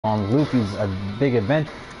on Luffy's big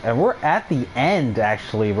adventure. And we're at the end,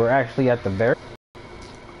 actually. We're actually at the very...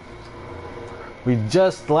 We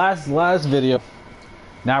just, last video.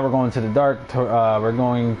 Now we're going to the dark, we're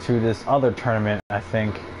going to this other tournament, I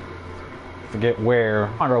think. Forget where.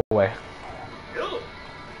 On our way.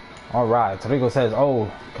 Alright, Toriko says,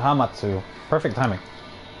 oh, Kamatsu. Perfect timing.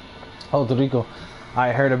 Oh, Toriko,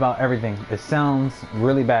 I heard about everything. It sounds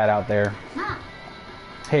really bad out there.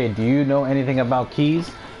 Hey, do you know anything about keys?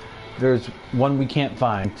 There's one we can't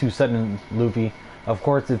find. Too sudden, Luffy. Of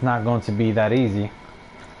course, it's not going to be that easy.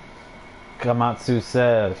 Kamatsu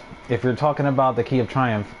says, if you're talking about the Key of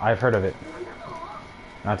Triumph, I've heard of it.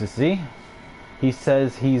 Not to see? He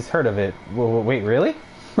says he's heard of it. Wait, really?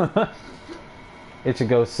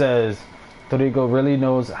 Ichigo says, Toriko really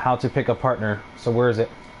knows how to pick a partner, so where is it?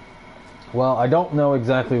 Well, I don't know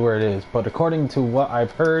exactly where it is, but according to what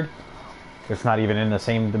I've heard, it's not even in the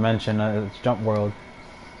same dimension as Jump World.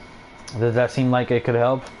 Does that seem like it could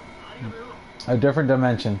help? A different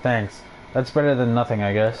dimension, thanks. That's better than nothing,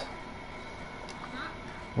 I guess.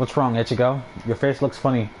 What's wrong, Ichigo? Your face looks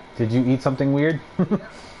funny. Did you eat something weird?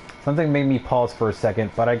 Something made me pause for a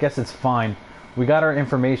second, but I guess it's fine. We got our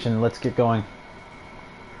information, let's get going.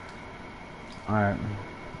 Alright.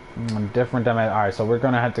 Different dimension. Alright, so we're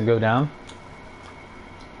gonna have to go down.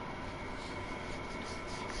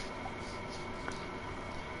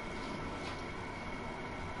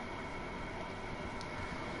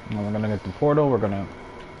 And we're gonna get the portal, we're gonna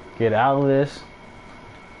get out of this.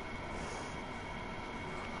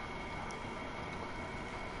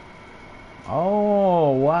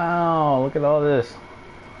 Oh, wow, look at all this.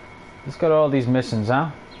 Let's go to all these missions, huh?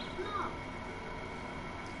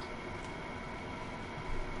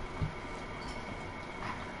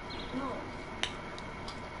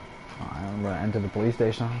 Alright, I'm gonna enter the police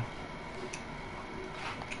station.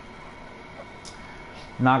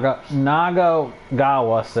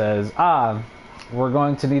 Nagagawa says, we're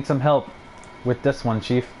going to need some help with this one,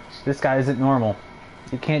 Chief. This guy isn't normal.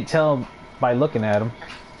 You can't tell by looking at him.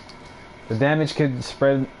 The damage could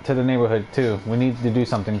spread to the neighborhood too. We need to do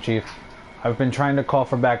something, Chief. I've been trying to call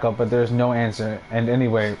for backup, but there's no answer. And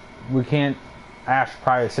anyway, we can't ask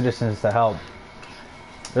private citizens to help.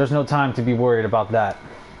 There's no time to be worried about that.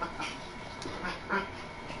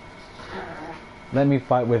 Let me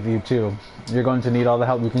fight with you too. You're going to need all the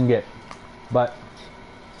help you can get. But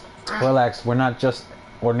relax, we're not just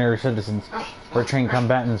ordinary citizens. We're trained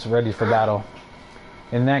combatants ready for battle.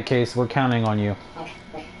 In that case, we're counting on you.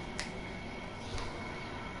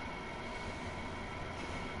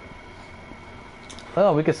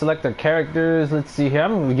 Oh, we can select our characters. Let's see here.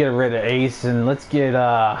 I'm gonna get rid of Ace and let's get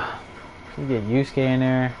Yusuke in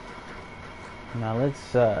there. Now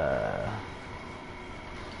let's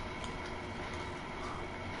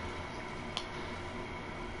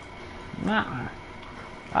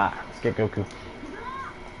let's get Goku.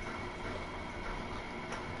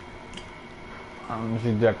 Let's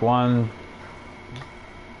do deck 1.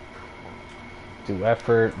 Do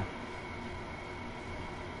effort.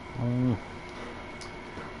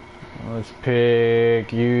 Let's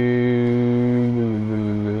pick you.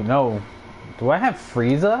 No. Do I have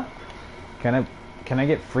Frieza? Can I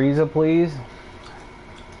get Frieza, please?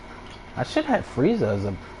 I should have Frieza as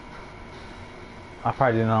a... I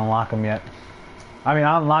probably didn't unlock him yet. I mean,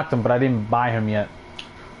 I unlocked him, but I didn't buy him yet.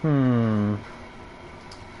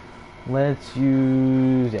 Let's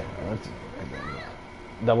use... Yeah, let's...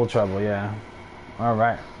 Double Trouble, yeah.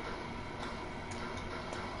 Alright.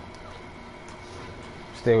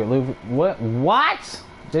 Stay with Luffy. What?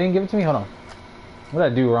 They didn't give it to me? Hold on. What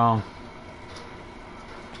did I do wrong?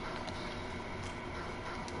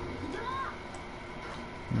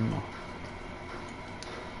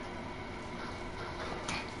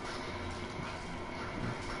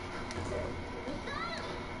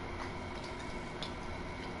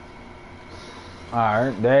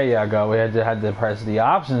 Alright, there you go. We had to press the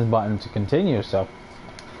options button to continue, so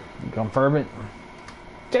confirm it.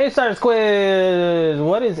 J-Stars quiz!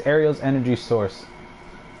 What is Ariel's energy source?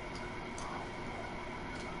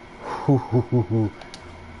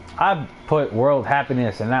 I put world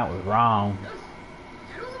happiness and that was wrong.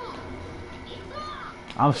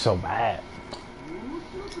 I'm so bad.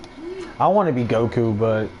 I want to be Goku,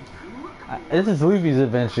 but this is Luffy's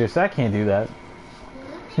adventure, so I can't do that.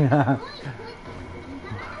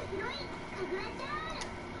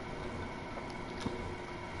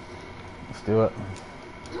 Let's do it.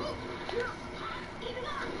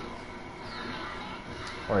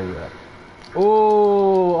 Where are you at?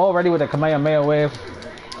 Ooh, already with a Kamehameha wave.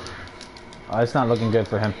 Oh, it's not looking good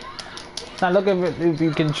for him. It's not looking good if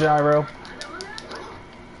you can gyro.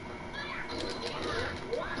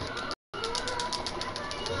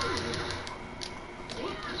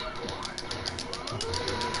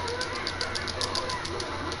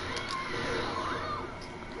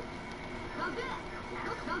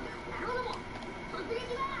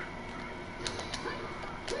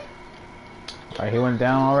 Alright, he went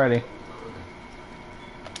down already.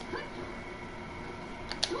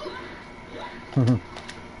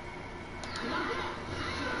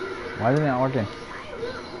 Why isn't it working?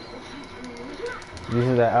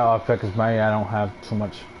 Usually that out effect is maybe I don't have too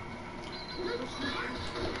much.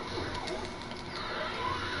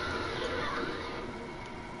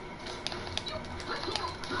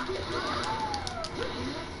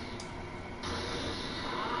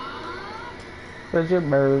 Where's your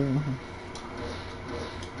bird?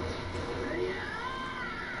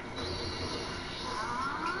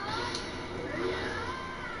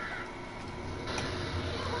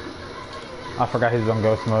 I forgot he's on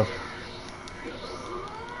ghost mode.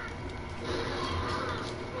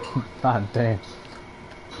 God dang.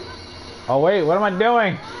 Oh wait, what am I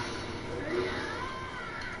doing?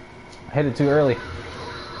 I hit it too early.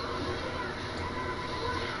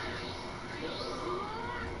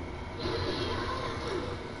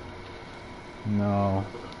 No.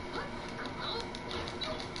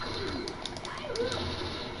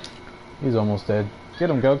 He's almost dead.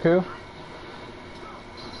 Get him, Goku.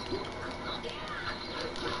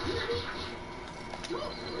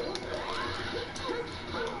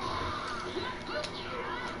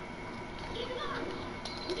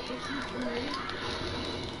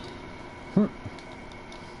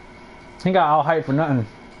 He got all hyped for nothing.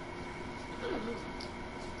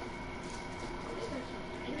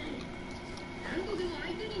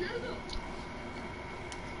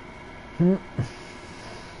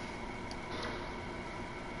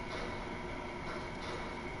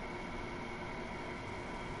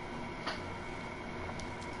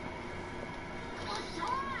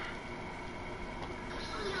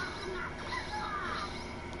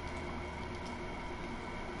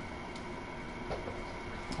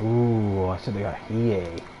 Ooh, I said they got EA.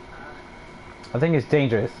 I think it's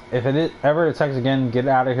dangerous. If it ever attacks again, get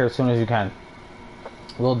out of here as soon as you can.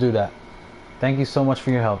 We'll do that. Thank you so much for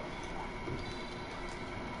your help.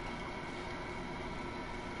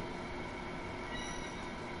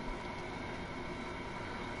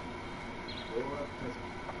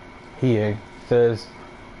 EA says,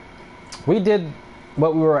 we did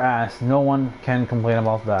what we were asked. No one can complain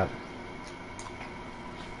about that.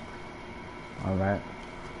 Alright.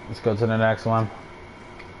 Let's go to the next one.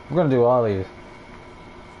 We're gonna do all these.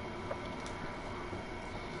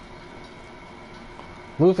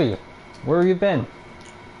 Luffy, where have you been?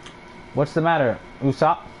 What's the matter,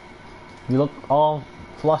 Usopp? You look all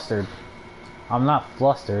flustered. I'm not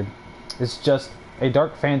flustered. It's just a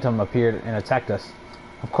dark phantom appeared and attacked us.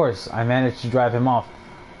 Of course, I managed to drive him off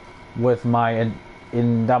with my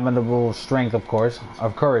indomitable strength, of course.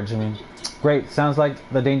 Of courage, I mean. Great, sounds like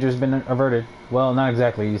the danger's been averted. Well, not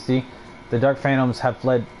exactly, you see. The dark phantoms have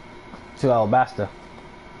fled to Alabasta.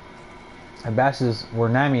 Albasta's where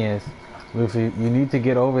Nami is. Luffy, you need to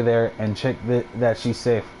get over there and check that she's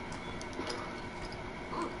safe.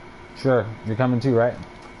 Sure, you're coming too, right?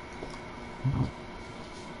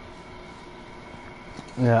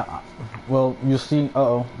 Yeah, well, you'll see.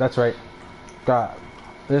 Uh-oh, that's right. God,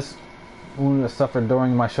 this wound I suffered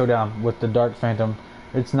during my showdown with the Dark Phantom.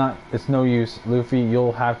 It's no use. Luffy,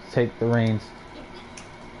 you'll have to take the reins.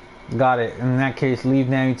 Got it. In that case, leave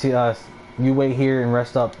Nami to us. You wait here and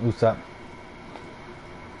rest up, Usopp.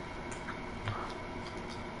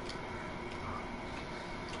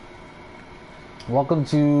 Welcome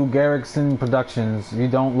to Garrickson Productions. You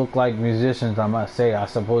don't look like musicians, I must say. I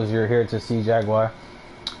suppose you're here to see Jaguar.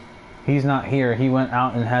 He's not here. He went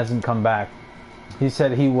out and hasn't come back. He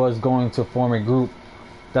said he was going to form a group.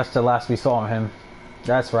 That's the last we saw of him.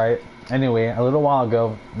 That's right. Anyway, a little while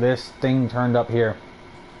ago, this thing turned up here.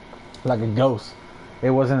 Like a ghost. It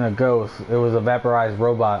wasn't a ghost. It was a vaporized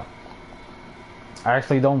robot. I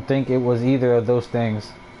actually don't think it was either of those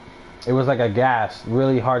things. It was like a gas.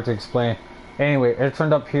 Really hard to explain. Anyway, it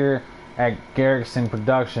turned up here at Garrickson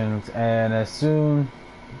Productions, and as soon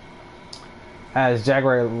as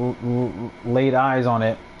Jaguar laid eyes on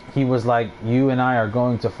it, he was like, you and I are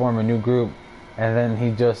going to form a new group, and then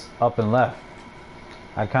he just up and left.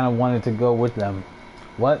 I kind of wanted to go with them.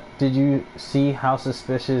 What? Did you see how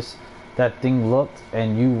suspicious that thing looked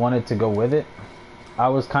and you wanted to go with it? I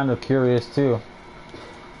was kind of curious too.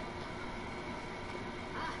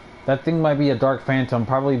 That thing might be a dark phantom.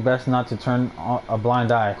 Probably best not to turn a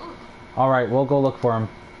blind eye. Alright, we'll go look for him.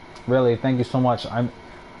 Really, thank you so much. I'm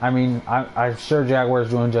sure Jaguar's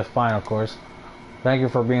doing just fine, of course. Thank you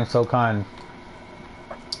for being so kind.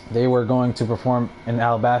 They were going to perform in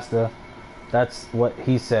Alabasta. That's what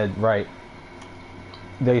he said, right.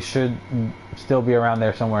 They should still be around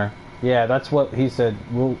there somewhere. Yeah, that's what he said.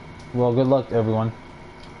 Well, good luck, everyone.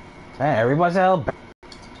 Hey, everybody's Alabasta.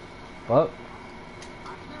 Fuck.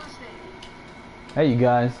 Hey you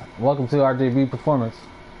guys, welcome to our debut performance.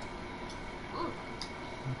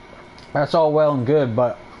 That's all well and good,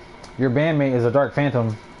 but your bandmate is a dark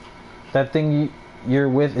phantom. That thing you're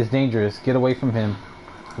with is dangerous. Get away from him.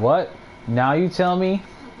 What? Now you tell me?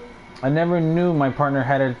 I never knew my partner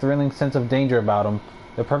had a thrilling sense of danger about him.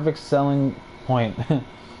 The perfect selling point.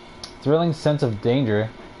 Thrilling sense of danger?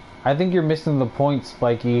 I think you're missing the point,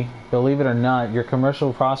 Spiky. Believe it or not, your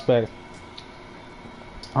commercial prospects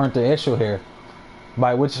aren't the issue here.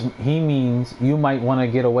 By which he means you might want to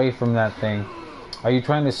get away from that thing. Are you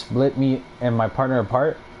trying to split me and my partner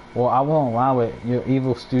apart? Well, I won't allow it, you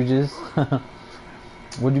evil stooges.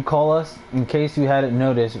 Would you call us? In case you hadn't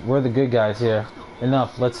noticed, we're the good guys here.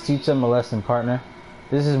 Enough, let's teach them a lesson, partner.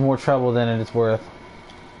 This is more trouble than it's worth.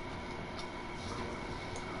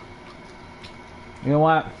 You know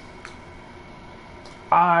what?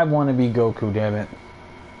 I want to be Goku, damn it.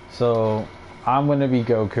 So, I'm going to be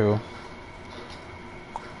Goku.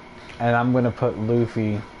 And I'm going to put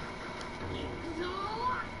Luffy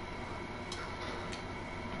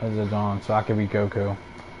as a Dawn, so I can be Goku.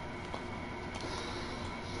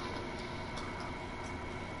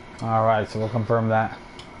 Alright, so we'll confirm that.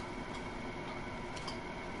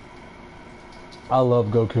 I love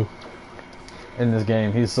Goku in this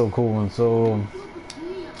game. He's so cool and so...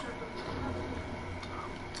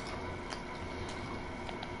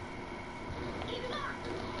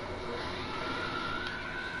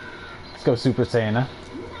 Let's go Super Saiyan, huh?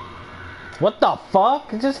 What the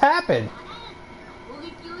fuck? It just happened!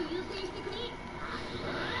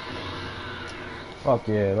 Fuck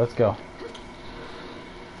yeah, let's go.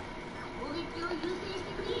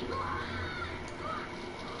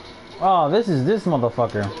 Oh, this is this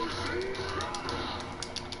motherfucker.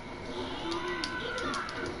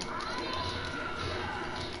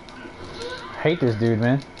 Hate this dude,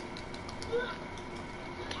 man.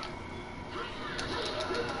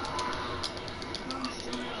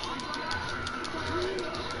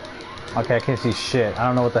 Okay, I can't see shit. I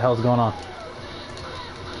don't know what the hell's going on.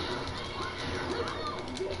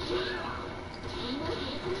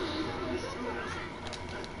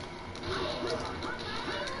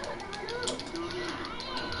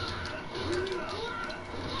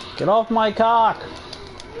 Get off my cock!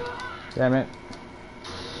 Damn it.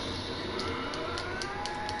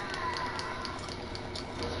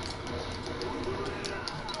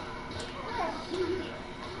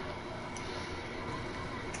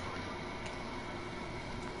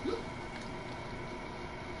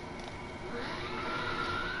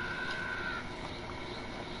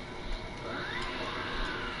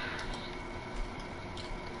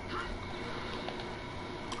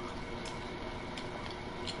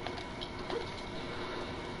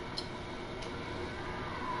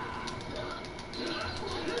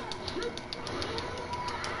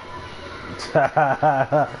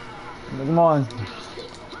 Come on.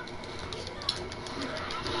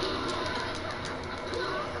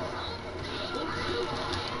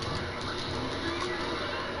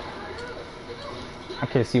 I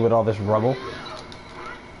can't see with all this rubble.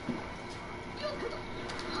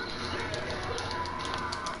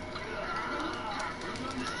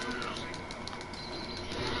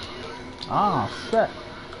 Oh, shit.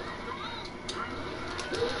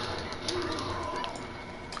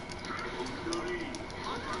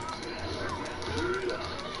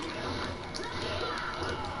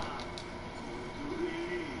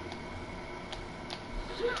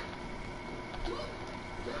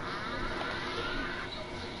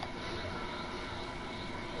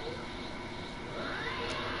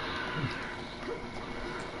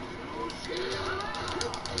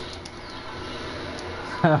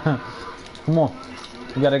 Come on.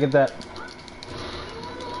 You gotta get that.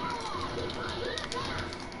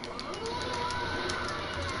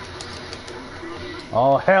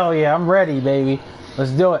 Oh, hell yeah. I'm ready, baby.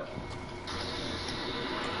 Let's do it.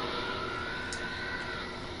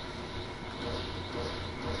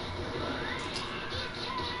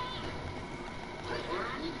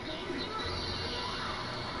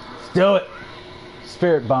 Let's do it.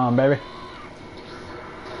 Spirit bomb, baby.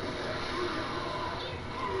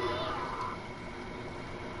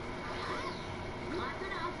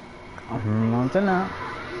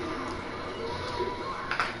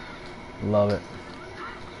 Love it.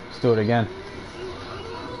 Let's do it again.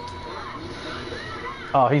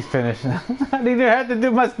 Oh, he's finished. I didn't even have to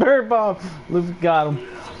do my spirit bomb. Luffy got him.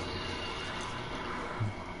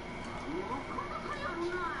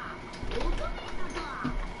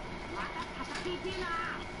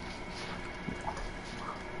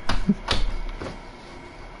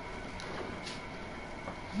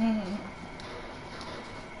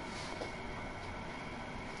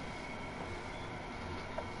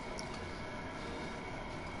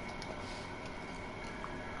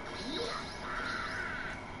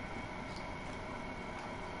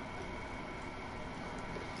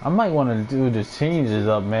 I might want to do the changes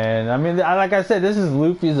up, man. I mean, like I said, this is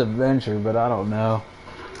Luffy's adventure, but I don't know.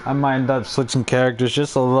 I might end up switching characters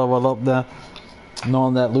just to level up them,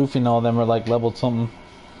 knowing that Luffy and all them are like level something.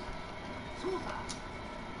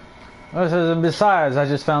 And besides, I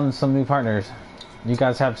just found some new partners. You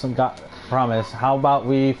guys have some promise. How about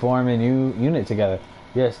we form a new unit together?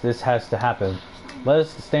 Yes, this has to happen. Let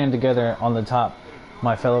us stand together on the top,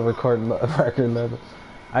 my fellow record level.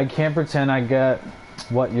 I can't pretend I get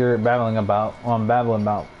what you're babbling about.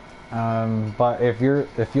 But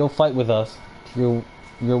if you'll fight with us, you're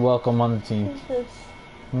welcome on the team. Who's this?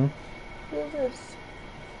 Hmm? Who's this?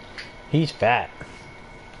 He's fat.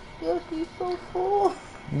 Yo, he's so full.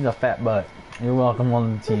 He's a fat butt. You're welcome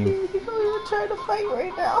on the team. He's not even trying to fight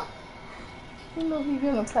right now. You know he's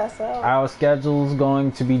gonna pass out. Our schedule's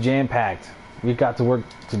going to be jam-packed. We've got to work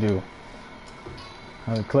to do.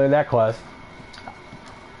 I'll clear that quest.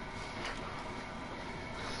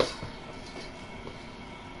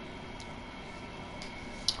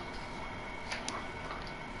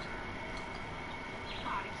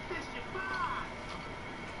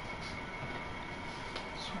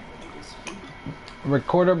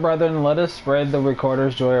 Recorder brethren, let us spread the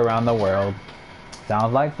recorder's joy around the world.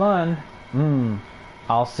 Sounds like fun.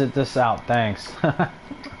 I'll sit this out, thanks. I'm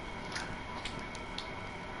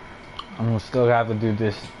gonna still have to do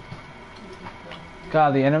this.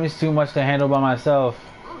 God, the enemy's too much to handle by myself.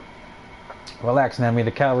 Relax, Nami,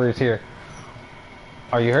 the cavalry's here.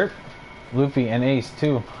 Are you hurt? Luffy and Ace,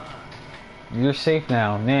 too. You're safe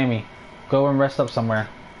now, Nami. Go and rest up somewhere.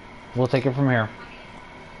 We'll take it from here.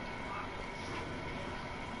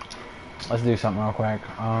 Let's do something real quick.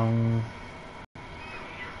 I'm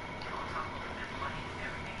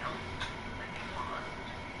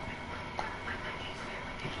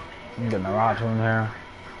getting a lot to him there.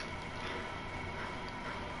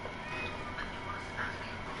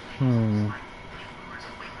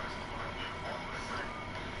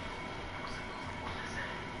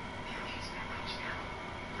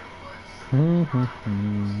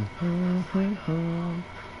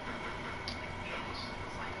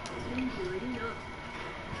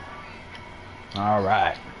 All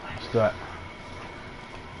right, let's do it.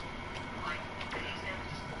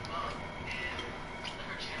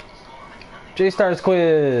 J-Stars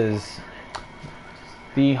quiz.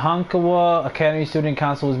 The Hankawa Academy Student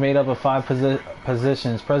Council is made up of 5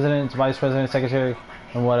 positions: president, vice president, secretary,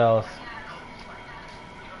 and what else?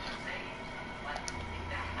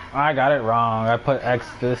 I got it wrong. I put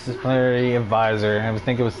ex-disciplinary advisor. I was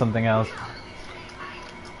thinking it was something else.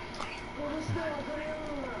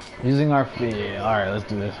 Using our fee. Alright, let's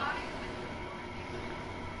do this.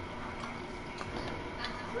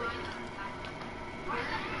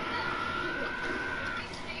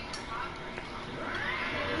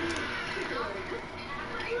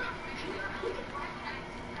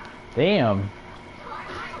 Damn.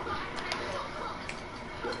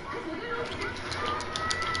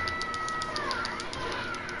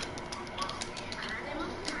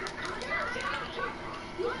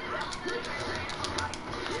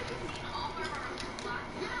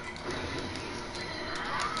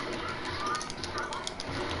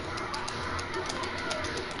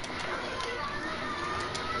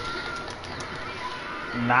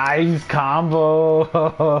 Nice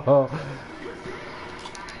combo.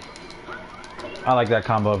 I like that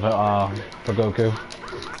combo for Goku.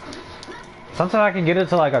 Sometimes I can get it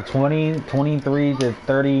to like a 23 to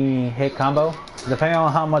 30 hit combo, depending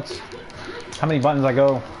on how many buttons I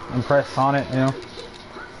go and press on it, you know.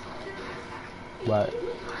 But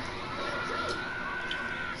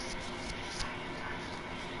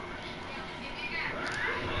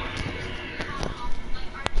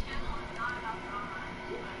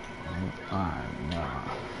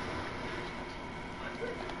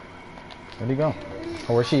where'd he go?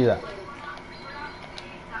 Oh, where's she at?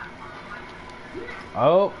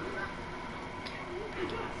 Oh.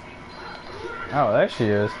 Oh, there she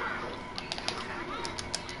is.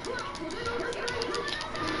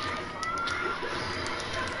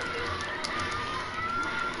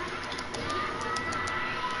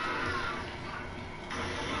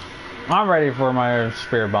 I'm ready for my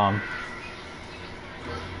spear bomb.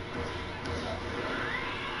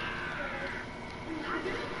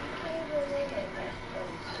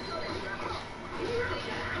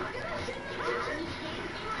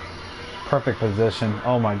 Perfect position.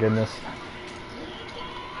 Oh my goodness.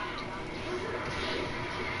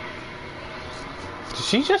 Did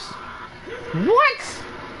she just... What?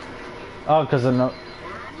 Oh, because I know...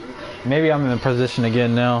 Maybe I'm in the position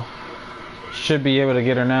again now. Should be able to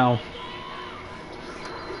get her now.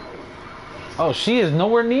 Oh, she is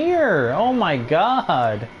nowhere near. Oh my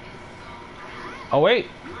god. Oh wait,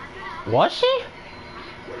 was she?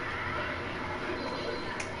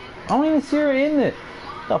 I don't even see her in it.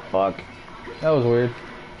 What the fuck? That was weird.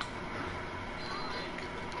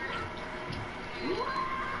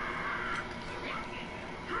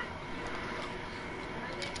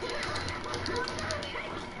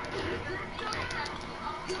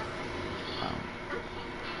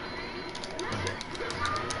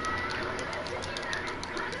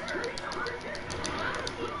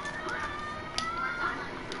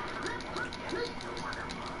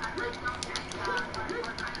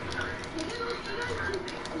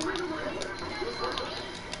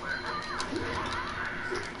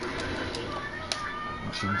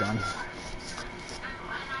 She's done.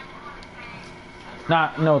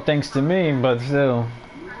 Not no thanks to me, but still.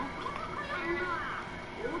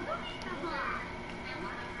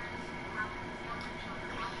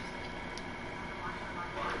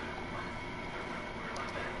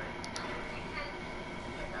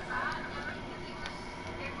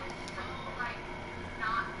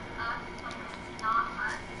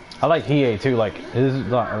 I like Hiei too. Like his,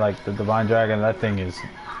 like the Divine Dragon. That thing is.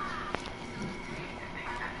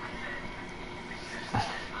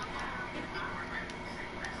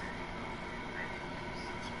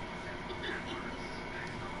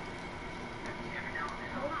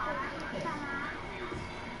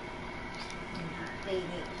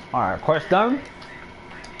 Alright, quest done.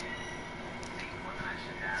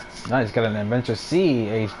 Nice, got an Adventure C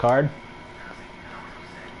ace card.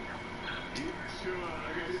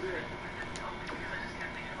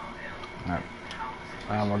 Alright,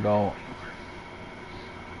 I'm gonna go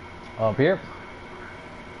up here.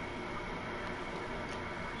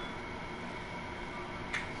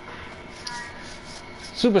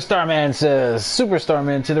 Superstar Man says, Superstar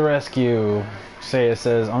Man to the rescue. Seiya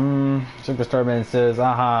says, Superstar Man says,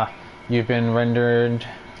 aha, you've been rendered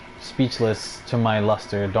speechless to my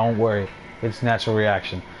luster. Don't worry, it's natural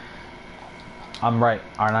reaction. I'm right,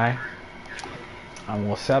 aren't I? I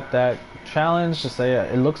will accept that challenge. Just say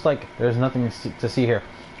it looks like there's nothing to see here.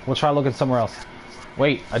 We'll try looking somewhere else.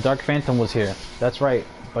 Wait, a Dark Phantom was here. That's right,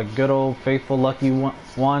 but good old faithful Lucky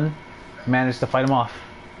One managed to fight him off.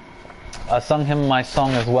 I sung him my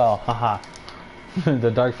song as well. Haha.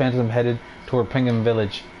 The Dark Phantom headed toward Penguin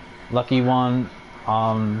Village. Lucky One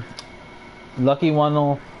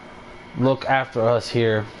will look after us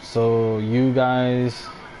here. So you guys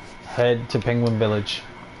head to Penguin Village.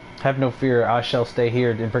 Have no fear, I shall stay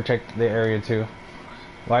here and protect the area too.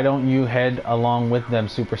 Why don't you head along with them,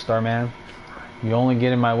 Superstar Man? You only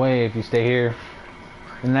get in my way if you stay here.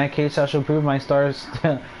 In that case, I shall prove my star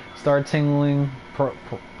tingling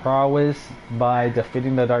prowess by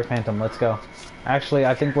defeating the Dark Phantom. Let's go. Actually,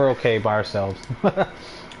 I think we're okay by ourselves.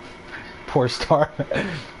 Poor Star.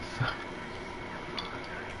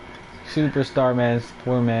 Superstar Man,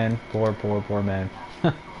 poor man, poor man.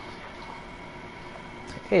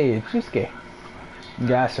 Hey, it's Yusuke.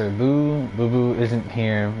 Gasser, Boo Boo isn't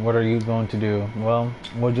here. What are you going to do? Well,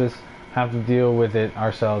 we'll just have to deal with it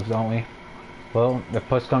ourselves, don't we? Well, if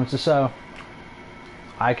push comes to shove,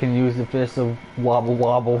 I can use the fist of wobble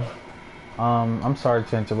wobble. I'm sorry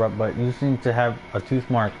to interrupt, but you seem to have a tooth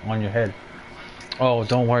mark on your head. Oh,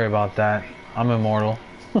 don't worry about that. I'm immortal.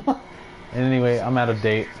 Anyway, I'm out of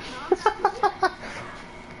date.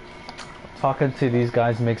 Talking to these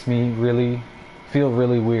guys makes me feel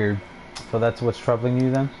really weird. So that's what's troubling you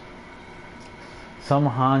then? Some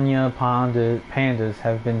Hanya pandas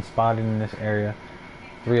have been spotted in this area.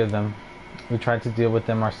 3 of them. We tried to deal with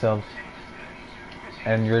them ourselves.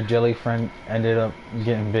 And your jelly friend ended up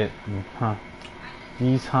getting bit. Huh.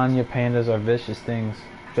 These Hanya pandas are vicious things.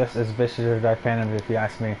 Just as vicious as Dark Phantom, if you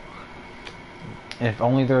ask me. If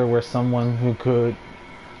only there were someone who could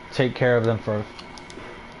take care of them first.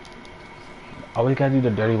 Always gotta do the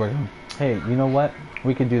dirty work. Hey, you know what?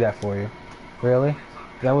 We could do that for you. Really?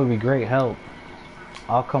 That would be great help.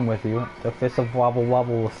 I'll come with you. The fist of wobble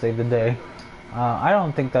wobble will save the day. I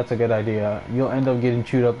don't think that's a good idea. You'll end up getting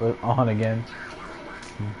chewed up on again.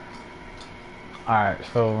 Alright,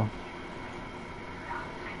 so...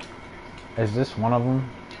 is this one of them?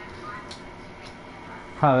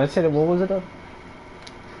 Huh, let's hit it. What was it up?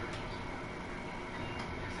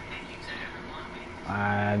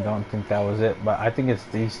 I don't think that was it, but I think it's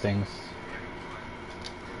these things.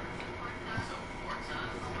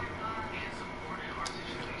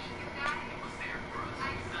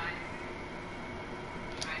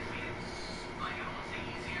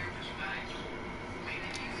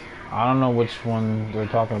 I don't know which one they're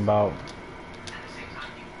talking about.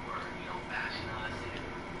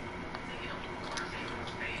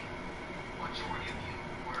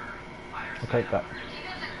 Okay, got.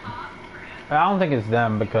 I don't think it's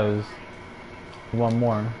them because one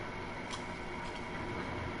more.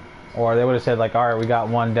 Or they would have said like, all right, we got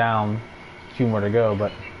one down, two more to go,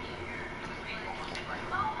 but.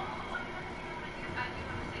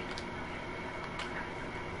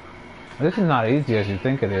 This is not easy as you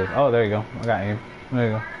think it is. Oh, there you go. I got you. There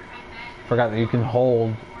you go. Forgot that you can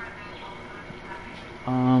hold.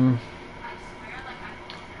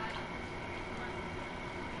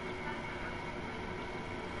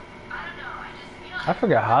 I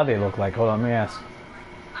forgot how they look like. Hold on, let me ask.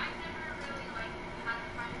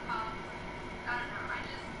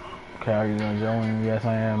 Okay, are you doing gelling? Yes,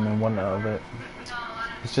 I am, and one of it.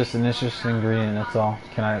 It's just an interesting ingredient, that's all.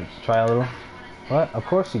 Can I try a little? What? Of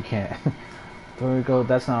course you can't. There we go,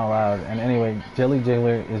 that's not allowed. And anyway, Jelly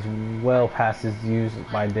Jailer is well past its use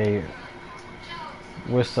by date.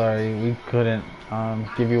 We're sorry, we couldn't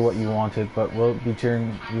give you what you wanted, but we'll be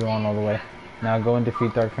cheering you on all the way. Now go and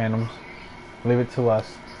defeat Dark Phantoms. Leave it to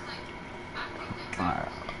us. Alright.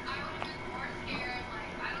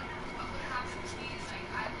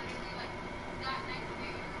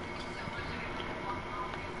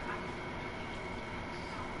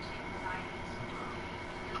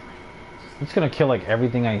 It's gonna kill like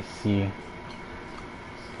everything I see.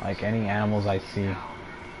 Like any animals I see.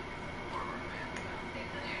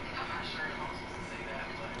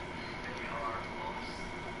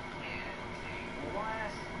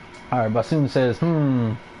 Alright, Bassoon says,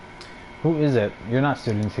 who is it? You're not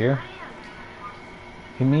students here.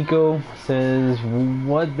 Himiko says,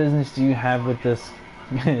 what business do you have with this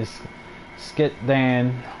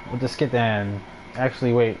Skitdan? With the Skitdan?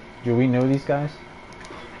 Actually, wait, do we know these guys?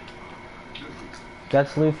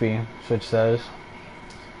 That's Luffy, Switch says.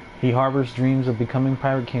 He harbors dreams of becoming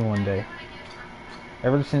Pirate King one day.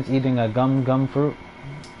 Ever since eating a gum fruit,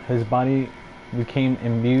 his body became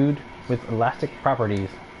imbued with elastic properties.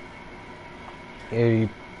 A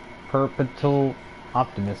perpetual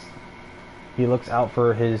optimist. He looks out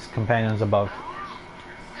for his companions above.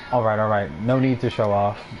 Alright, no need to show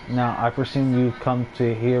off. Now, I presume you've come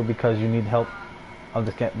to here because you need help of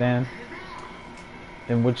the Skitdan.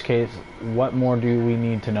 In which case, what more do we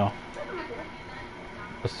need to know?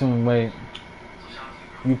 Assume, wait.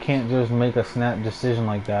 You can't just make a snap decision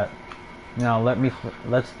like that. Now,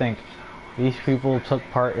 let's think. These people took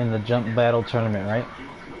part in the jump battle tournament, right?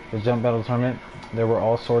 The jump battle tournament. There were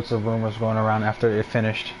all sorts of rumors going around after it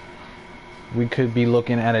finished. We could be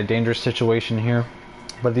looking at a dangerous situation here,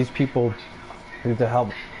 but these people need the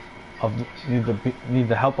help of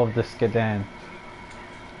the Skitdan.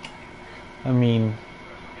 I mean,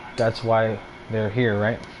 that's why they're here,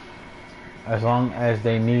 right? As long as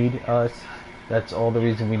they need us, that's all the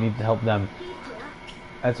reason we need to help them.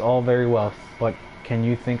 That's all very well, but can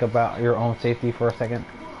you think about your own safety for a second?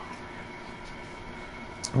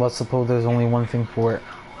 Let's suppose there's only one thing for it.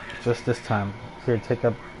 Just this time. Here, take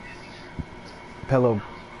a pillow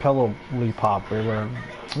pop or whatever.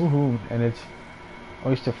 Woohoo! And it's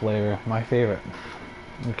oyster flavor, my favorite.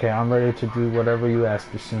 Okay, I'm ready to do whatever you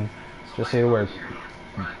ask me soon. Just say the word.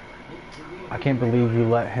 I can't believe you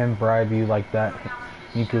let him bribe you like that,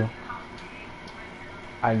 Miku.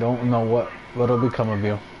 I don't know what'll become of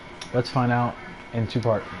you. Let's find out in two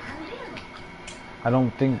parts. I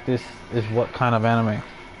don't think this is what kind of anime.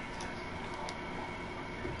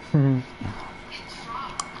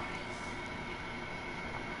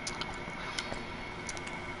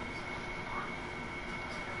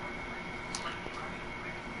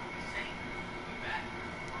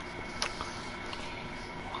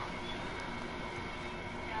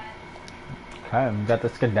 Okay, we got the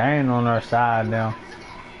Skitdan on our side now.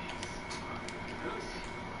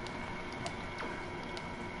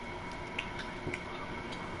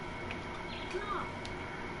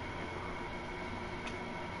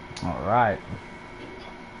 Alright.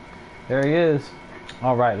 There he is.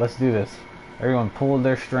 Alright, let's do this. Everyone pull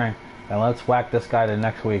their string and let's whack this guy to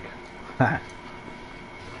next week. Alright,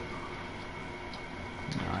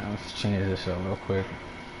 let's change this up real quick.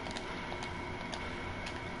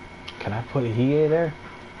 Can I put a Hiei there?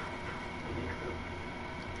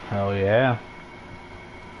 Hell yeah.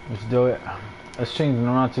 Let's do it. Let's change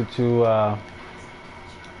Naruto to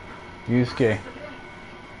Yusuke.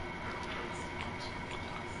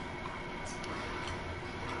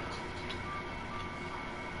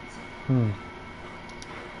 I'm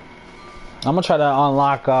gonna try to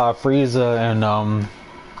unlock Frieza and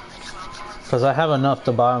because I have enough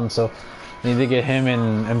to buy him, so I need to get him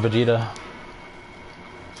and Vegeta.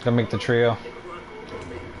 Gonna make the trio.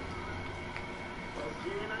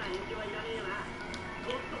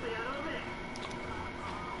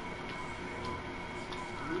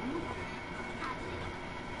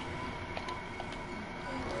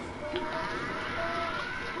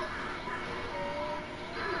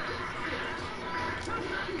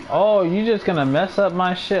 Oh, you just gonna mess up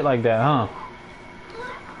my shit like that, huh?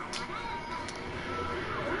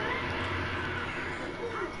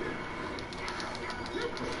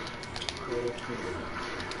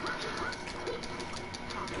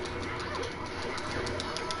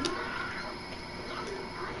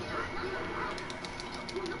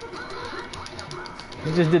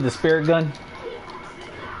 You just did the spirit gun.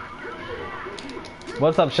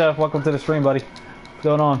 What's up, Chef? Welcome to the stream, buddy. What's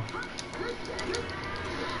going on?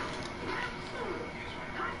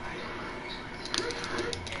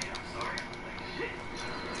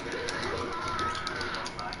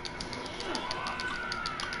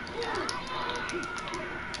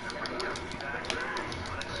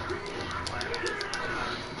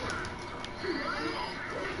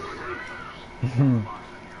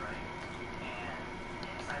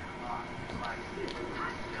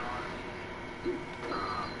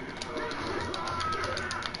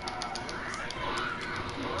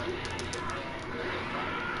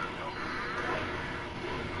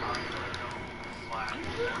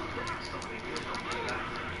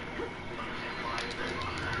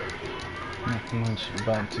 Not much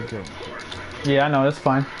about to go. Yeah, I know, it's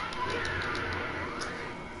fine.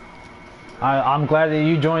 I'm glad that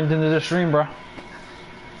you joined into the stream, bro.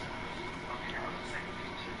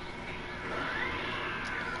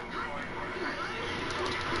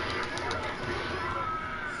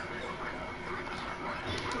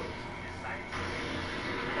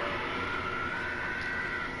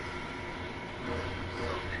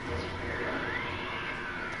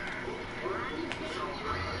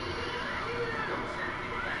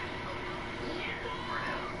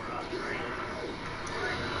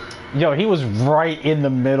 Yo, he was right in the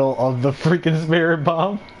middle of the freaking spirit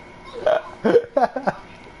bomb.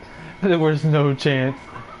 There was no chance.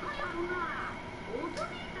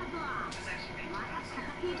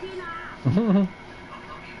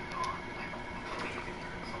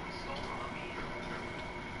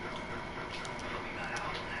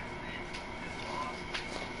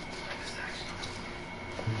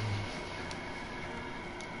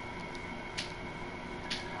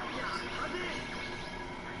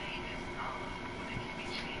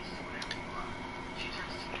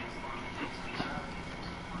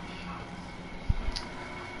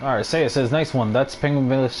 Alright, Say it says, nice one. That's Penguin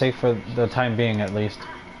Village safe for the time being, at least.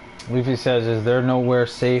 Luffy says, is there nowhere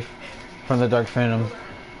safe from the Dark Phantom?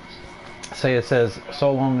 Say it says,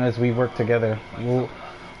 so long as we work together,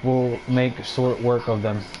 we'll make short work of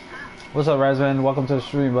them. What's up, Razman? Welcome to the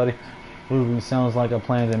stream, buddy. Ooh, sounds like a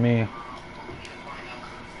plan to me.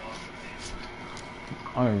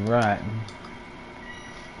 Alright.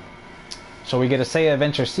 So we get a Say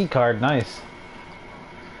Adventure C card, nice.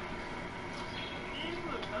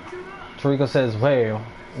 Toriko says, wait,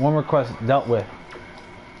 one request dealt with.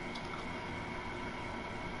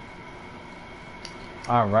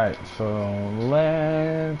 Alright, so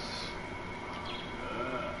let's...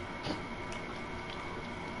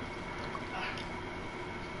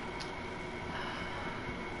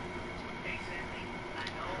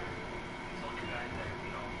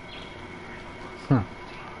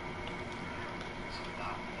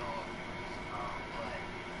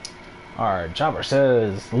 Alright, Chopper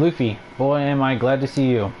says, Luffy, boy am I glad to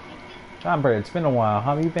see you. Chopper, it's been a while,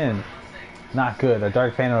 how have you been? Not good, a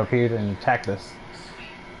Dark Phantom appeared and attacked us.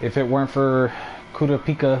 If it weren't for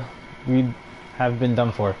Kurapika, we'd have been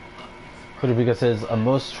done for. Kurapika says, a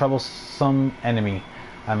most troublesome enemy,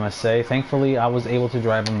 I must say. Thankfully, I was able to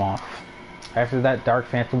drive him off. After that, Dark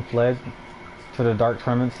Phantom fled to the Dark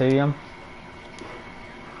Tournament Stadium.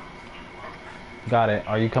 Got it.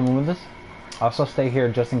 Are you coming with us? I'll also stay here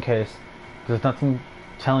just in case. There's nothing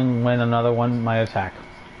telling when another one might attack.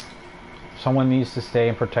 Someone needs to stay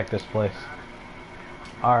and protect this place.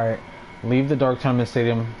 Alright. Leave the Dark Tournament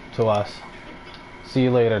Stadium to us. See you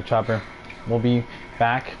later, Chopper. We'll be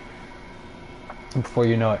back before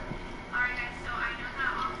you know it.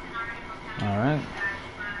 Alright.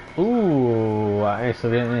 Ooh, I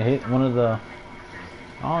accidentally hit one of the...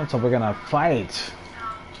 Oh, so we're gonna fight.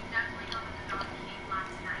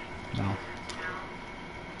 No.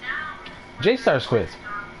 J-Star Squid.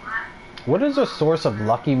 What is the source of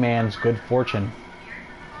Lucky Man's good fortune?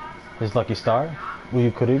 His lucky star?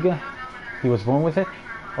 Uyukuruga? He was born with it?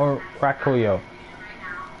 Or Rakuyo?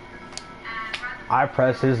 I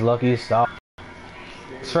press his lucky star.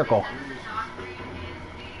 Circle.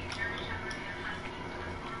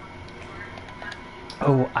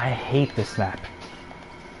 Oh, I hate this map.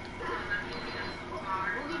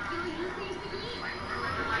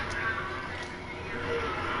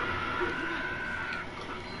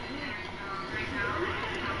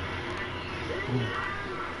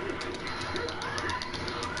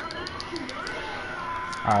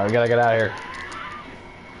 Alright, we gotta get out of here.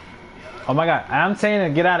 Oh my god, I'm saying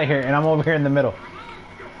to get out of here, and I'm over here in the middle.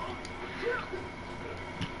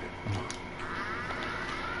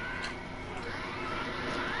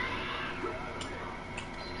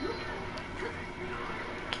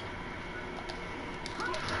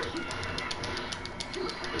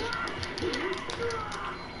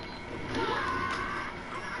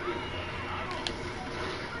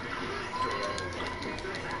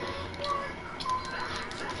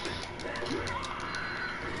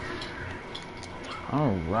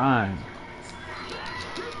 Alright.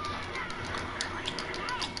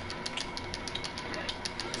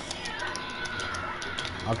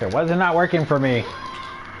 Okay, why is it not working for me?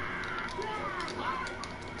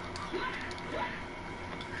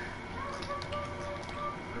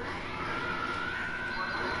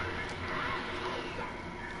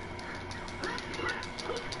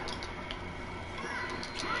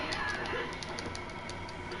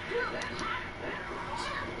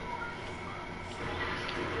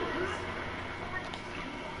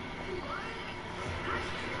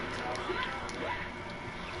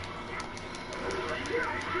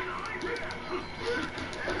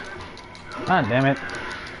 God damn it.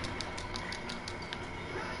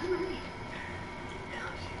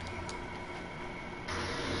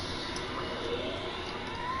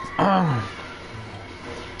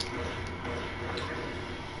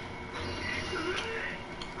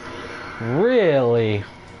 Really?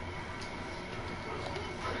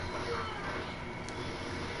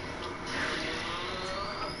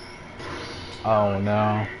 Oh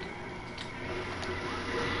no.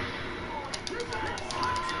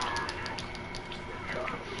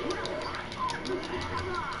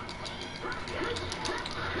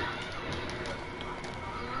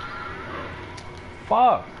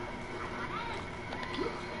 Fuck.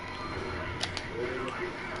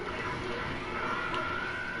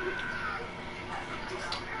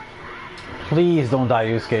 Please don't die,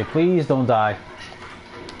 Yusuke. Please don't die.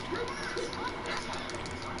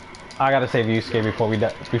 I gotta save Yusuke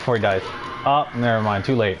before he dies. Oh, never mind.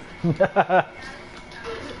 Too late. I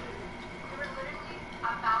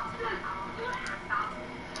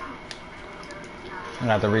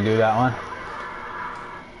have to redo that one.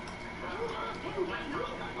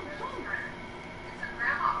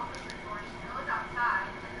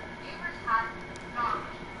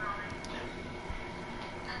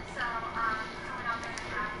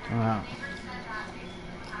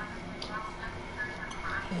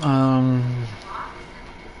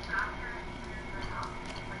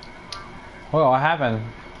 Well, what happened?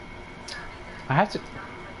 I have to.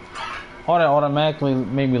 Oh, that automatically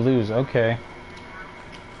made me lose. Okay.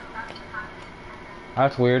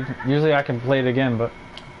 That's weird. Usually I can play it again, but.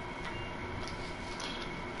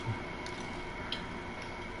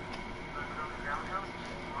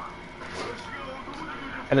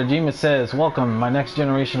 Edajima says, "Welcome, my next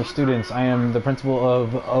generation of students. I am the principal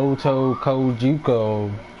of Oto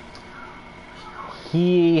Kojuko.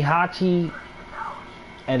 Hihachi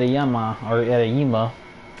Edayama.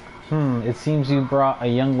 It seems you brought a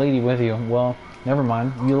young lady with you. Well, never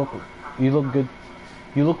mind. You look good.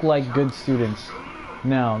 You look like good students.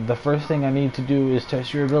 Now, the first thing I need to do is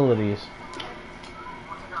test your abilities."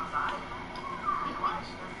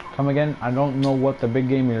 Come again? I don't know what the big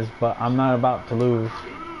game is, but I'm not about to lose.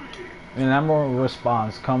 An admirable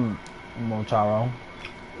response. Come, Motaro.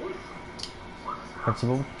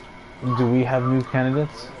 Principal, do we have new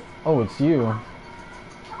candidates? Oh, it's you.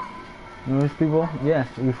 News people? Yes,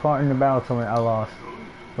 you fought in the battle tournament. I lost.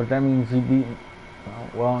 But that means you beat.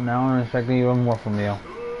 Well, now I'm expecting even more from you.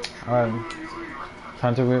 Alright.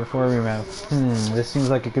 Time to wait for a rematch. This seems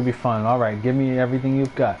like it could be fun. Alright, give me everything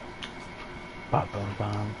you've got.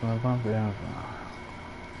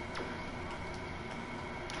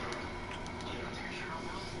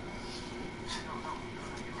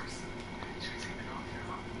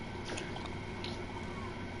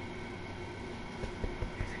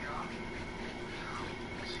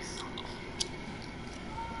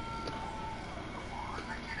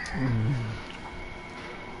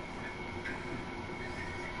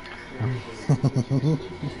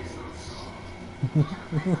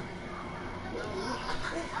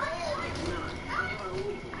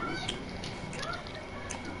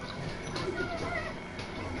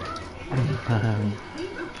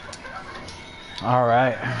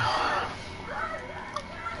 Alright.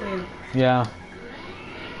 Yeah.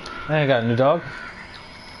 Hey, I got a new dog.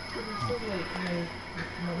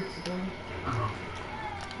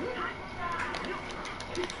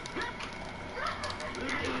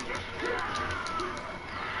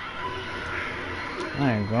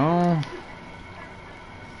 There you go.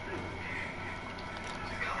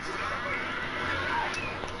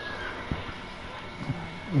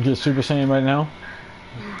 Just Super Saiyan right now?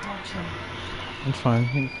 Watch him. It's fine.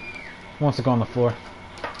 He wants to go on the floor.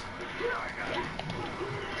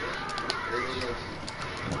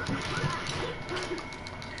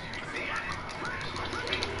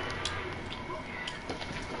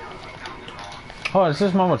 Oh, is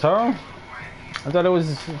this Momotaro? I thought it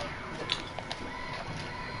was...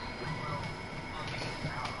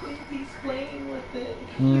 He's playing with it.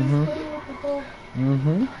 Mm-hmm. He's playing with the ball.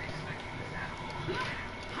 Mm-hmm.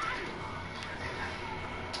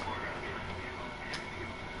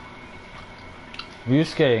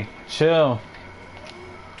 Yusuke, chill.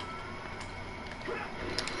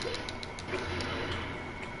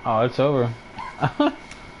 Oh, it's over.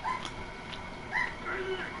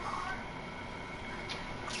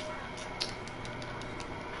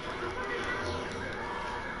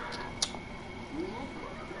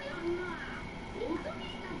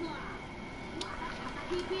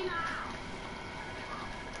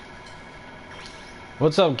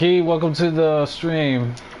 What's up, Key? Welcome to the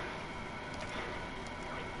stream.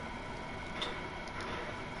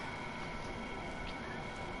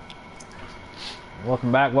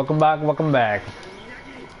 Welcome back, welcome back, welcome back.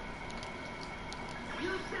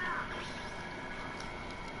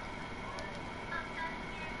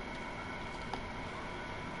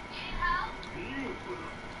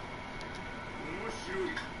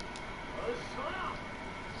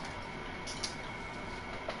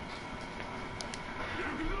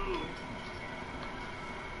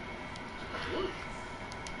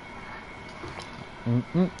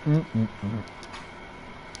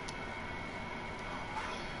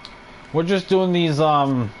 We're just doing these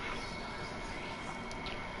little,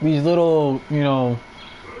 you know,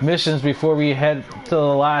 missions before we head to the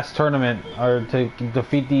last tournament, or to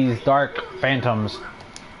defeat these dark phantoms.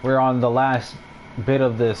 We're on the last bit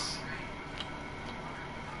of this.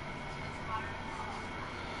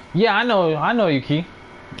 Yeah, I know Yuki.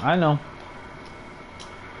 I know.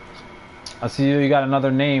 I see you got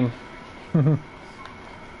another name.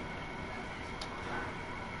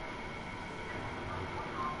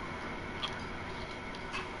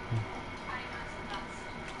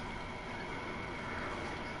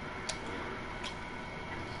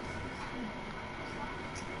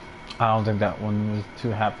 I don't think that one was too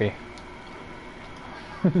happy.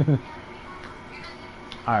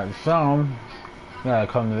 Alright, so gotta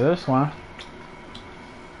come to this one.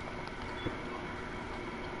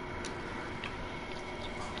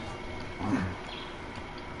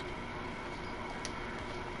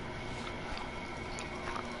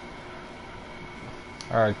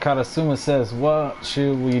 Alright, Katasuma says, what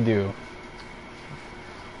should we do?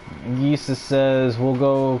 Gisa says, we'll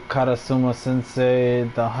go Katasuma Sensei.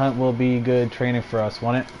 The hunt will be good training for us,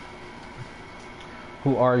 won't it?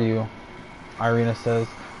 Who are you? Irina says,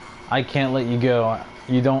 I can't let you go.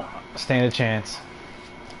 You don't stand a chance.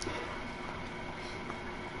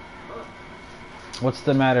 What's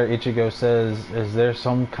the matter? Ichigo says, is there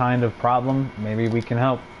some kind of problem? Maybe we can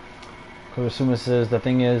help. Kurosuma says, the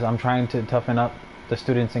thing is, I'm trying to toughen up the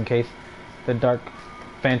students in case the dark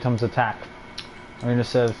phantoms attack. Irina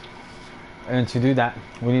says, and to do that,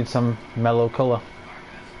 we need some mellow cola.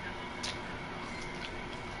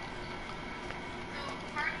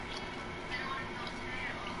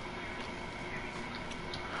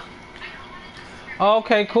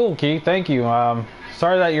 Okay, cool, Key. Thank you.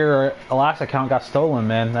 Sorry that your last account got stolen,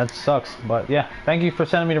 man. That sucks. But yeah, thank you for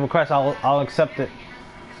sending me the request. I'll accept it.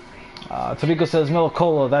 Tabiko says, mellow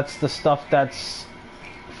cola. That's the stuff that's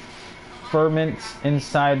ferments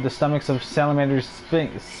inside the stomachs of salamanders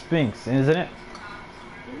sphinx, isn't it?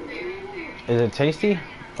 Is it tasty?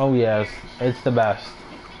 Oh yes, it's the best.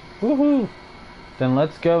 Woohoo! Then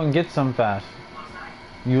let's go and get some fast.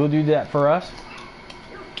 You'll do that for us?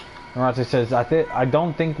 Naruto says, I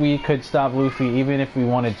don't think we could stop Luffy even if we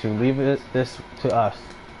wanted to. Leave this to us.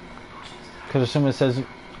 Kurosuma says,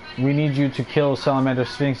 we need you to kill salamander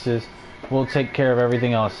sphinxes. We'll take care of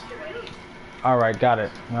everything else. Alright, got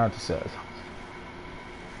it. Naruto says.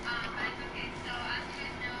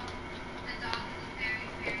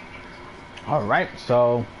 Alright,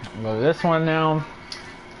 so go to this one now.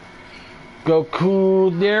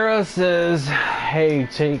 Goku Dera says,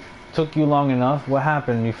 hey, took you long enough. What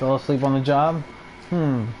happened? You fell asleep on the job?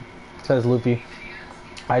 Says Luffy.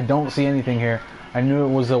 I don't see anything here. I knew it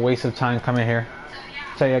was a waste of time coming here.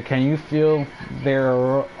 Seiya, can you feel their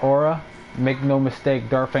aura? Make no mistake,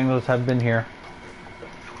 dark phantoms have been here.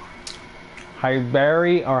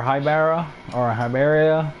 Hibari or Hibara or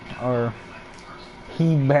Hibaria or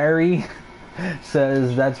Hibari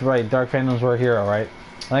says, that's right, dark phantoms were here, alright.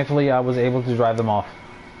 Thankfully I was able to drive them off.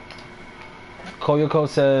 Koyoko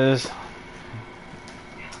says,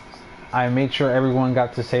 I made sure everyone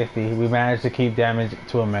got to safety. We managed to keep damage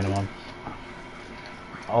to a minimum.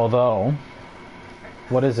 Although,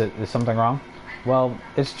 what is it? Is something wrong? Well,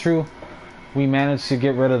 it's true. We managed to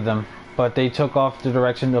get rid of them, but they took off the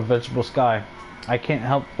direction of Vegetable Sky. I can't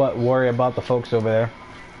help but worry about the folks over there.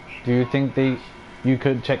 Do you think you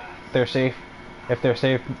could check they're safe? If they're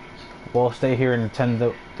safe, we'll stay here and attend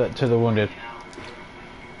to the wounded.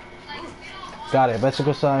 Got it.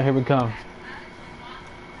 Vegetable Sky, here we come.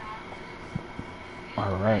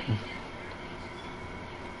 Alright.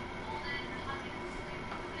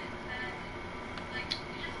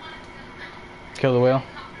 Kill the whale.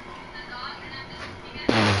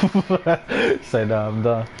 Say no, I'm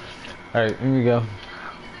done. Alright, here we go.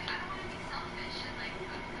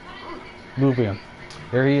 Luffy.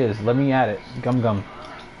 There he is. Let me at it. Gum gum.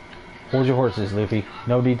 Hold your horses, Luffy.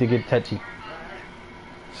 No need to get touchy.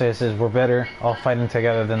 Says we're better all fighting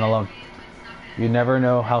together than alone. You never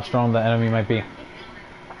know how strong the enemy might be.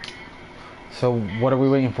 So what are we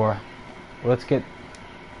waiting for? Let's get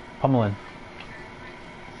pummeling.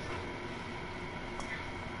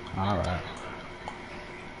 Alright.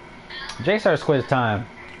 JSTAR's quiz time.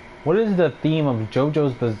 What is the theme of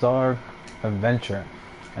JoJo's Bizarre Adventure?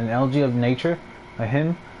 An elegy of nature? A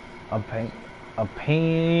hymn? A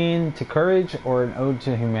pain to courage? Or an ode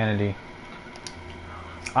to humanity?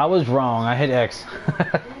 I was wrong. I hit X.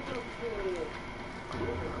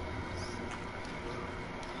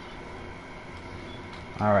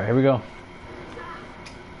 Alright, here we go.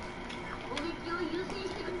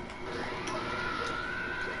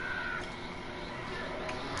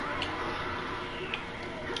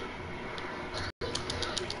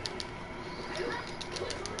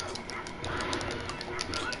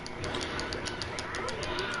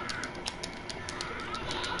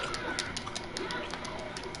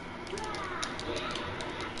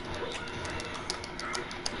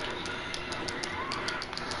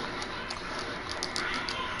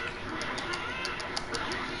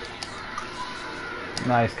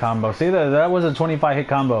 Nice combo. See, that was a 25 hit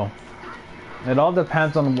combo. It all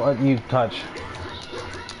depends on what you touch,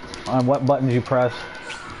 on what buttons you press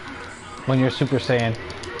when you're Super Saiyan.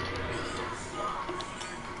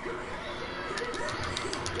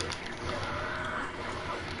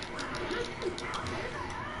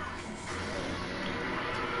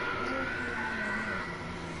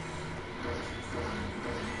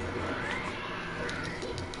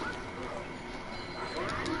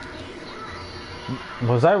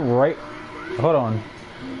 Was I right? Hold on.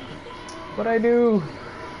 What'd I do?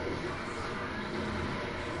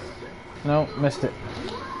 No, missed it.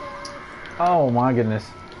 Oh my goodness.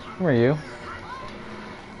 Where are you?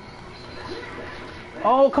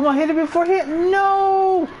 Oh, come on, hit it before hit.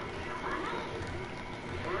 No!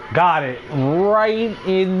 Got it. Right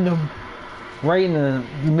in the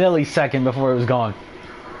millisecond before it was gone.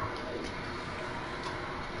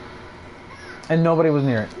 And nobody was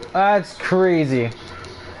near it. That's crazy.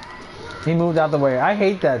 He moved out the way. I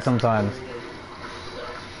hate that sometimes.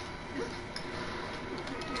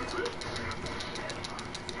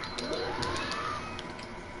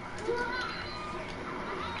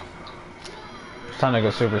 It's time to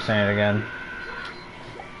go Super Saiyan again.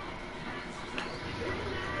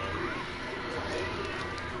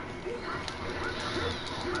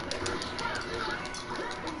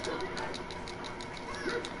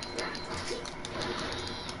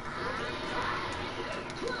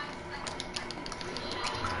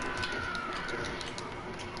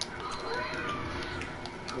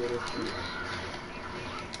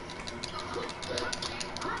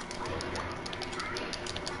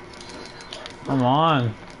 Come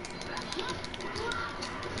on.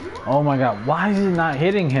 Oh my god, why is it not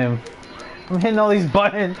hitting him? I'm hitting all these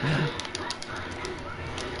buttons.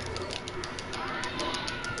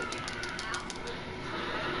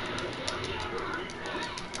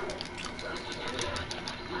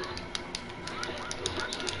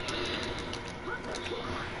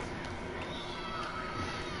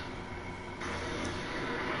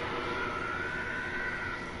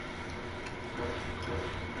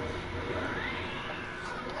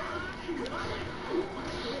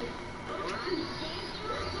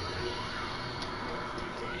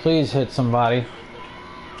 Please hit somebody.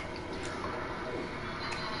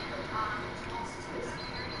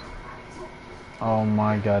 Oh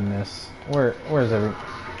my goodness. Where's every...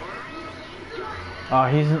 Oh,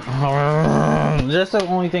 he's... Just the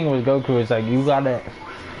only thing with Goku is like, you gotta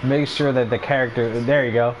make sure that the character... There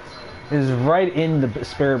you go. Is right in the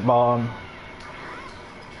spirit bomb.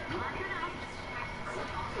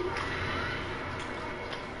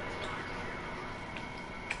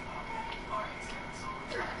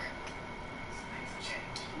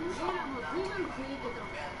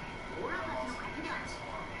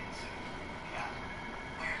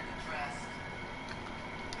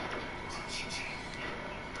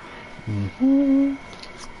 Mm-hmm.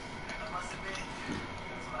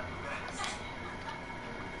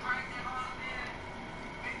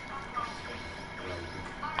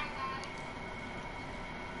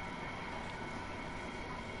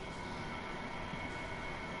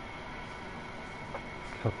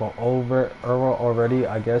 Over Earl already.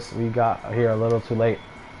 I guess we got here a little too late.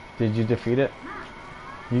 Did you defeat it?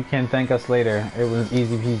 You can thank us later. It was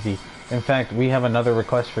easy peasy. In fact, we have another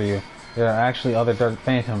request for you. There are actually other Dark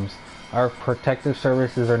Phantoms. Our protective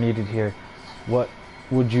services are needed here. What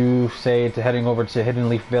would you say to heading over to Hidden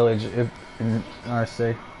Leaf Village if in our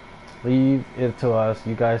say? Leave it to us.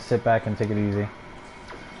 You guys sit back and take it easy.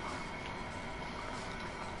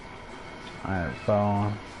 Alright,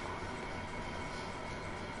 so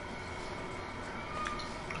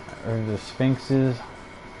there's the Sphinxes.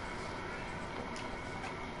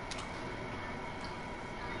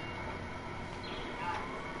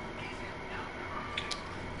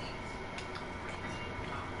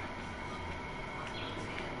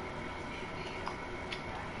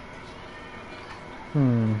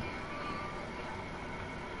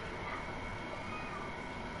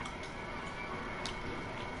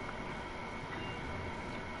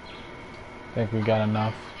 I think we got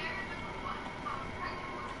enough.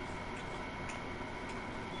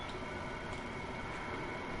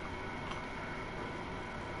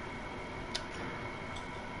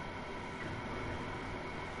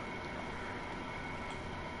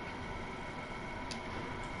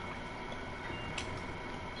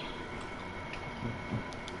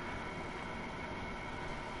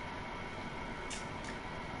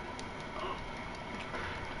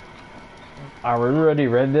 I already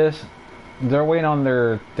read this. They're waiting on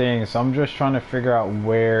their thing, so I'm just trying to figure out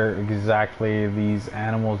where exactly these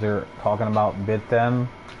animals they're talking about bit them.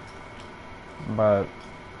 But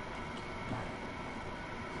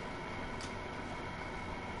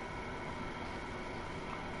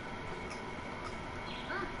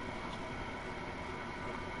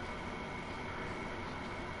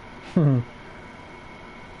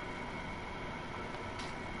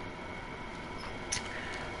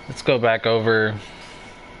let's go back over.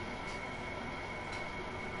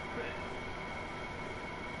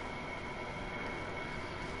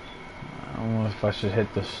 I don't know if I should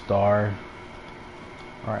hit the star.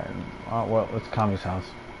 Alright, well, it's Kami's house.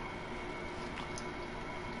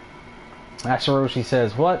 Ashiroshi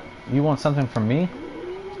says, "What? You want something from me?"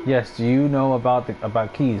 "Yes, do you know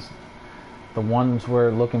about keys? The ones we're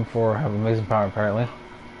looking for have amazing power, apparently."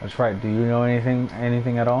 "That's right. Do you know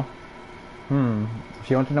anything at all?" If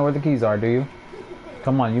you want to know where the keys are, do you?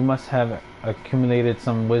 Come on, you must have accumulated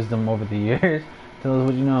some wisdom over the years. Tell us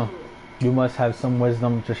what you know. You must have some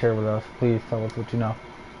wisdom to share with us. Please tell us what you know.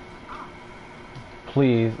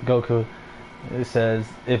 Please, Goku. It says,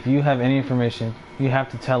 if you have any information, you have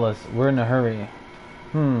to tell us. We're in a hurry.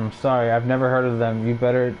 Sorry, I've never heard of them. You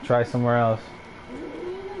better try somewhere else.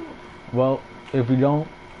 Well, if we don't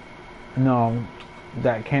know,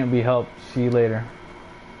 that can't be helped. See you later.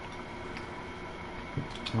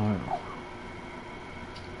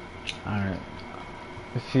 Alright.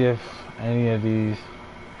 Let's see if any of these...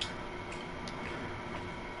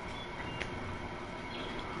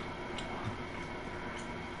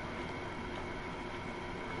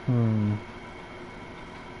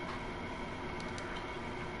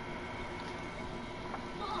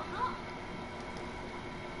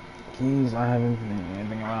 Keys, I haven't seen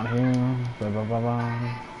anything around here. Blah, blah, blah,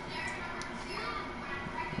 blah.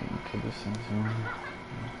 Put this into...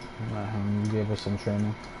 Let him give us some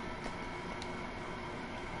training.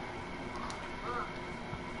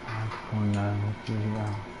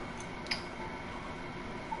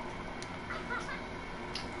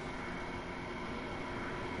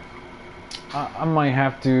 I might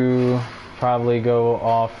have to probably go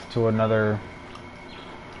off to another,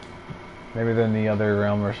 maybe then the other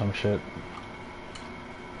realm or some shit.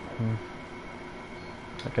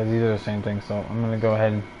 Because these are the same thing, so I'm gonna go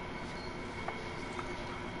ahead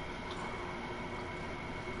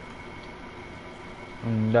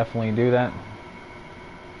and definitely do that.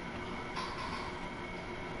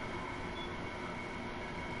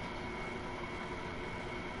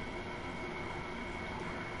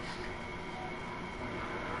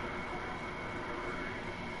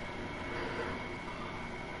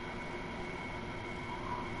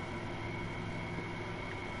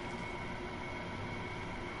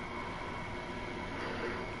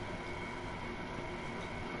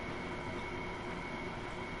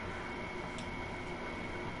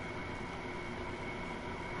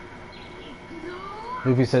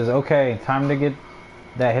 Luffy says, okay, time to get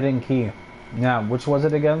that hidden key. Now, which was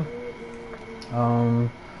it again?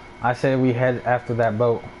 I say we head after that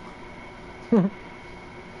boat.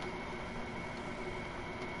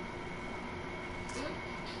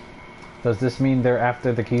 Does this mean they're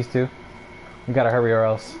after the keys too? We gotta hurry or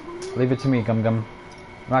else. Leave it to me, Gum Gum.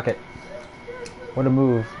 Rocket. What a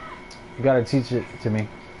move. You gotta teach it to me.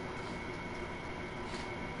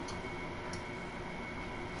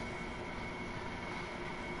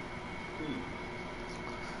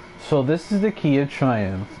 So this is the key of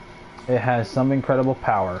triumph. It has some incredible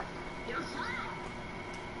power.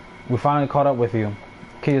 We finally caught up with you.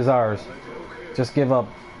 Key is ours. Just give up,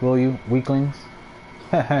 will you, weaklings?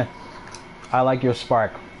 I like your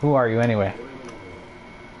spark. Who are you anyway?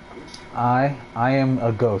 I am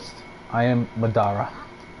a ghost. I am Madara.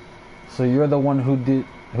 So you're the one who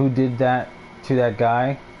did that to that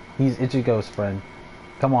guy? He's Ichigo's friend.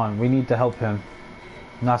 Come on, we need to help him.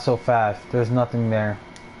 Not so fast. There's nothing there.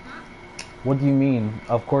 What do you mean?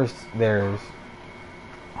 Of course there's.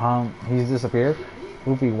 He's disappeared?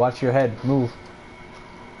 Luffy, watch your head. Move.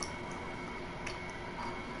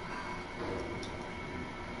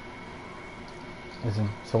 Listen,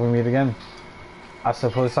 so we meet again. I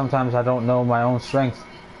suppose sometimes I don't know my own strength.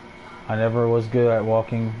 I never was good at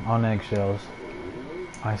walking on eggshells.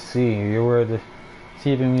 I see. You were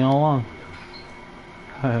deceiving me all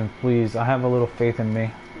along. Please, I have a little faith in me.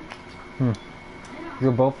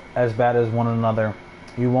 You're both as bad as one another.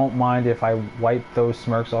 You won't mind if I wipe those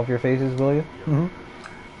smirks off your faces, will you?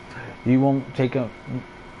 You won't take a...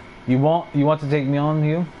 You want to take me on,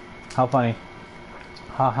 you? How funny.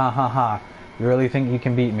 Ha ha ha ha. You really think you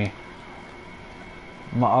can beat me?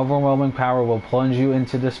 My overwhelming power will plunge you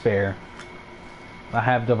into despair. I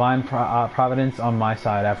have divine providence on my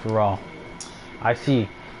side, after all. I see.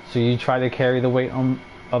 So you try to carry the weight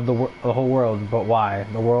of the whole world, but why?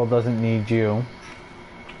 The world doesn't need you.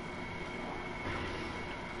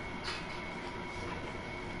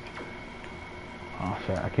 Oh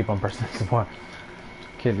shit, I keep on pressing this one.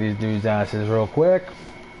 Kick these dudes' asses real quick.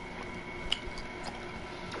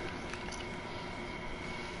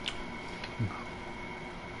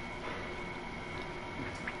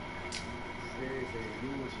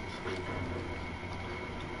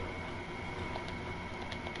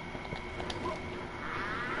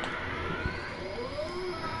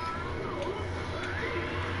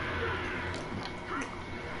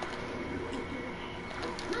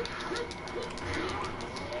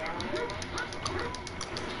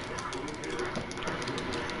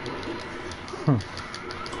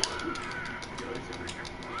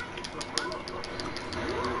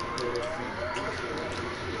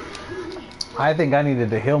 I think I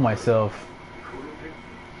needed to heal myself.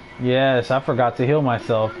 Yes, I forgot to heal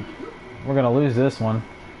myself. We're gonna lose this one.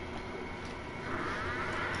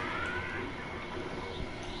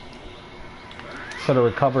 Should have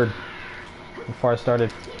recovered before I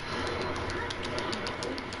started.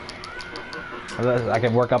 I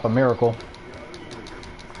can work up a miracle.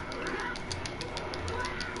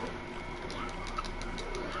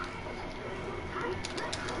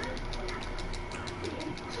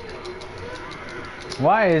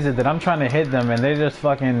 Why is it that I'm trying to hit them and they just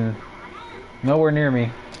fucking nowhere near me?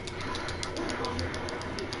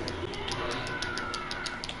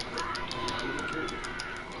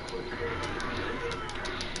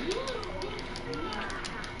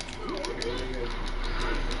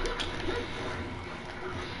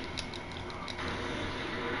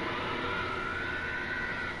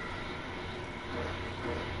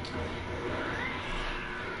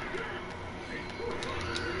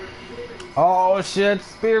 Oh shit,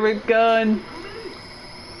 spirit gun!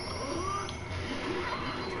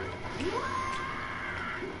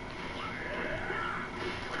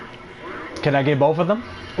 Can I get both of them?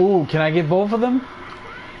 Ooh, can I get both of them?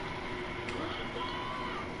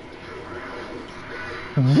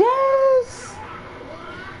 Yes!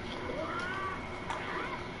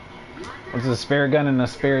 It's a spirit gun and a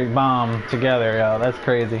spirit bomb together, yo. That's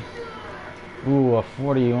crazy. Ooh, a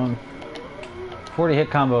 40 hit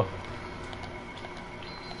combo.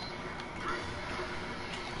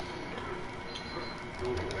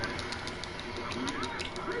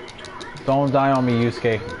 Don't die on me,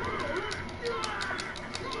 Yusuke.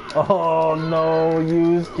 Oh no,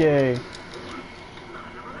 Yusuke.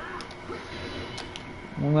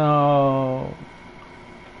 No.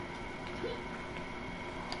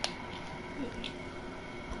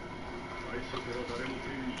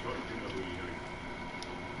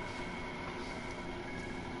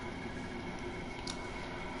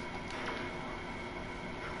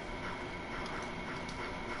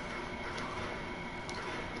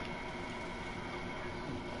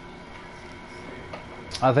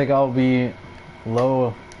 I think I'll be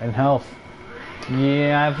low in health.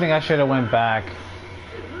 Yeah, I think I should have went back.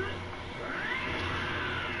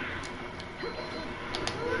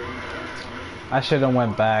 I should have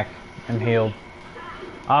went back and healed.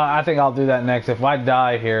 I think I'll do that next. If I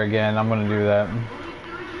die here again, I'm gonna do that.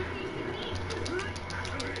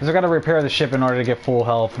 Because I gotta repair the ship in order to get full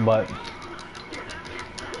health, but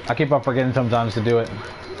I keep on forgetting sometimes to do it.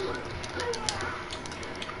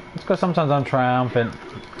 It's because sometimes I'm triumphant.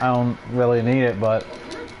 I don't really need it, but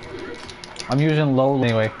I'm using low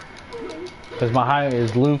anyway. Because my high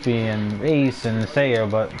is Luffy and Ace and Sayer,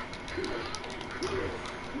 but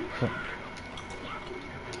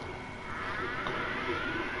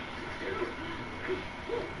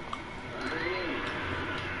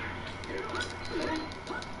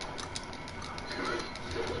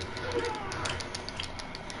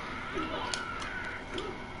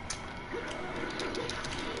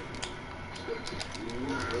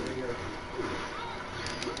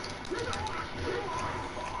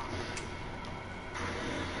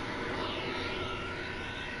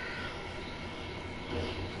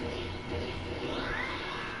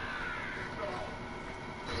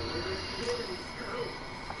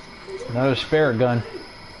another spare gun.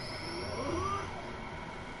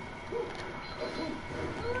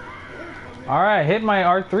 Alright, hit my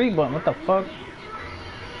R3 button. What the fuck?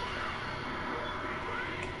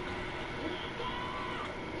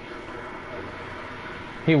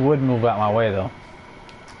 He would move out my way though.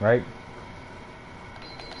 Right?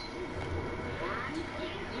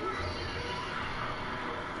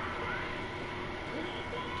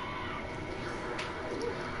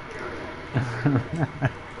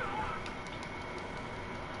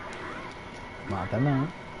 Mata na.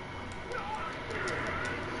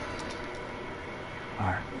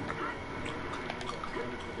 Alright.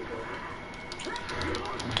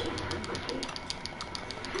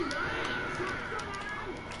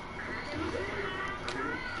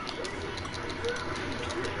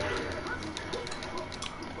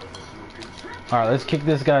 Alright, let's kick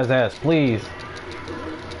this guy's ass, please.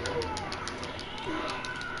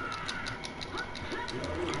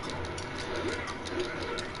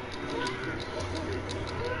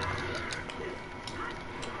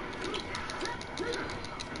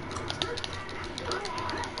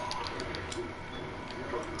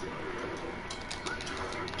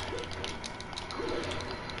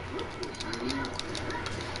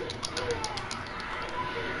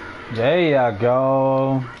 There you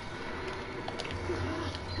go.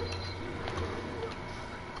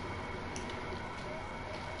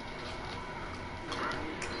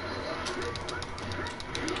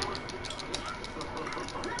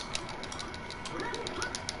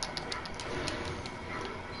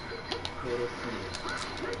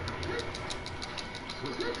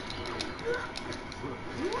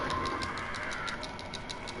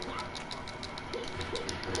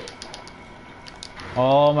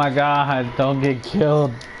 Oh my god, don't get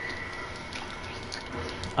killed.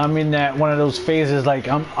 I'm in that one of those phases like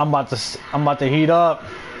I'm about to heat up.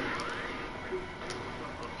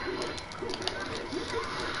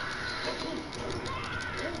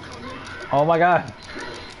 Oh my god.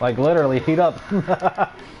 Like literally heat up.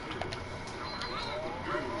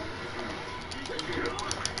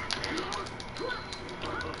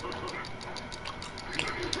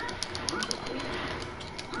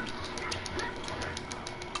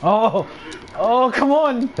 Oh, oh, come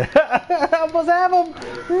on! I almost have him.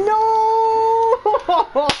 No!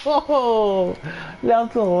 Down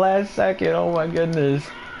to the last second. Oh my goodness!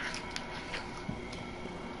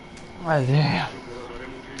 Oh, damn.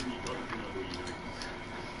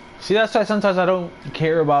 See, that's why sometimes I don't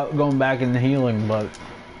care about going back and healing, but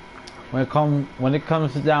when it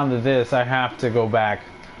comes down to this, I have to go back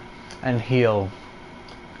and heal.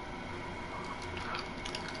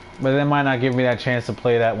 But they might not give me that chance to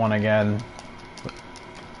play that one again.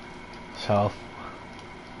 So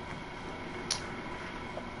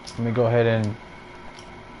let me go ahead and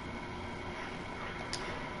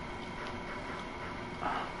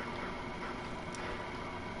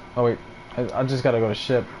oh wait, I just gotta go to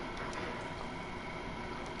ship.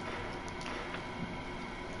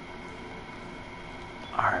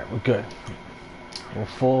 Alright, we're good. We're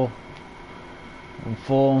full. I'm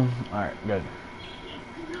full. Alright, good.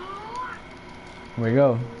 Here we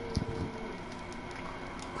go.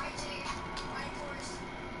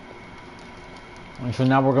 And so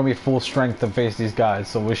now we're gonna be full strength to face these guys,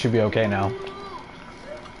 so we should be okay now.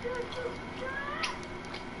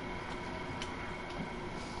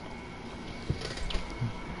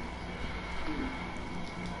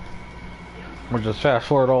 We'll just fast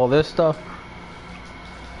forward all this stuff.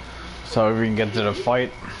 So we can get to the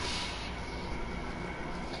fight.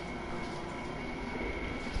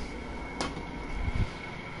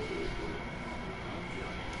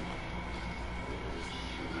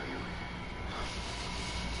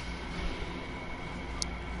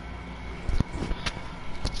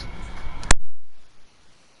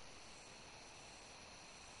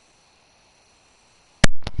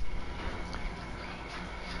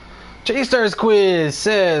 J-Stars quiz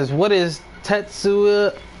says, what is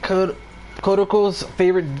Tetsuya Kotoko's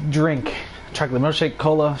favorite drink? Chocolate milkshake,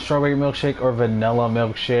 cola, strawberry milkshake, or vanilla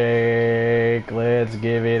milkshake? Let's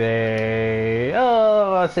give it a...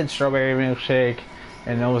 Oh, I said strawberry milkshake,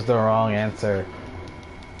 and that was the wrong answer.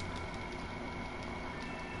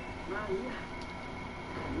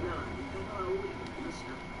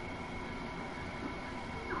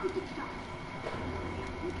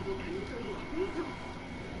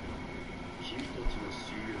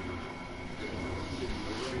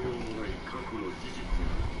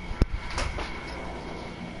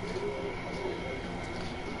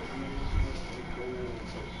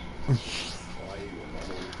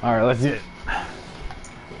 Alright, let's do it.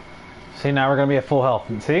 See, now we're gonna be at full health.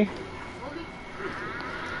 See?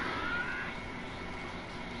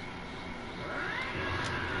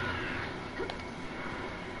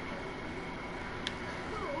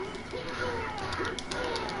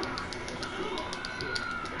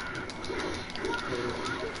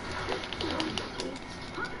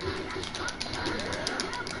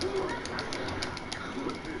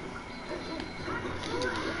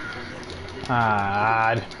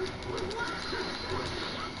 Ah.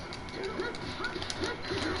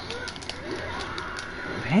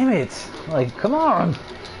 Damn it! Like, come on! So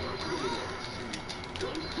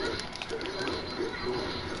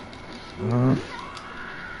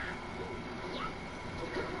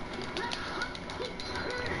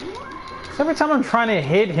every time I'm trying to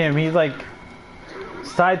hit him, he's like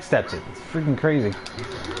sidesteps it. It's freaking crazy.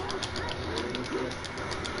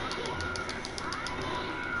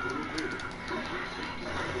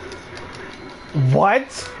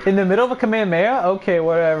 What? In the middle of a Kamehameha? Okay,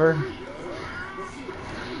 whatever.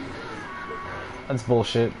 That's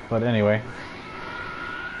bullshit, but anyway.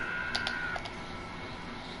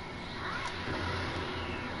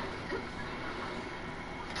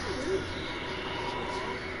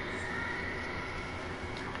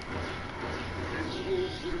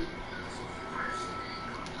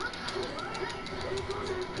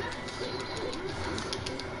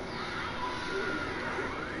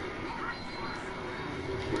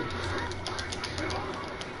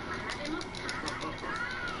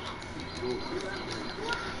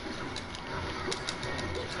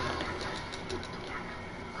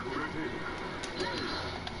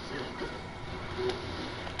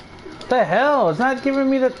 What the hell? It's not giving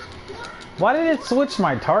me the... Why did it switch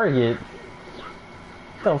my target?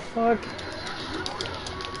 What the fuck?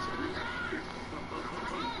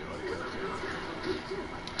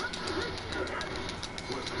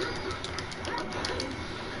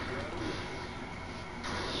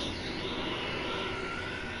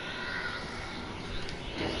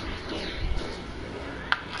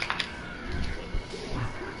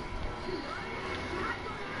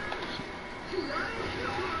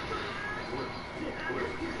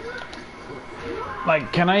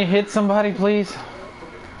 Like, can I hit somebody, please?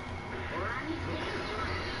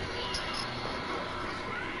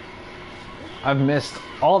 I've missed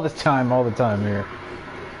all the time here.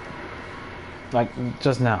 Like,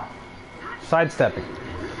 just now. Sidestepping.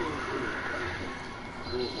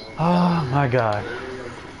 Oh my god.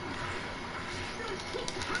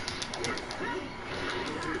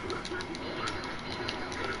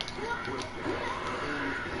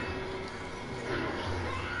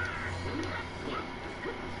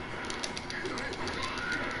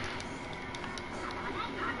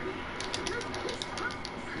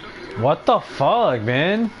 What the fuck,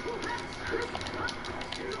 man?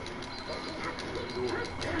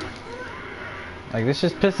 Like, this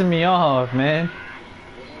just pissing me off, man.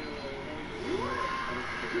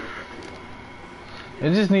 I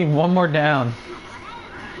just need one more down.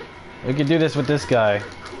 We could do this with this guy.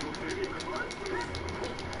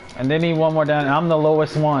 And they need one more down. I'm the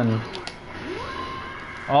lowest one.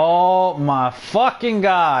 Oh my fucking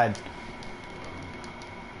god.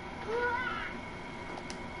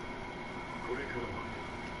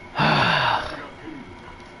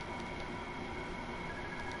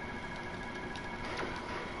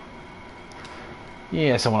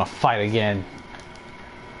 Yes, I want to fight again.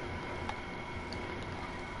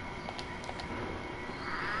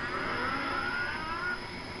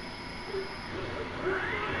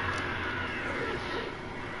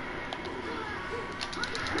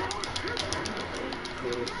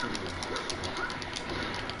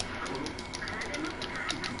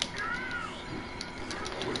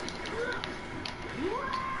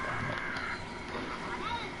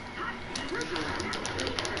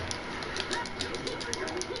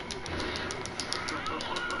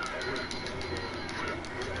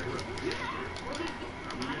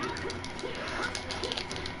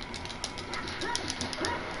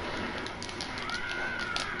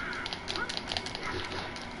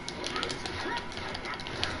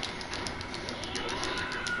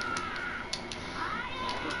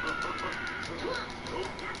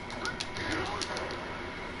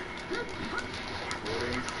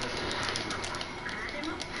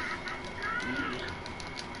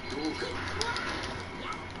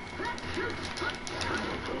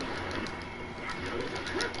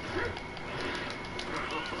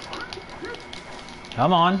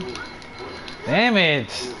 Come on. Damn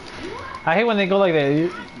it. I hate when they go like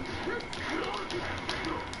that.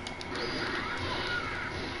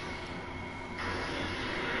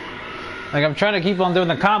 Like, I'm trying to keep on doing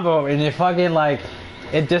the combo and it fucking like,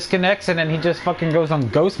 it disconnects and then he just fucking goes on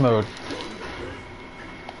ghost mode.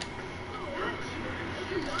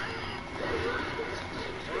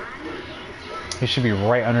 He should be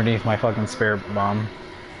right underneath my fucking spare bomb.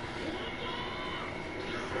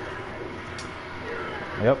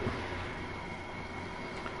 Yep.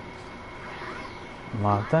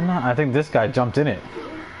 I think this guy jumped in it.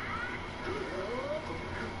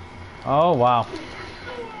 Oh, wow.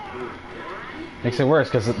 Makes it worse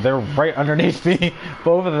because they're right underneath me,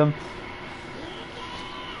 both of them.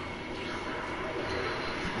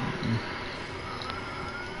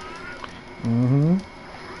 Mm-hmm.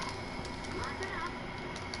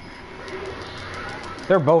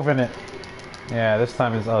 They're both in it. Yeah, this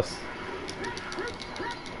time it's us.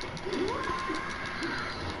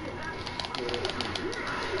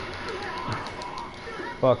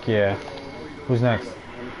 Fuck yeah. Who's next?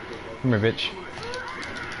 Come here, bitch.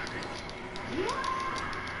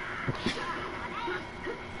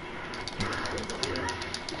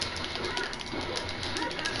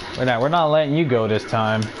 We're not letting you go this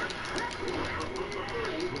time.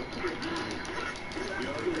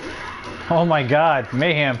 Oh my god,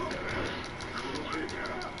 mayhem.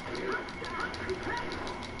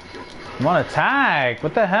 I'm on attack.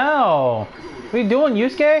 What the hell? What are you doing,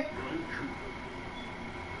 Yusuke?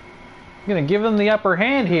 You're gonna give them the upper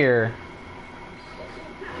hand here.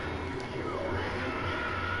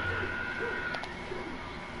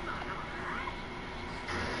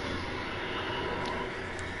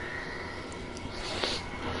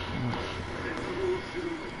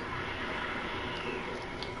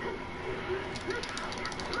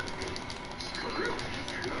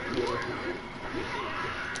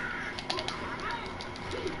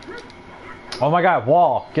 Oh my god,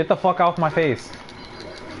 wall. Get the fuck off my face.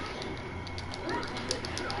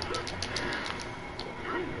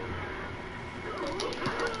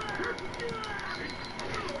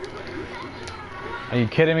 Are you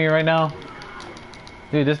kidding me right now?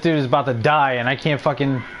 Dude, this dude is about to die and I can't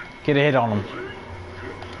fucking get a hit on him.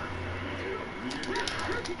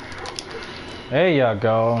 There you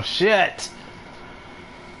go. Shit!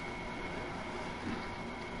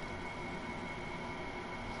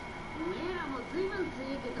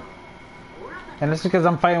 And it's because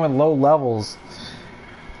I'm fighting with low levels.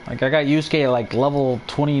 Like, I got Yusuke at like level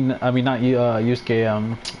 20, I mean not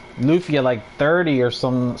Yusuke, Luffy at like 30 or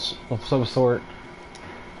some sort.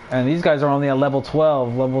 And these guys are only at level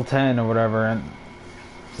 12, level 10 or whatever. And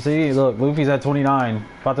see, look, Luffy's at 29,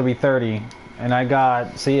 about to be 30. And I got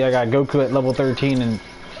Goku at level 13 and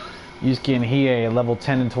Yusuke and Hiei at level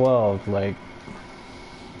 10 and 12, like.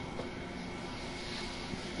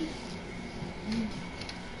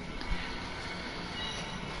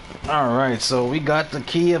 Alright, so we got the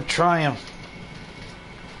key of triumph.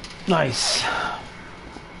 Nice.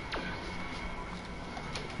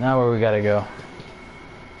 Now where we gotta go?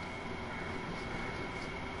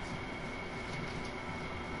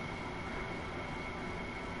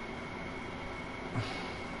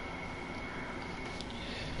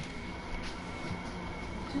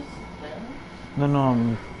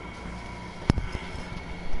 No.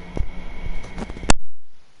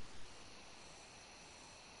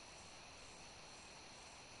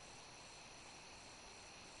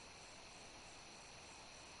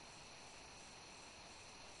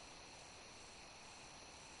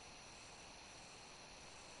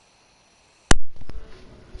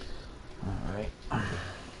 Alright.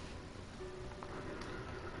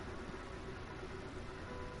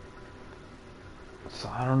 So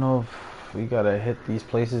I don't know if we gotta hit these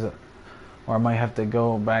places or I might have to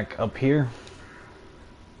go back up here.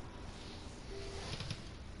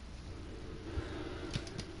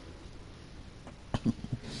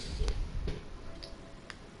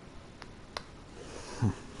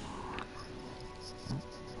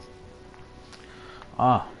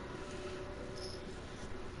 Ah.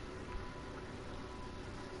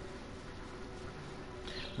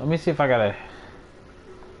 Let me see if I gotta...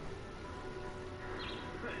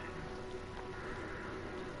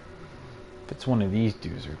 If it's one of these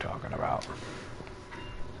dudes we're talking about.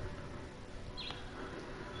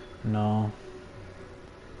 No.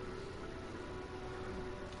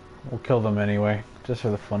 We'll kill them anyway, just for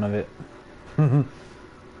the fun of it.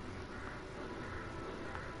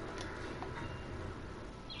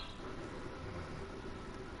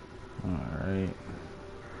 Alright.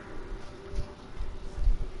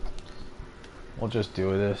 We'll just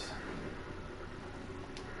do this.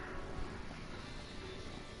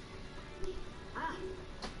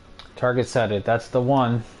 Target set it. That's the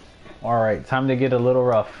one. Alright, time to get a little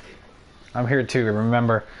rough. I'm here too.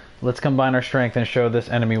 Remember, let's combine our strength and show this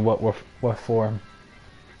enemy what we're for.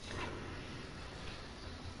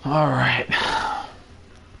 Alright.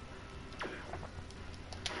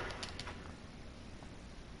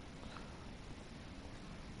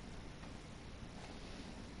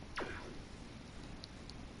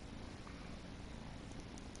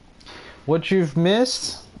 What you've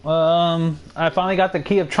missed? I finally got the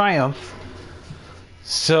Key of Triumph.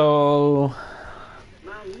 So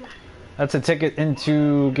that's a ticket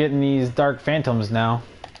into getting these Dark Phantoms now.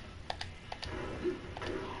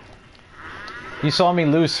 You saw me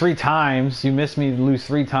lose 3 times. You missed me lose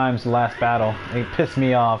 3 times the last battle. It pissed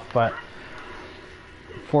me off, but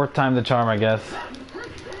 4th time the charm, I guess.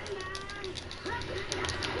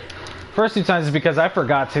 First 2 times is because I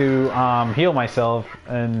forgot to heal myself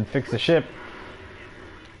and fix the ship.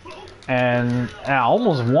 And I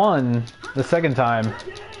almost won the 2nd time.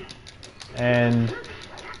 And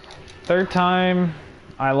 3rd time,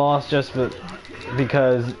 I lost just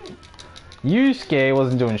because Yusuke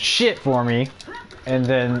wasn't doing shit for me. And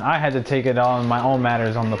then I had to take it on my own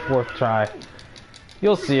matters on the 4th try.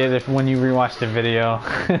 You'll see it when you rewatch the video.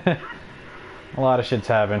 A lot of shit's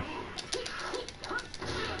happened.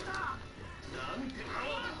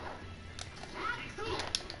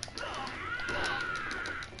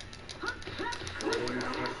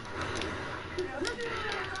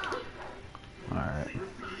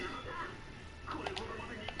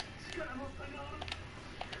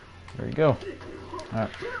 There you go. Alright.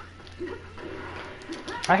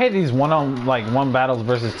 I hate these one battles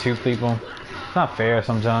versus 2 people. It's not fair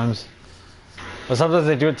sometimes. But sometimes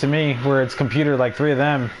they do it to me where it's computer like 3 of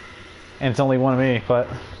them and it's only 1 of me, but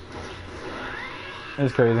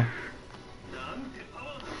it's crazy.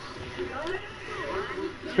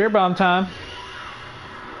 Spirit bomb time.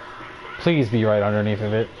 Please be right underneath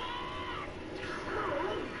of it.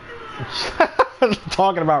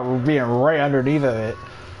 Talking about being right underneath of it.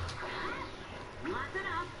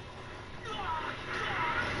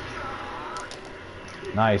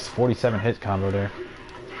 Nice, 47 hit combo there.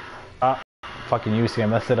 Ah, fucking Yusuke, I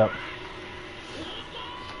messed it up.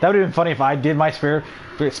 That would have been funny if I did my spirit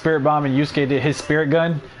bomb and Yusuke did his spirit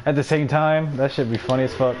gun at the same time. That should be funny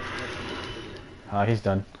as fuck. Ah, he's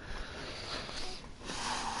done.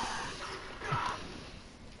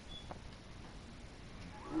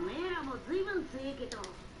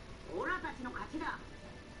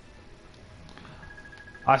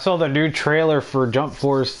 I saw the new trailer for Jump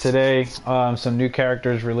Force today. Some new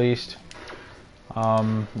characters released.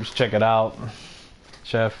 Just check it out,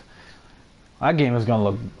 Chef. That game is gonna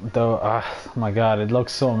look, though. Oh my god, it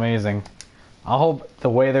looks so amazing. I hope the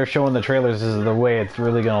way they're showing the trailers is the way it's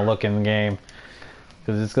really gonna look in the game,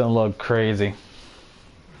 because it's gonna look crazy.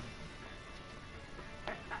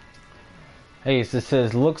 Hey, so it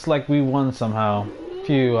says, looks like we won somehow.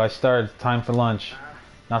 Phew, I started. Time for lunch.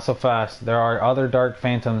 Not so fast. There are other Dark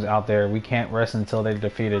Phantoms out there. We can't rest until they're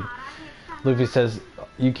defeated. Luffy says,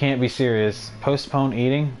 you can't be serious. Postpone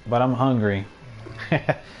eating? But I'm hungry.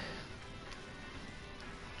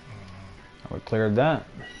 We cleared that.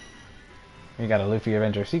 We got a Luffy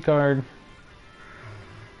Avenger C card.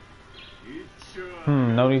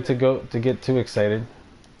 No need to get too excited.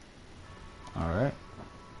 Alright.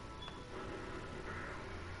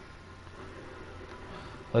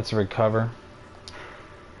 Let's recover.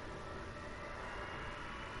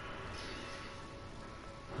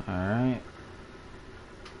 Alright.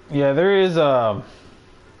 Yeah, there is that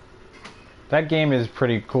game is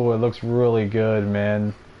pretty cool. It looks really good,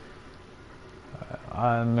 man.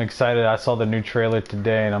 I'm excited. I saw the new trailer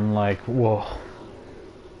today and I'm like, whoa.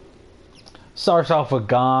 Starts off with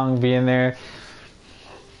Gong being there.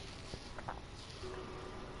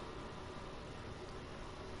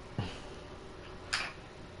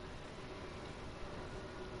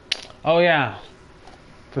 Oh yeah,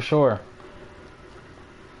 for sure.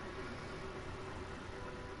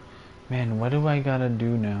 Man, Man, what do I gotta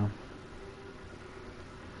do now?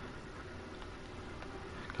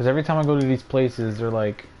 Because every time I go to these places, they're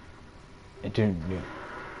like, it didn't do.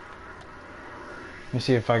 Let me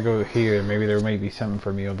see if I go here. Maybe there may be something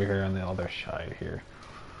for me over here on the other side here.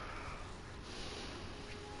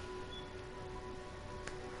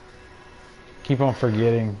 Keep on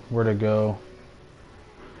forgetting where to go.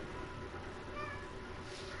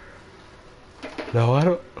 No, I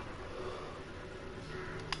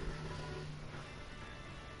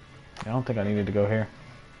don't think I needed to go here.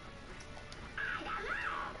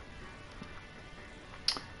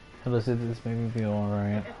 Hello, says this made me feel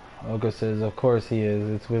alright. Olga says, of course he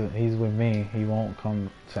is. He's with me. He won't come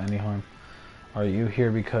to any harm. Are you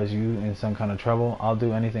here because you in some kind of trouble? I'll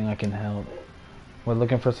do anything I can help. We're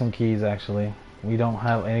looking for some keys, actually. We don't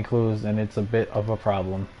have any clues, and it's a bit of a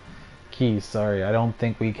problem. Keys, sorry. I don't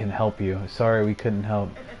think we can help you. Sorry, we couldn't help.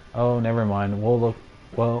 Oh, never mind. We'll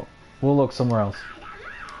look somewhere else.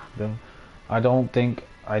 I don't think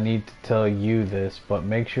I need to tell you this, but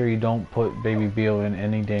make sure you don't put Baby Beal in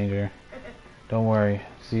any danger. Don't worry.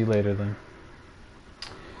 See you later then.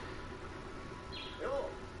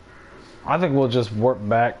 I think we'll just warp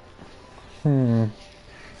back. And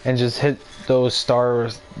just hit those star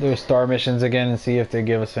missions again and see if they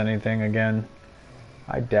give us anything again.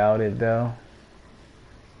 I doubt it though.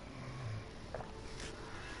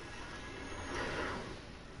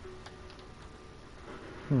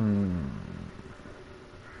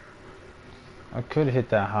 I could hit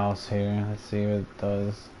that house here. Let's see what it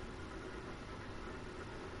does.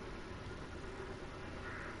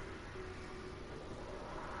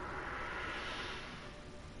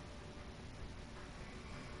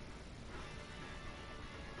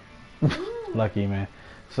 Lucky man.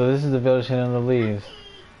 So this is the village hidden in the leaves.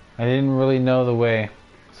 I didn't really know the way,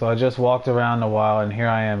 so I just walked around a while and here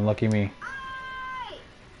I am. Lucky me.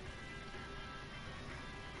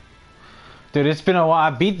 Dude, it's been a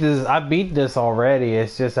while. I beat this already.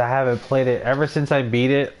 It's just I haven't played it ever since I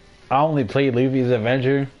beat it. I only played Luffy's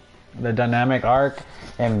Adventure, the dynamic arc,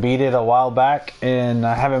 and beat it a while back, and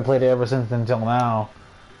I haven't played it ever since until now.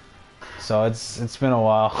 So it's been a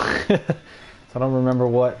while. So I don't remember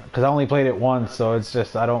what, because I only played it once, so it's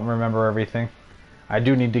just I don't remember everything. I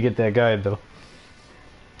do need to get that guide though.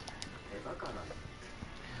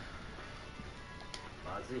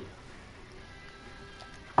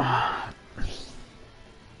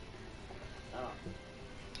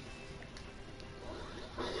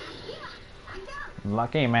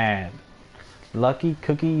 Lucky man. Lucky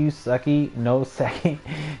cookie, you sucky. No sacky.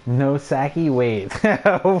 No sacky. Wait.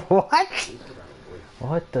 What?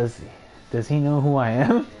 What does he know who I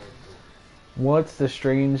am? What's the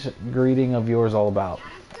strange greeting of yours all about?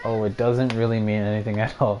 Oh, it doesn't really mean anything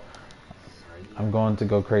at all. I'm going to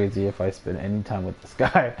go crazy if I spend any time with this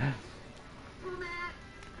guy.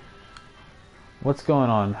 What's going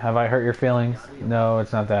on? Have I hurt your feelings? No,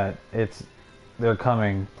 it's not that. They're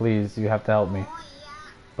coming. Please, you have to help me.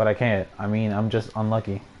 But I can't. I mean, I'm just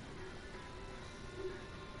unlucky.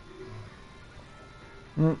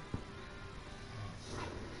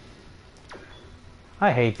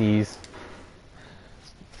 I hate these.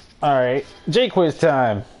 Alright, J-Quiz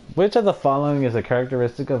time. Which of the following is a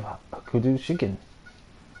characteristic of Hakudu Shiken?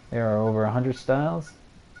 There are over 100 styles.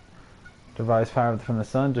 Derives power from the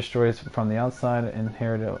sun, destroys from the outside,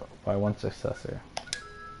 inherited by one successor.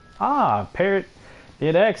 Ah, Parrot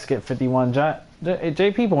did X get 51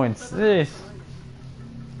 JP points. This.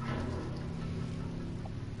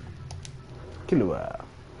 Killua.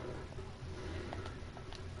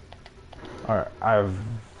 Alright, I've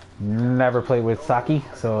never played with Saki,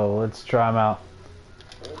 so let's try him out.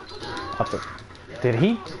 Did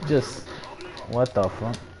he just... What the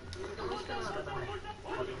fuck?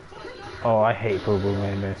 Oh, I hate Boo Boo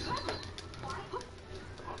Man.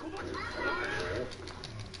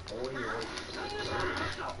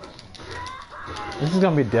 This is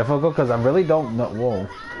gonna be difficult because I really don't know. Whoa.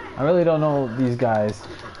 I really don't know these guys.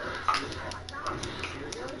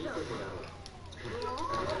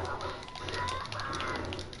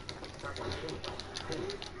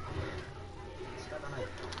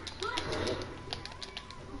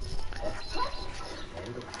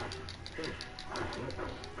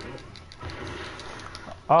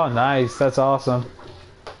 Oh, nice. That's awesome.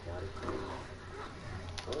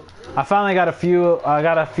 I finally got a few. I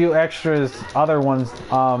got a few extras, other ones,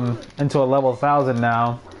 into a level 1000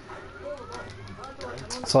 now.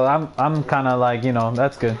 So I'm kind of like, you know,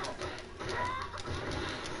 that's good.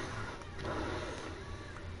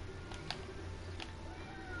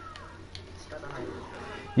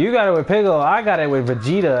 You got it with Piccolo. I got it with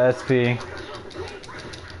Vegeta SP.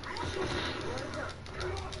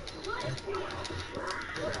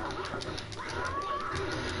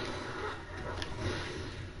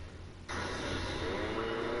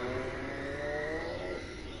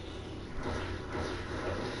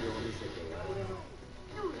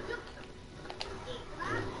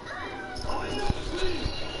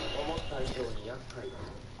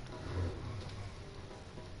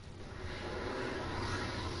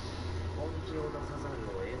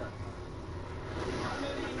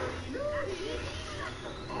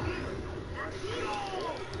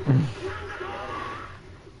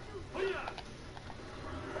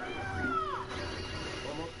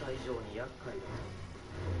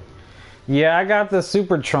 Yeah, I got the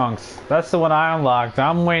Super Trunks. That's the one I unlocked.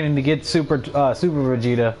 I'm waiting to get Super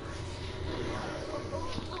Vegeta.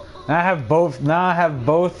 Now I have both. Now I have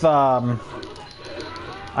both. I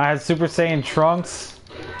had Super Saiyan Trunks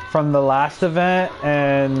from the last event,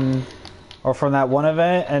 or from that one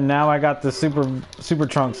event, and now I got the Super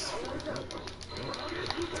Trunks.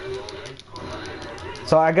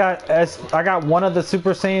 So I got one of the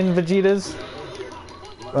Super Saiyan Vegetas,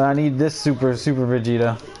 but I need this Super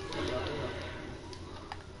Vegeta.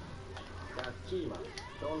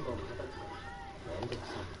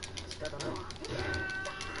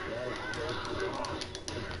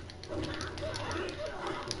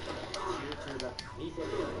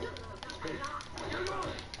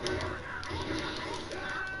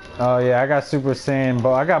 Oh yeah, I got Super Saiyan,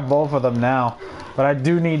 but I got both of them now. But I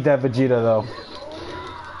do need that Vegeta though.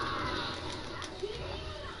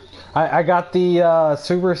 I got the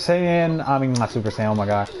Super Saiyan. I mean, not Super Saiyan. Oh my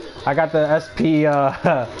god, I got the SP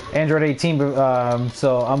Android 18.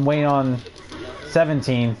 So I'm waiting on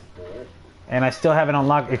 17, and I still haven't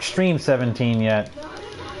unlocked Extreme 17 yet.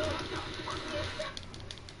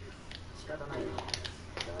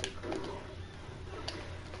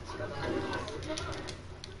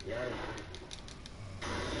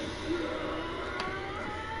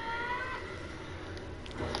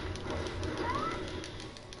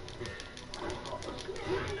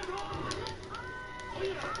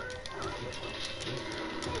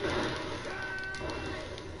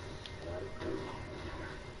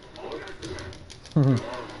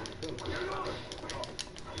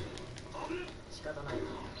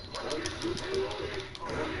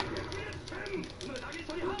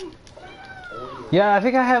 Yeah, I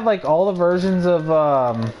think I have like all the versions of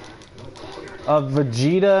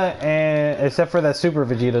Vegeta, and except for that Super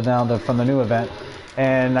Vegeta now from the new event.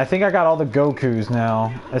 And I think I got all the Gokus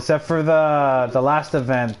now, except for the last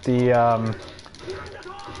event. The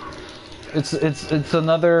it's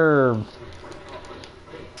another.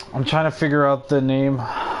 I'm trying to figure out the name.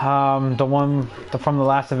 The one from the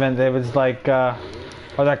last event. It was like, or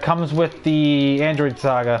that comes with the Android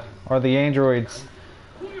Saga or the androids.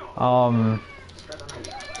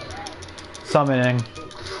 Summoning.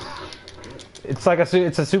 It's like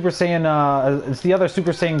it's a Super Saiyan. It's the other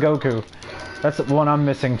Super Saiyan Goku. That's the one I'm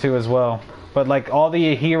missing too as well. But like all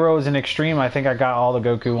the heroes in Extreme, I think I got all the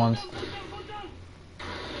Goku ones.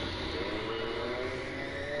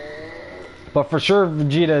 But for sure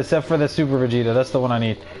Vegeta, except for the Super Vegeta. That's the one I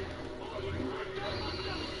need.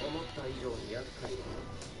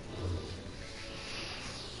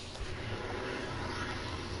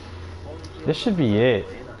 This should be it.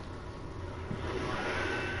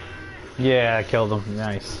 Yeah, I killed him.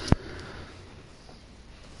 Nice.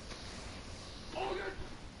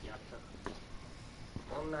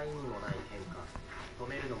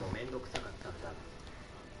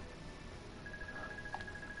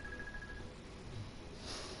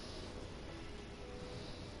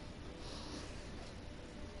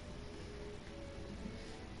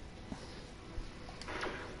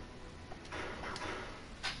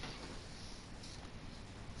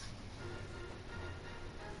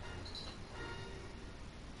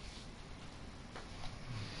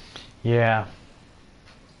 Yeah.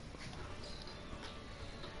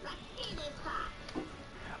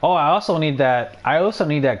 Oh, I also need that. I also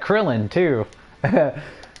need that Krillin too. I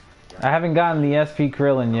haven't gotten the SP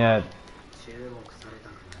Krillin yet.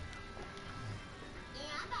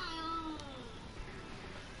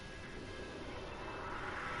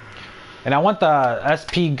 And I want the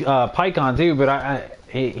SP Pycon too, but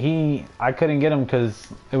I couldn't get him because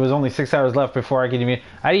it was only 6 hours left before I could even.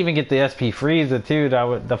 I didn't even get the SP Frieza too.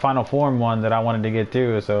 The final form one that I wanted to get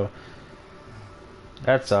too. So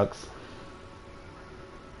that sucks.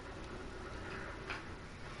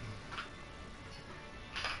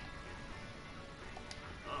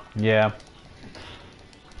 Yeah.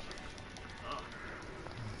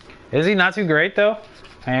 Is he not too great though?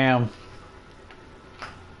 Damn.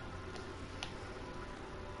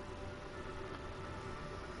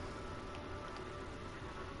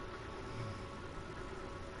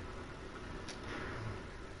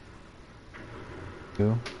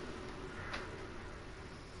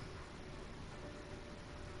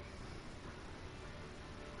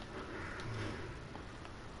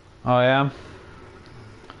 Oh yeah.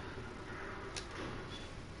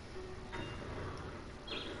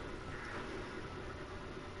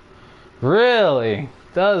 Really?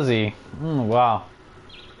 Does he? Wow.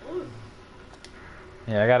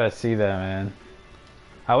 Yeah, I gotta see that, man.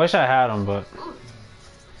 I wish I had him, but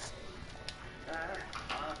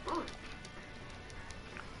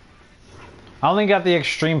I only got the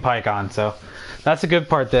extreme pike on, so that's a good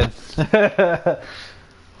part then.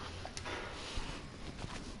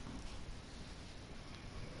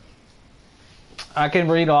 I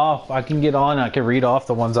can read off. I can get on. I can read off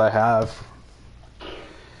the ones I have.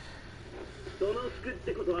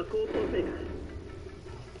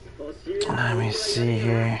 Let me see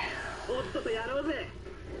here.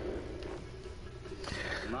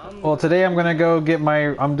 Well, today I'm gonna go get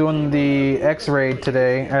my. I'm doing the X-Raid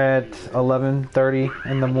today at 11:30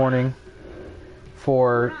 in the morning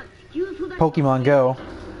for Pokemon Go.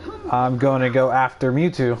 I'm going to go after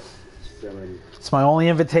Mewtwo. It's my only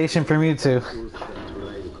invitation for Mewtwo.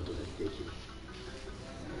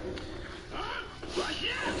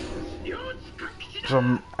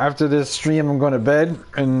 So after this stream, I'm going to bed,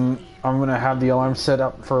 and I'm going to have the alarm set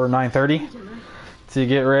up for 9:30 to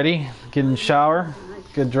get ready, get in the shower,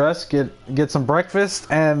 get dressed, get some breakfast,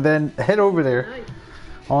 and then head over there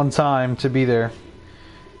on time to be there.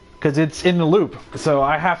 Because it's in the loop, so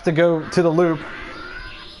I have to go to the loop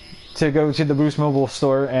to go to the Boost Mobile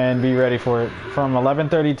store and be ready for it from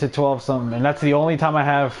 11:30 to 12 something, and that's the only time I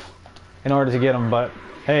have in order to get them. But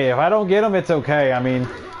hey, if I don't get them, it's okay. I mean,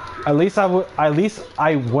 at least I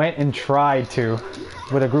went and tried to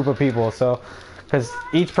with a group of people. So because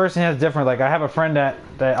each person has different. Like I have a friend that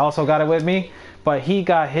also got it with me, but he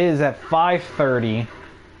got his at 5:30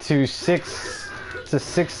 to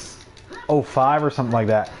 6:05 or something like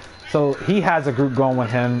that. So he has a group going with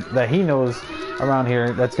him that he knows around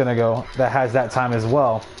here that's gonna go that has that time as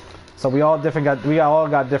well. So we all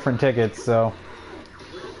got different tickets. So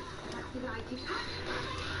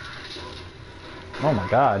oh my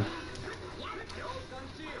god.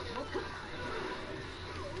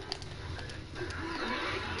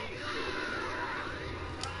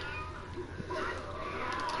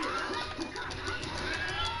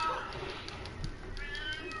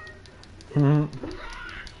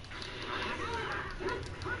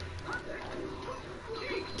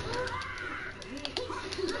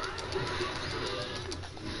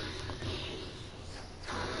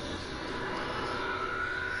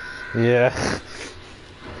 Yeah.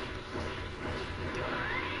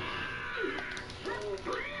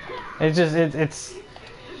 It's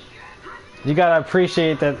you gotta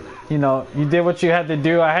appreciate that, you know, you did what you had to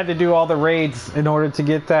do. I had to do all the raids in order to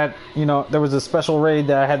get that, you know, there was a special raid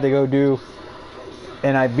that I had to go do,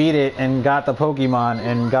 and I beat it and got the Pokemon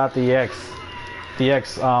and got the X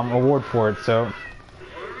award for it, so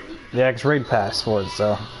the X raid pass for it,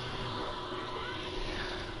 so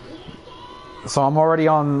I'm already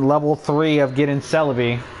on level 3 of getting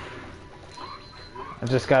Celebi. I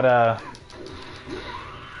just gotta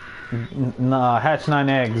hatch 9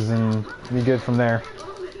 eggs and be good from there.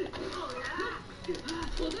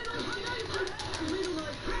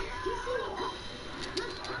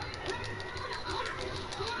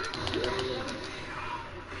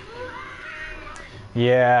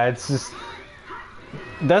 Yeah, it's just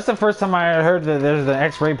that's the first time I heard that there's an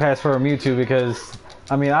X-ray pass for a Mewtwo, because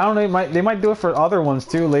I mean, I don't know, they might do it for other ones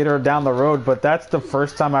too later down the road, but that's the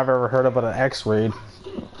first time I've ever heard about an X-raid.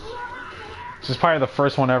 This is probably the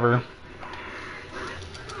first one ever.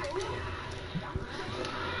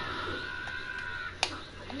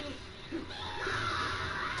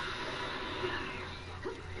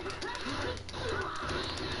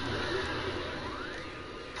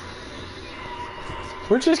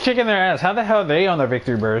 We're just kicking their ass. How the hell are they on their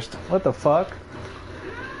victory burst? What the fuck?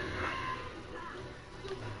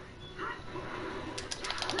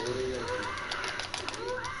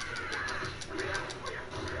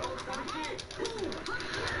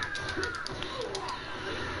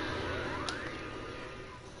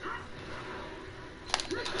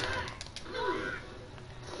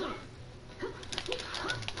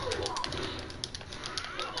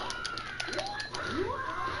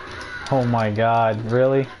 Oh my god,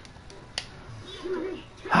 really?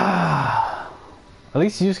 At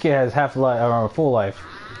least Yusuke has half life or full life.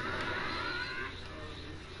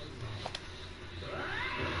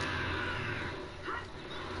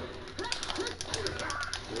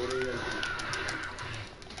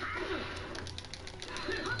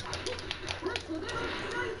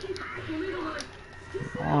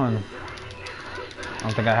 Come on. I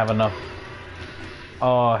don't think I have enough.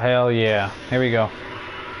 Oh hell yeah. Here we go.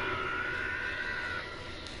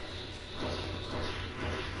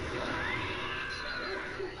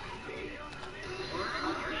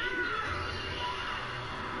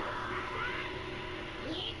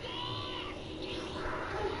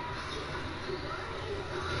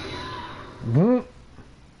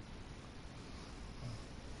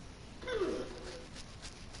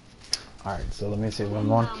 Alright, so let me see what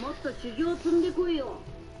I'm on.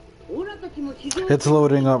 It's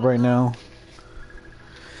loading up right now.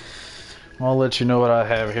 I'll let you know what I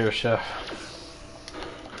have here, Chef.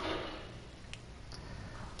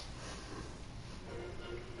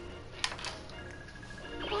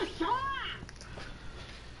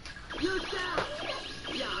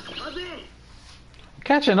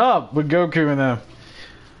 Catching up with Goku and them.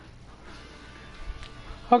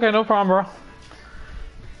 Okay, no problem, bro.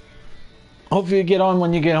 Hopefully you get on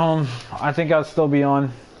when you get home. I think I'll still be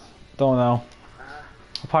on. Don't know.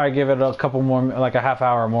 I'll probably give it a couple more, like a half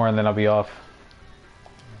hour more, and then I'll be off.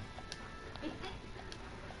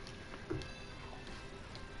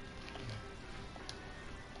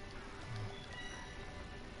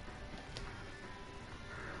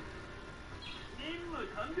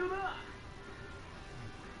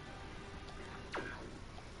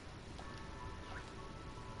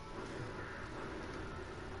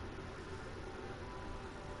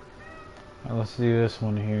 Let's do this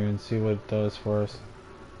one here and see what it does for us.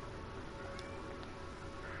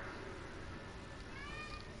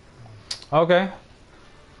 Okay.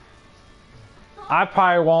 I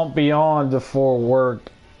probably won't be on before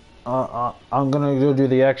work. I'm gonna go do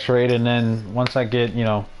the X-ray, and then once I get,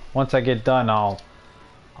 once I get done,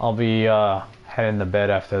 I'll be heading to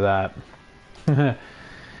bed after that.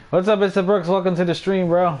 What's up, Mr. Brooks? Welcome to the stream,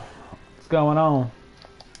 bro. What's going on?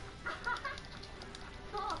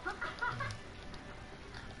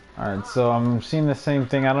 Alright, so I'm seeing the same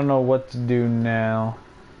thing. I don't know what to do now.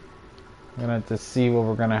 I'm gonna have to see what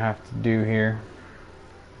we're gonna have to do here.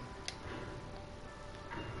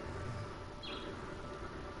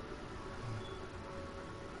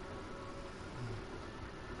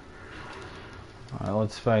 Alright,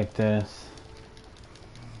 let's fight this.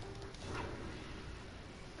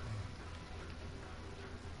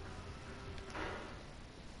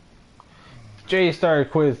 J-Star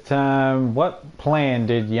quiz time. What plan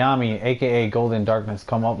did Yami, aka Golden Darkness,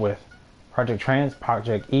 come up with? Project Trans,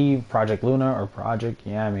 Project Eve, Project Luna, or Project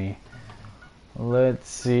Yami? Let's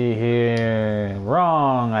see here.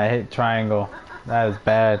 Wrong! I hit triangle. That is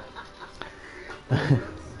bad. Well,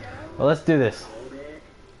 let's do this.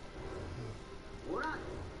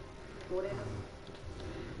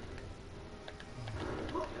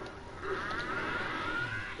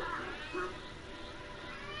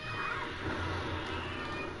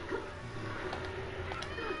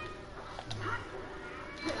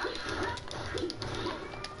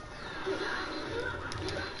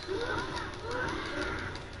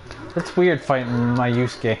 It's weird fighting my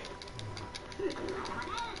Yusuke.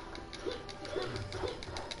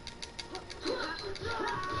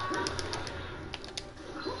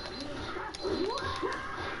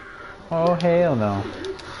 Oh, hell no.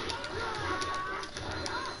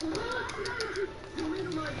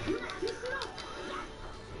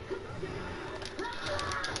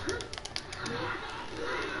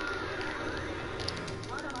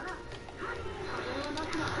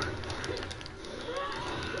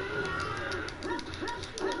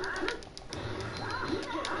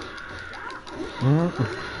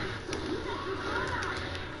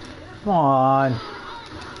 Come on.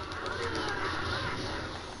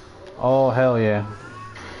 Oh, hell yeah.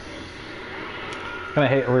 I'm gonna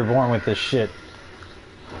hate Reborn with this shit.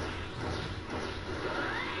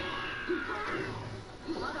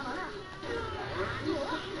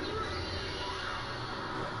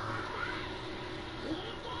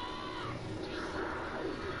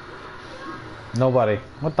 Nobody.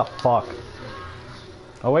 What the fuck?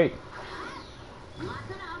 Oh, wait.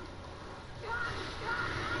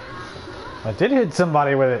 I did hit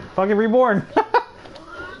somebody with it. Fucking Reborn.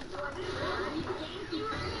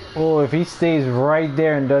 Oh, if he stays right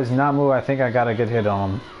there and does not move, I think I got a good hit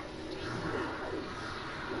on him.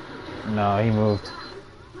 No, he moved.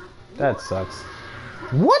 That sucks.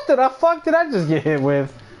 What the fuck did I just get hit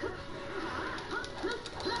with?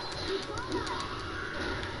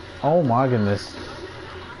 Oh my goodness.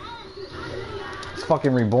 It's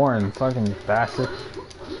fucking Reborn, fucking bastard.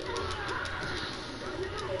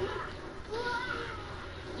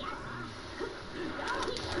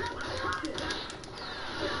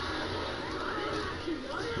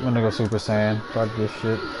 I'm gonna go Super Saiyan. Fuck this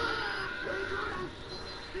shit.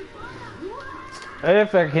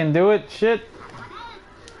 If I can do it, shit.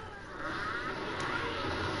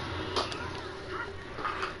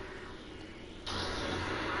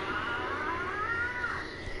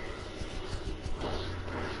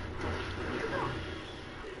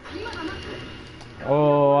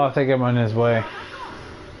 Oh, I think I'm on his way.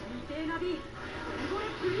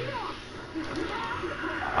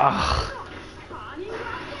 Ah.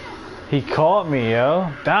 He caught me,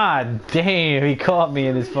 yo. God damn, he caught me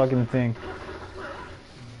in his fucking thing.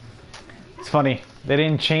 It's funny. They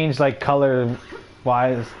didn't change like color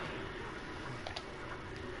wise.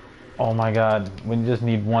 Oh my god. We just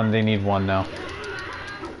need one. They need one now.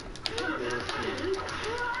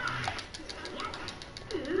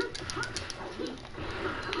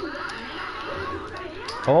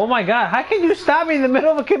 Oh my god. How can you stop me in the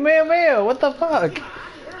middle of a Kamehameha? What the fuck?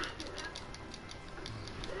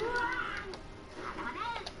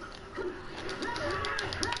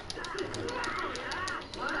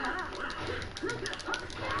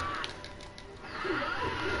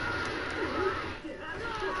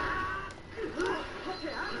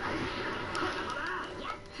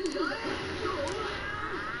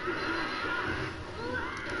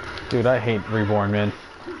 Dude, I hate Reborn, man.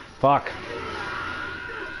 Fuck.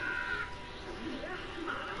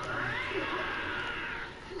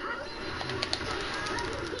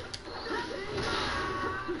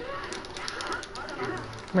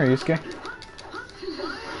 Come here, Yusuke.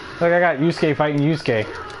 Look, I got Yusuke fighting Yusuke.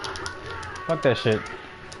 Fuck that shit.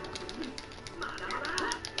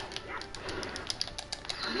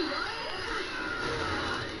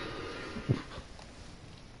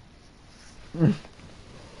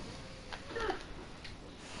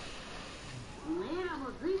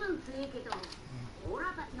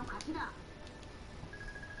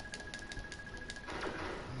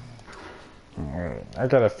 Alright, I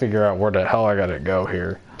gotta figure out where the hell I gotta go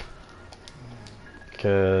here.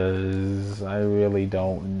 Because I really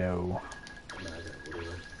don't know.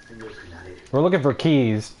 We're looking for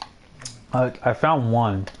keys. I found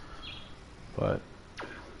one. But...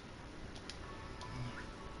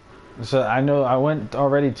 So I know I went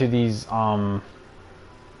already to these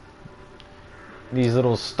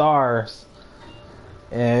little stars.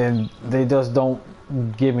 And they just don't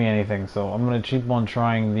give me anything. So I'm gonna keep on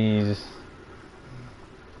trying these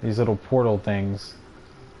little portal things.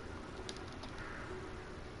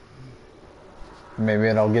 Maybe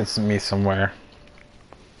it'll get me somewhere.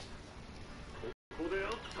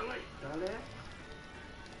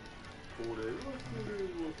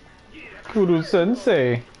 Kuru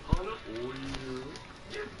Sensei.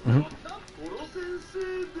 I'm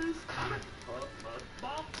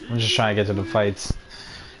just trying to get to the fights.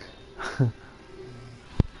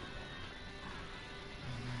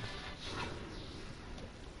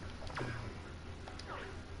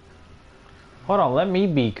 Hold on, let me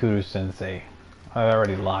be Kuru Sensei. I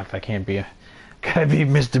already locked. I can't be. Gotta be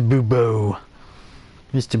Mr. Boo Boo.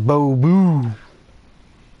 Mr. Bo Boo.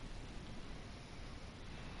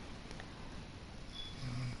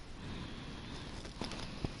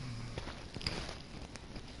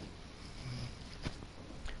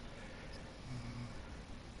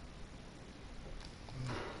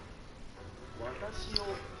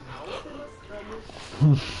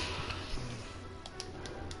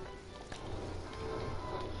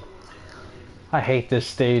 I hate this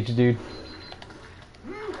stage, dude.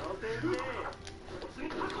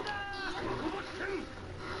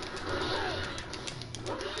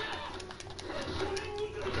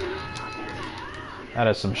 That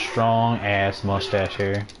is some strong ass mustache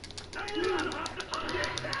hair.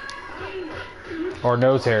 Or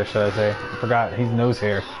nose hair, should I say. I forgot, he's nose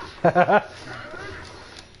hair.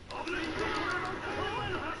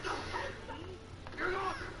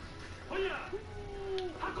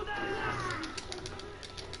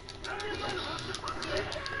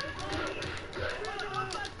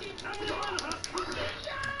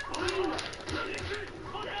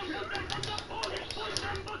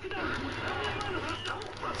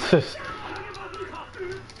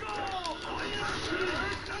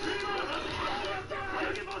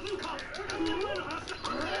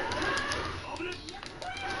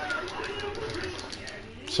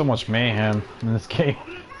 So much mayhem in this game.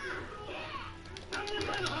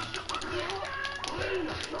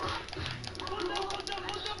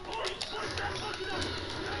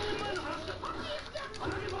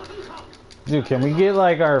 Dude, can we get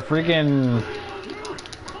like our freaking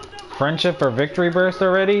friendship or victory burst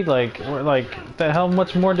already? Like, we're like, the hell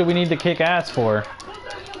much more do we need to kick ass for?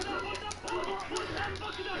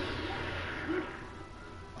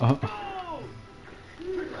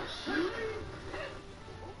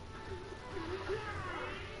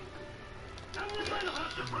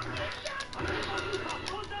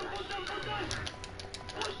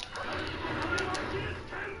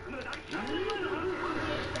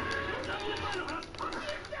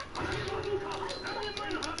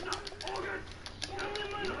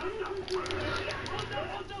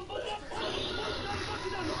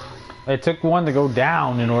 It took one to go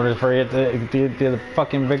down in order for it to get the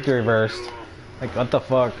fucking victory burst. Like, what the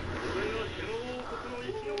fuck?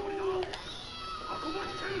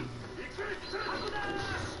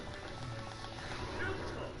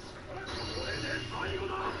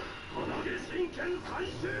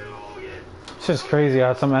 just crazy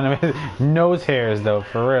how some anime nose hairs though,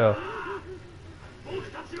 for real.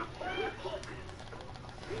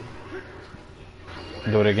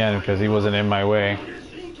 Do it again because he wasn't in my way.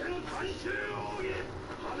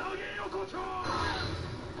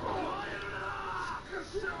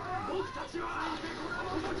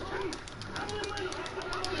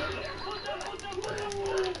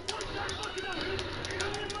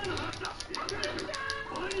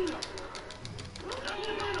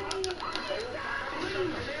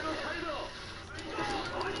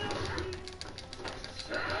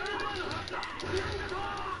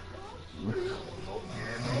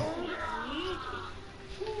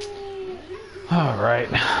 All right.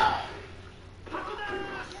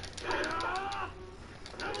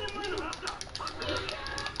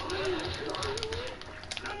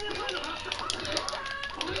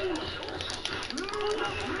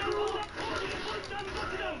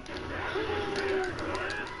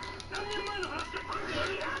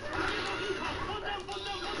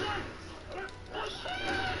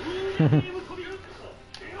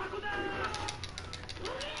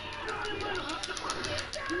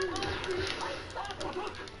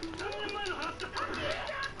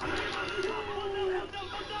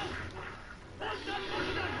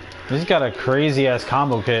 He's got a crazy ass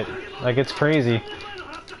combo kit. Like, it's crazy.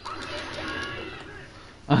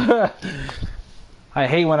 I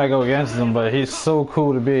hate when I go against him, but he's so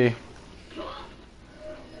cool to be.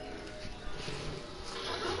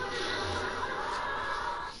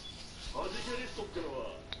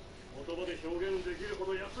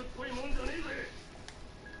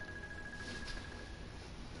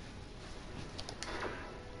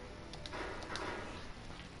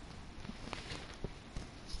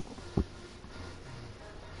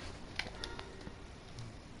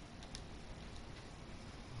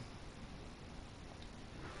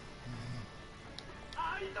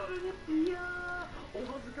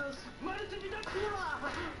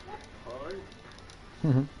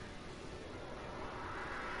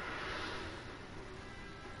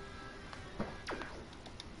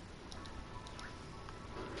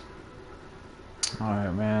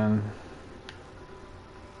 Alright, man.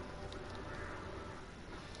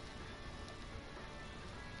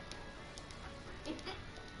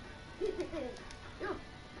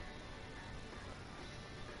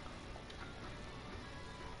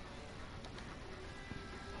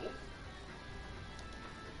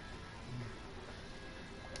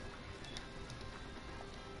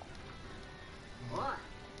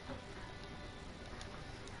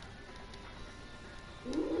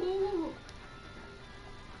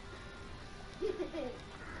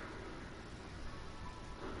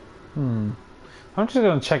 I'm just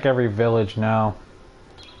gonna check every village now.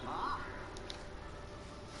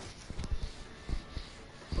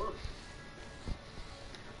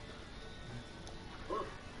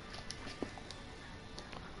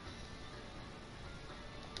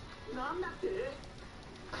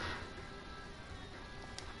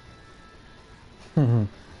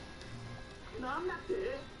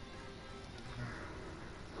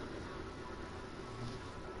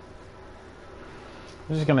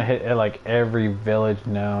 I'm just gonna hit like every village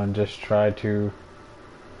now and just try to.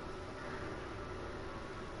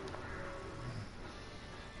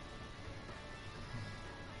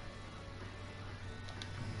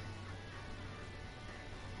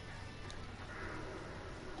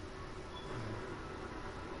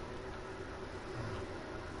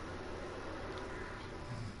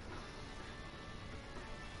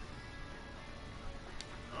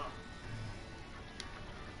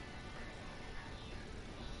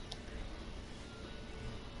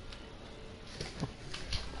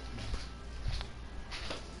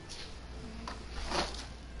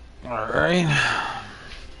 All right.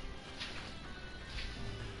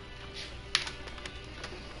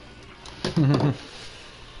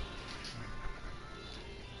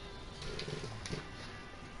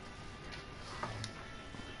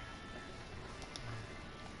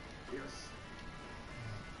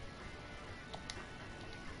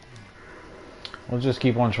 We'll just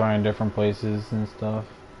keep on trying different places and stuff.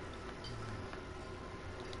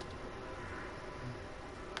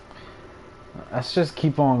 Let's just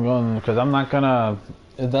keep on going because I'm not gonna.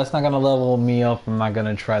 If that's not gonna level me up, I'm not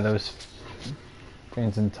gonna try those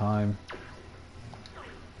things in time.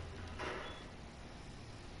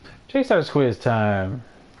 J-Star's quiz time.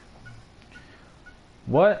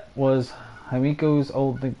 What was Himiko's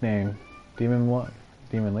old nickname? Demon what?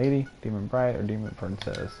 Demon Lady? Demon Bride? Or Demon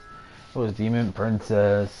Princess? It was Demon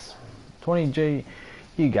Princess. 20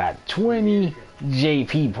 You got 20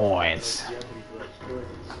 JP points.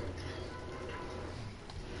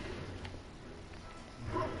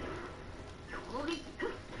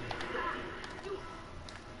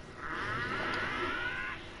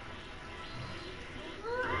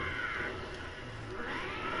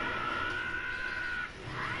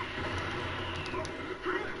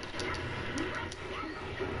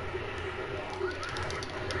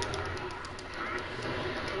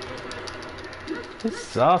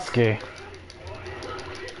 It's Sasuke.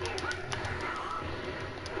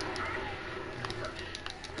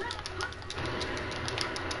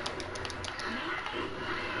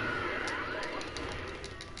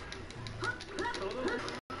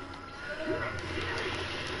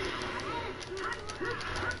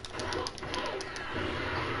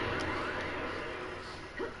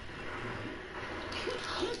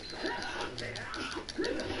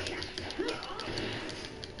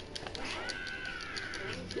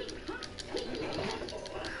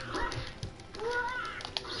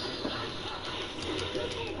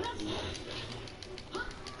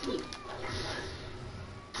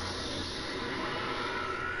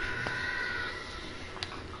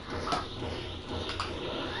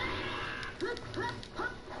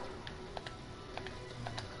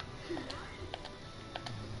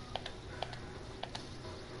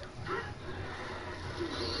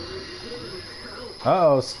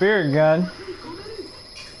 Uh-oh, spirit gun.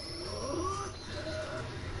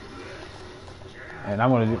 And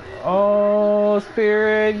I'm gonna do... Oh,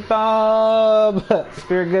 spirit bomb!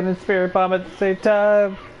 Spirit gun and spirit bomb at the same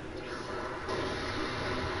time.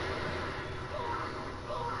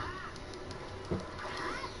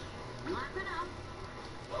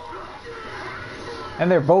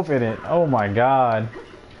 And they're both in it. Oh my god.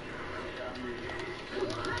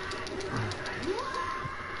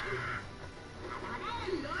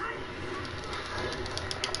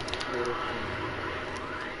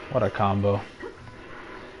 What a combo.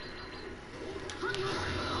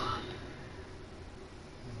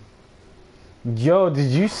 Yo,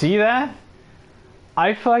 did you see that?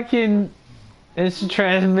 I fucking instant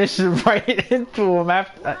transmission right into him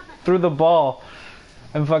after, through the ball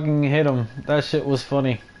and fucking hit him. That shit was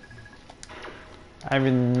funny. I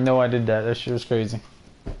didn't even know I did that. That shit was crazy.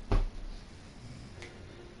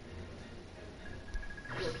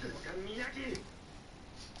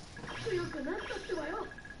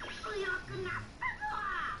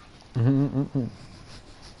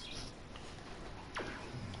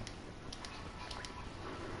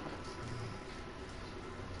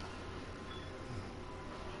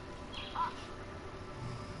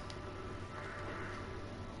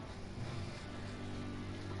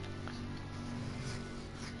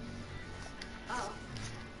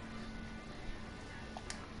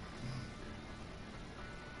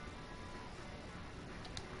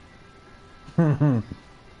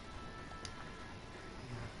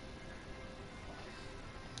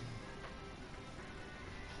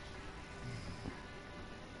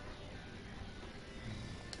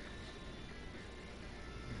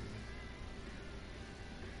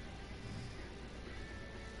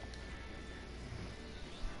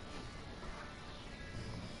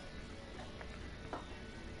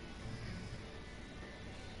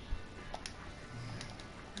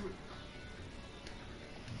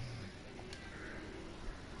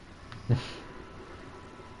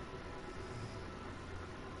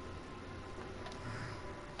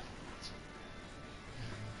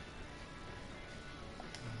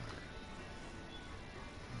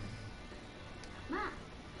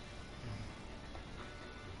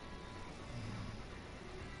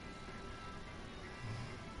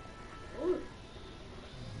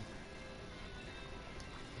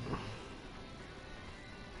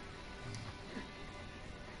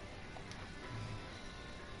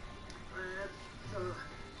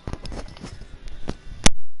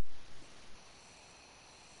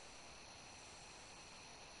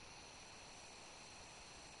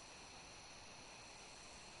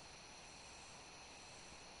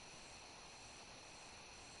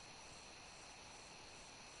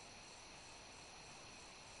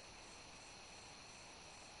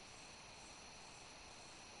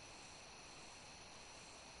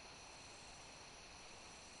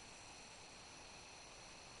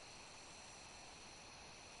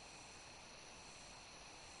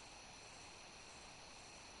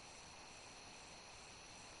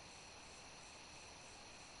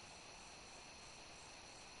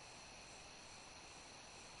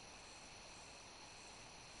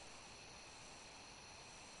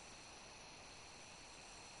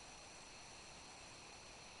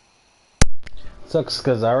 Sucks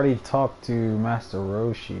because I already talked to Master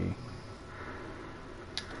Roshi.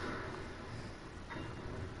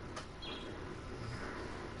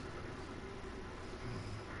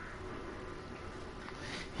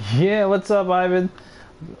 Yeah, what's up, Ivan?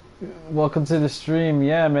 Welcome to the stream.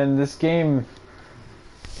 Yeah, man, this game...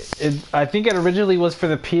 I think it originally was for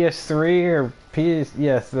the PS3 or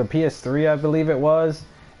yes, the PS3 I believe it was,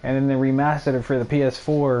 and then they remastered it for the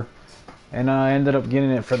PS4, and I ended up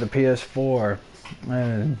getting it for the PS4.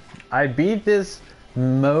 And I beat this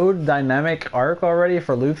mode dynamic arc already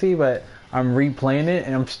for Luffy, but I'm replaying it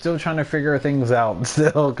and I'm still trying to figure things out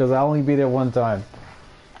still because I only beat it one time.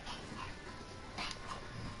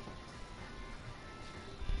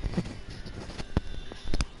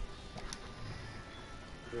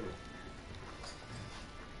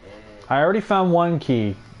 I already found one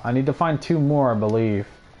key. I need to find two more, I believe.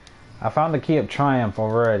 I found the key of Triumph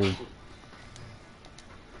already.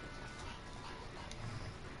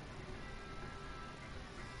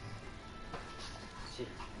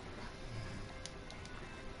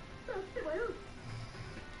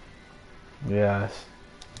 Yes.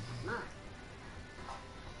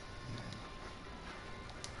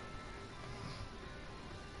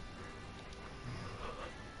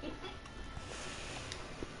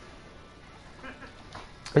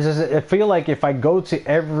 It's just, I feel like if I go to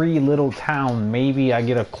every little town, maybe I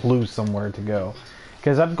get a clue somewhere to go.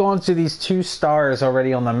 Because I've gone to these 2 stars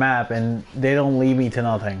already on the map and they don't lead me to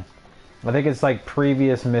nothing. I think it's like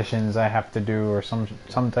previous missions I have to do or some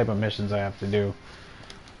type of missions I have to do.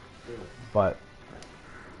 But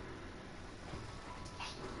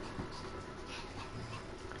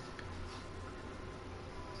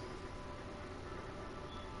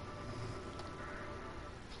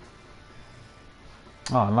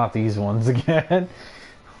oh, not these ones again.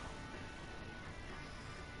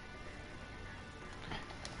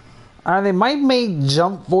 They might make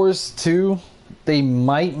Jump Force 2. They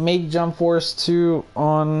might make Jump Force 2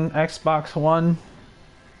 on Xbox One.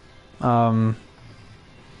 But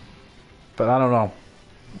I don't know.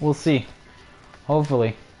 We'll see.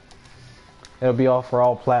 Hopefully. It'll be all for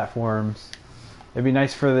all platforms. It'd be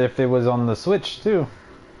nice for if it was on the Switch too.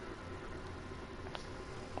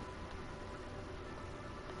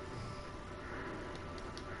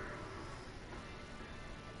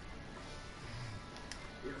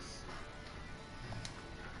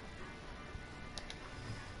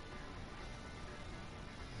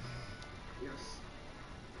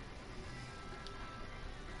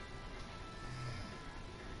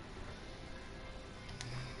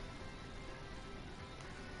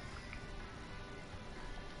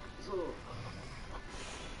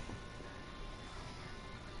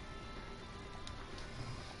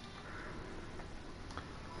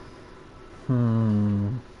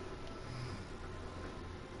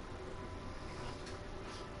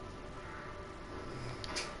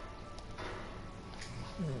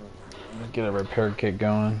 Let's get a repair kit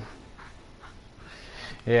going.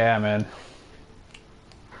 Yeah, man.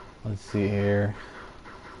 Let's see here.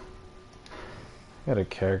 Got a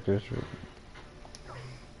characters.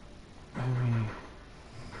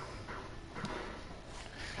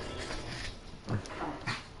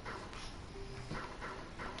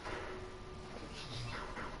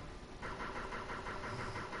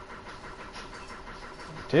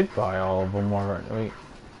 Did buy all of them already. Wait.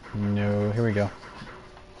 No, here we go.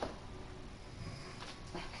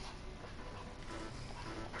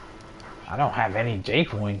 I don't have any J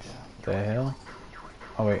coins. What the hell?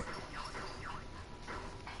 Oh wait.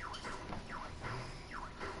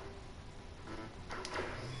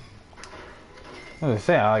 I was gonna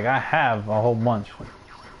say, I have a whole bunch. Alright,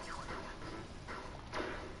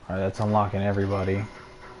 that's unlocking everybody.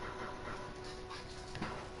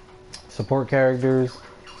 Support characters.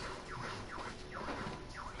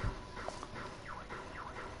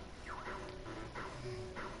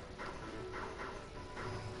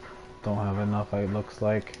 Don't have enough, it looks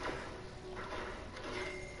like.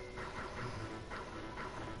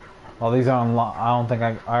 Well, these are unlocked. I don't think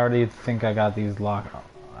I already think I got these locked.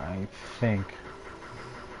 I think.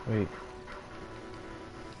 Wait.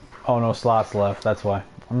 Oh, no slots left. That's why.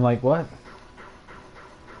 I'm like, what?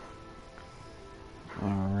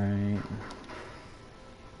 Alright.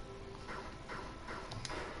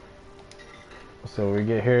 So we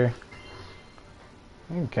get here.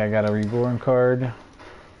 Okay, I got a reborn card.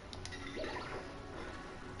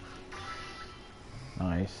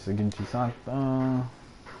 Nice. Ginchi Santa.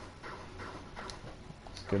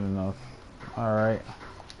 It's good enough. Alright.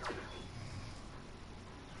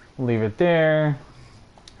 Leave it there.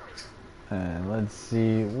 And let's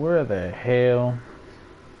see, where the hell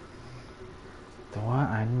do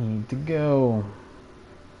I need to go?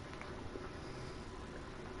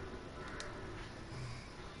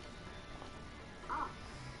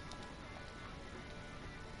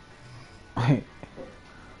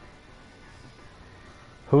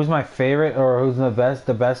 Who's my favorite or who's the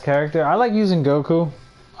best character? I like using Goku.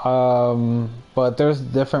 But there's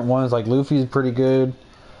different ones, like Luffy's pretty good.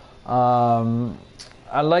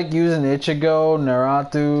 I like using Ichigo,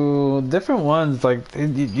 Naruto, different ones. Like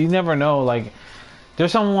you never know. Like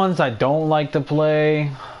there's some ones I don't like to play.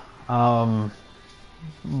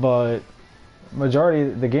 but majority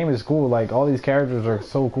the game is cool. Like all these characters are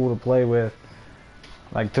so cool to play with.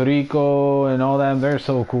 Like Toriko and all them, they're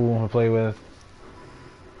so cool to play with.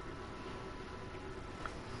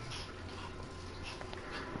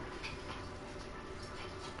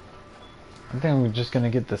 I think I'm just gonna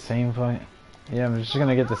get the same fight. Yeah, I'm just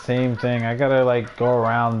gonna get the same thing. I gotta like go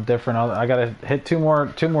around different other. I gotta hit two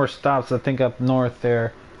more stops. I think up north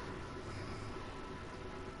there.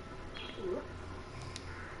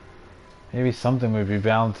 Maybe something would be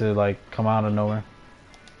bound to like come out of nowhere.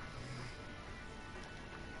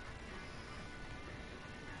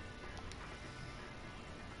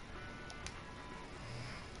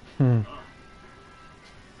 Hmm.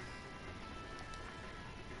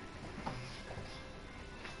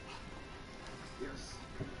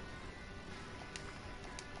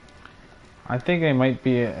 I think they might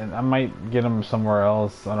be. I might get them somewhere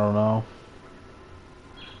else. I don't know.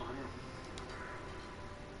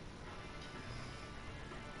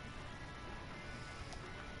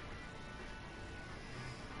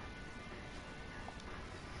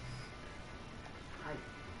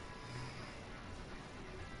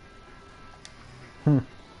 Hmm.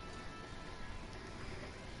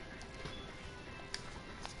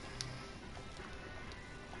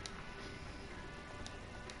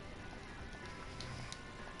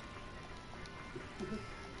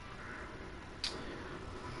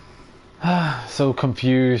 So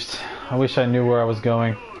confused. I wish I knew where I was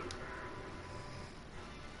going.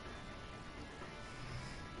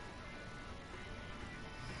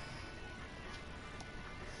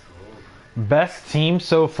 Best team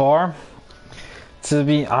so far? To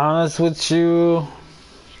be honest with you,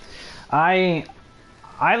 I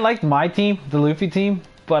liked my team, the Luffy team,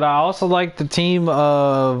 but I also liked the team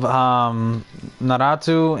of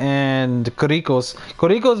Naratu and Kuriko's.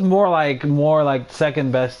 Kuriko's more like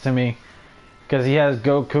second best to me because he has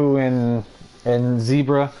Goku and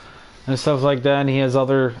Zebra and stuff like that, and he has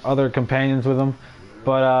other companions with him.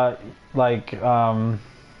 But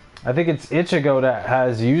I think it's Ichigo that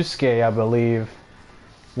has Yusuke, I believe,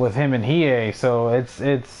 with him and Hiei. So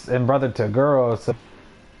it's and brother Toguro. So.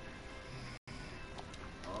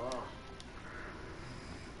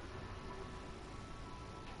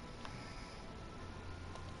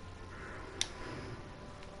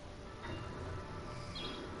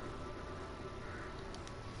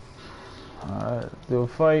 Alright, do a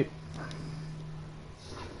fight.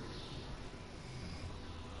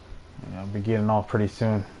 Yeah, I'll be getting off pretty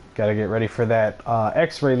soon. Gotta get ready for that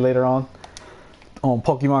X-ray later on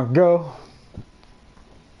Pokemon Go.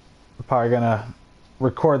 I'm probably gonna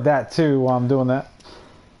record that too while I'm doing that.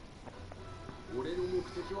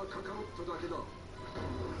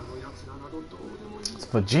 It's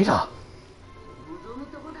Vegeta.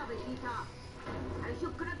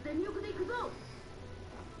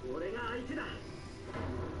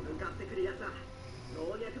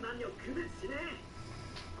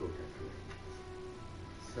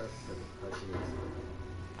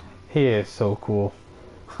 He is so cool.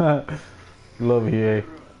 Love EA.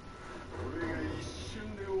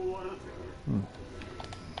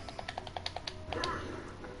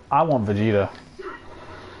 I want Vegeta.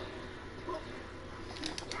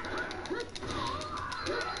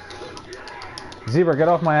 Zebra, get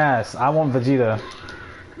off my ass. I want Vegeta.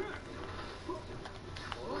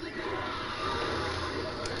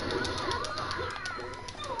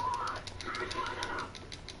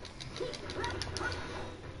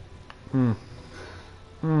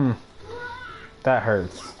 That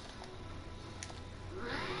hurts.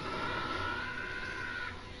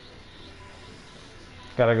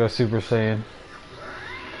 Gotta go Super Saiyan.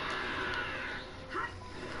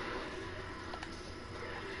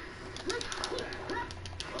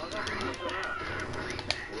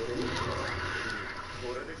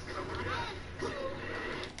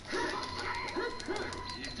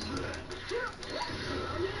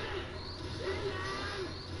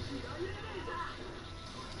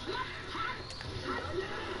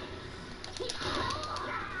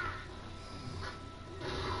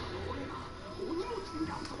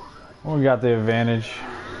 We got the advantage.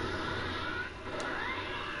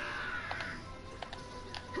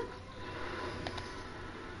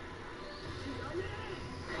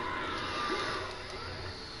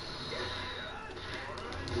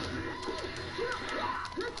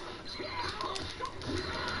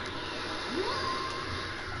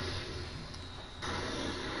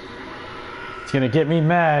 It's gonna get me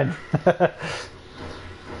mad.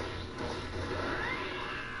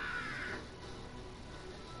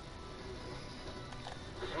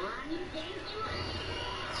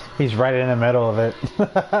 He's right in the middle of it.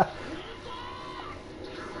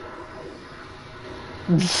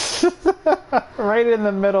 Right in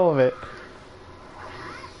the middle of it.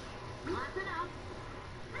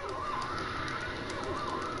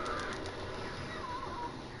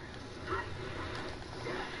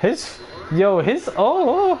 His,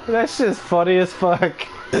 oh, that's just funny as fuck.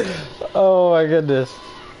 Oh my goodness.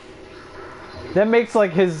 That makes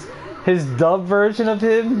like his dub version of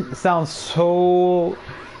him sound so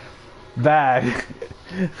bad.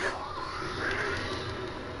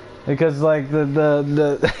 Because like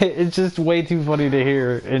the it's just way too funny to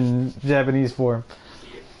hear in Japanese form.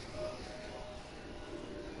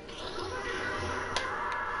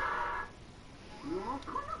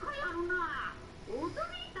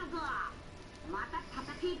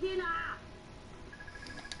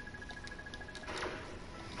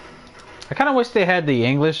 I kind of wish they had the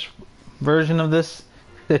English version of this,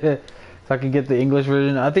 so I could get the English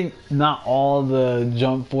version. I think not all the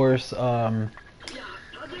Jump Force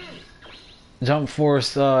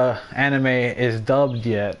anime is dubbed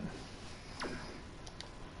yet.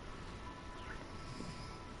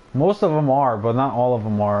 Most of them are, but not all of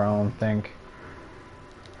them are. I don't think.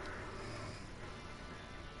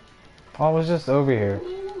 Oh, I was just over here.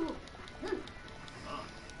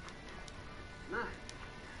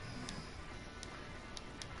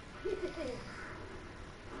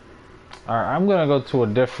 Alright, I'm gonna go to a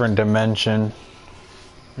different dimension.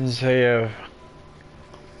 And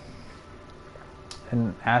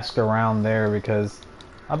ask around there because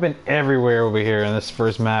I've been everywhere over here in this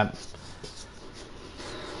first map.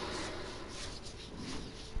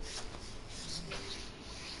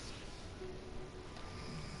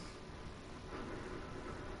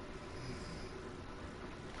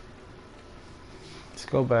 Let's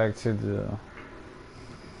go back to the...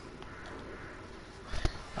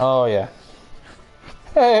 Oh yeah.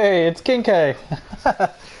 Hey, it's Kinkai.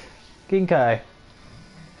 Kinkai.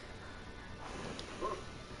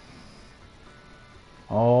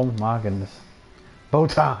 Oh my goodness.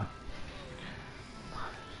 Botan.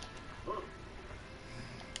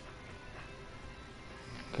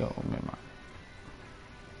 Go, Mima.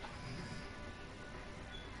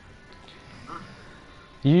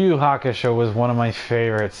 Yu Yu Hakusho was one of my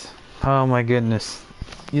favorites. Oh my goodness.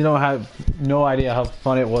 You don't have no idea how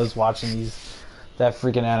fun it was watching that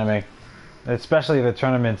freaking anime. Especially the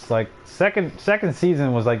tournaments. Like second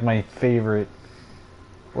season was like my favorite.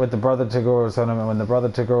 With the Brother Toguro tournament, when the Brother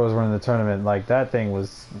Toguros were in the tournament, like that thing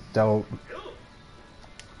was dope.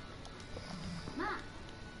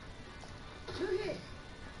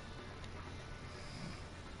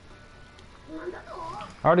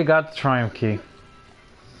 I already got the Triumph Key.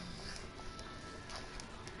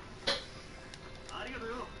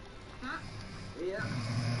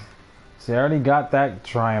 See, I already got that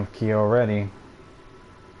Triumph Key already. I'm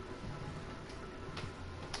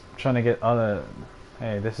trying to get other...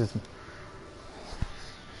 Hey, this is...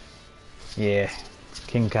 Yeah,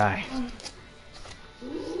 Kinkai.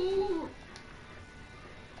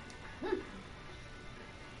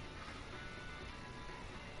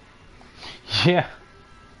 Yeah.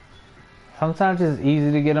 Sometimes it's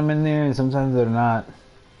easy to get them in there, and sometimes they're not.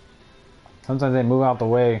 Sometimes they move out the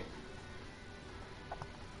way.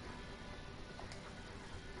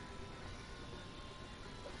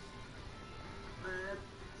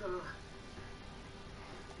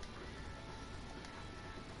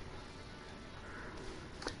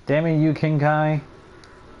 Damn it, you Kinkai.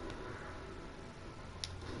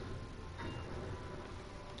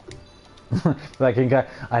 Like Kinkai,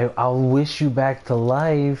 I'll wish you back to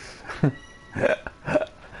life.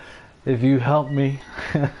 If you help me.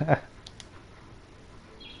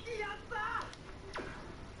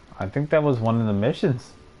 I think that was one of the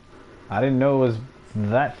missions. I didn't know it was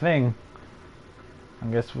that thing. I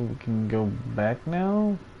guess we can go back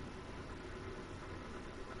now.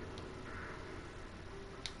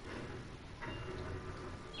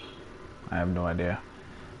 I have no idea.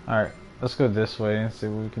 Alright, let's go this way and see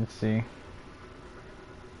what we can see.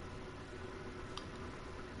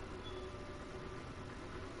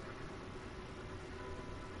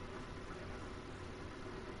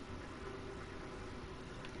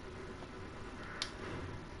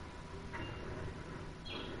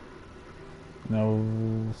 No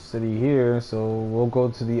city here, so we'll go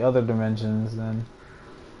to the other dimensions then.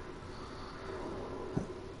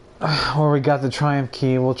 Where we got the Triumph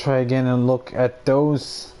Key, we'll try again and look at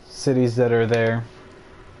those cities that are there.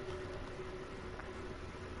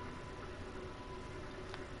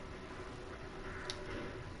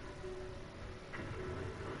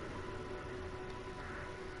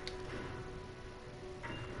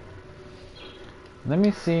 Let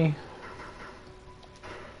me see.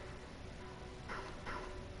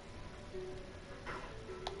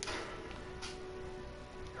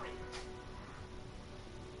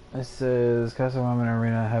 It says, Castle Women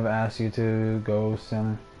Arena have asked you to go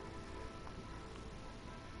center.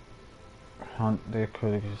 Hunt their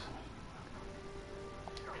critics.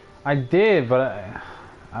 I did, but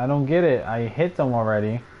I don't get it. I hit them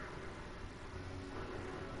already.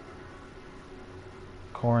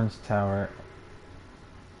 Corn's Tower.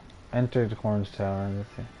 Enter the Corn's Tower. Let's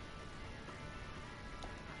see.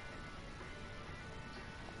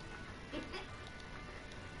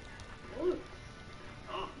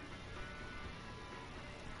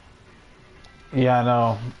 Yeah, I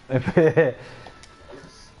know.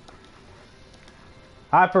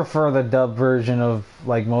 I prefer the dub version of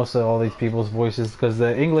like most of all these people's voices because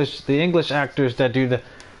the English actors that do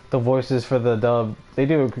the voices for the dub, they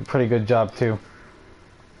do a pretty good job too.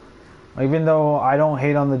 Even though I don't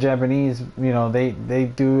hate on the Japanese, you know, they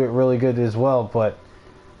do it really good as well, but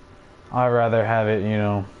I'd rather have it, you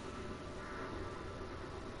know.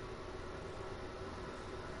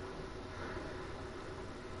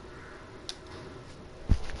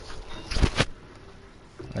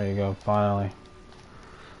 There you go, finally.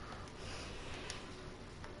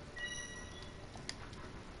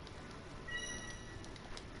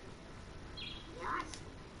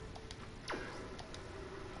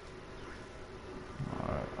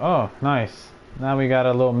 Oh, nice. Now we got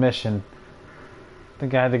a little mission. I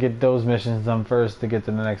think I had to get those missions done first to get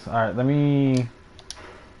to the next. Alright, let me...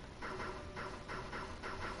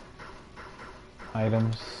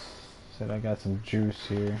 Items. Said I got some juice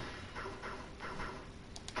here.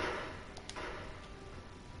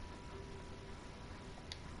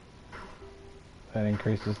 That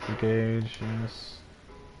increases the gauge, yes.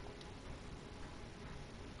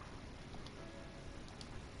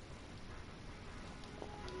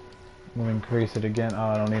 We'll increase it again. Oh,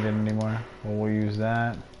 I don't need it anymore. Well, we'll use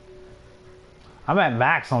that. I'm at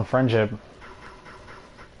max on friendship.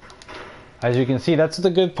 As you can see, that's the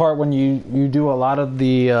good part when you do a lot of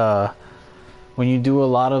the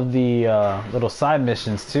little side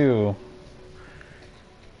missions too.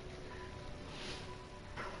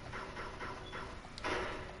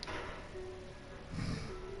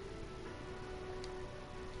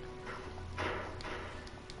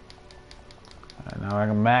 Now I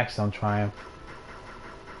can max on Triumph.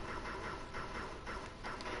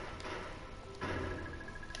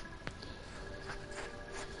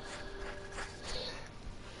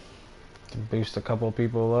 Can boost a couple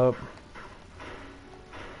people up.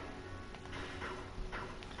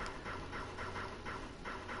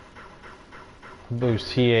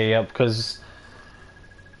 Boost Hiei up because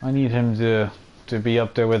I need him to be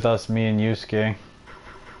up there with us, me and Yusuke.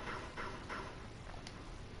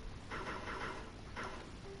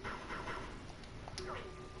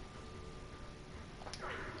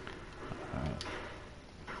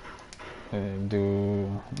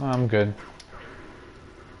 I'm good.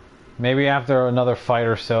 Maybe after another fight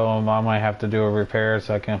or so, I might have to do a repair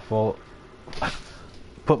so I can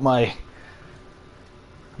put my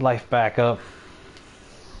life back up.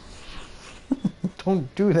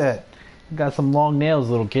 Don't do that. You got some long nails,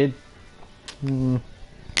 little kid. I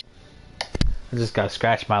just got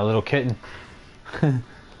scratched by a little kitten.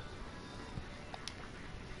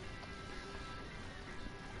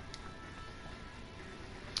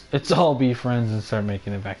 Let's all be friends and start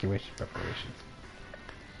making evacuation preparations.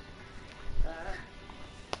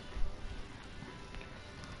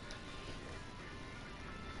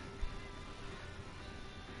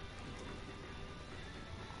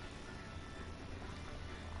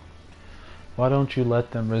 Why don't you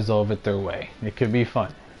let them resolve it their way? It could be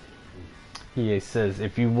fun. Hiei says,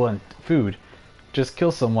 if you want food, just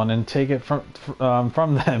kill someone and take it from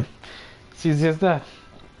them. It's easy as that.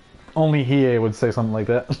 Only Hiei would say something like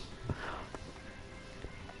that.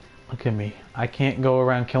 Look at me. I can't go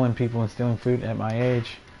around killing people and stealing food at my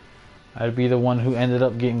age. I'd be the one who ended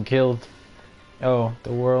up getting killed. Oh,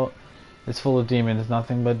 the world is full of demons.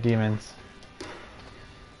 Nothing but demons.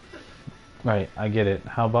 Right, I get it.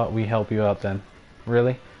 How about we help you out then?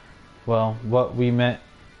 Really? Well, what we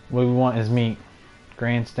want is meat.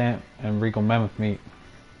 Grand stamp and regal mammoth meat.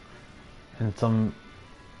 And some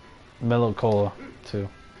mellow cola, too.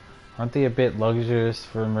 Aren't they a bit luxurious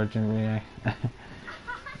for emergency?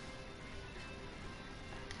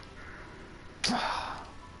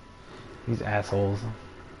 These assholes.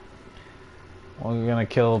 Well, we're gonna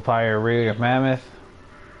kill Pyre Regal Mammoth.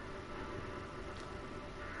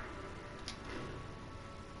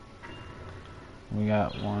 We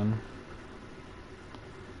got one.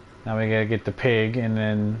 Now we gotta get the pig and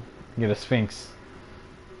then get a sphinx.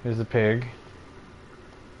 Here's the pig.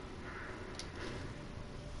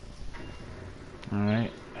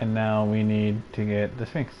 Alright, and now we need to get the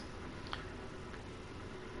sphinx.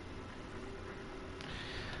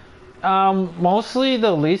 Mostly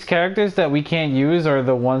the least characters that we can't use are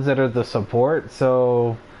the ones that are the support.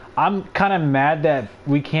 So I'm kind of mad that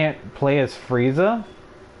we can't play as Frieza.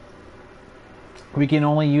 We can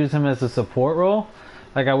only use him as a support role.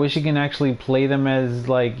 Like, I wish you can actually play them as,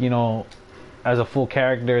 like, you know, as a full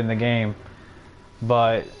character in the game.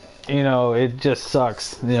 But, you know, it just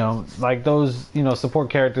sucks. You know, like those, you know, support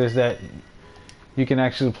characters that you can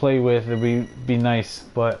actually play with, it'd be nice,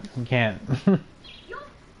 but you can't.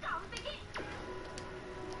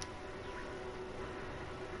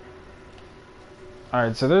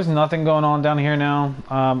 Alright, so there's nothing going on down here now.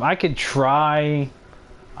 I can try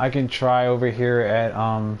over here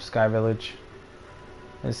at Sky Village.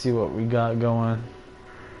 Let's see what we got going.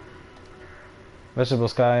 Vegetable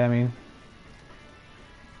Sky, I mean.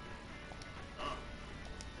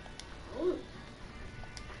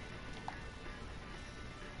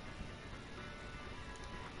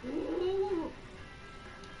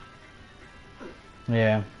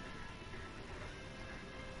 Yeah.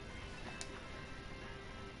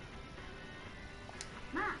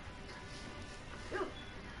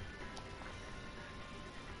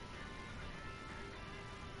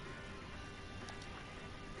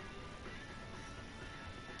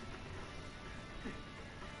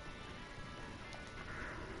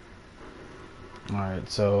 Alright,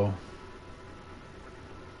 so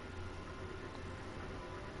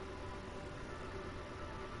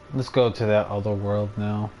let's go to that other world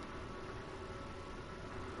now.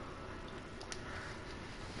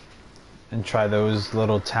 And try those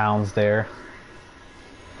little towns there.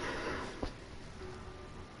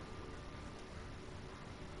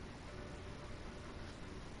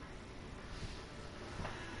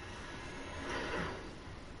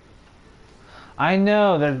 I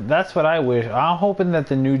know that's what I wish. I'm hoping that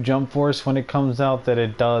the new Jump Force, when it comes out, that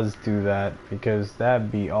it does do that, because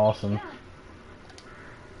that'd be awesome.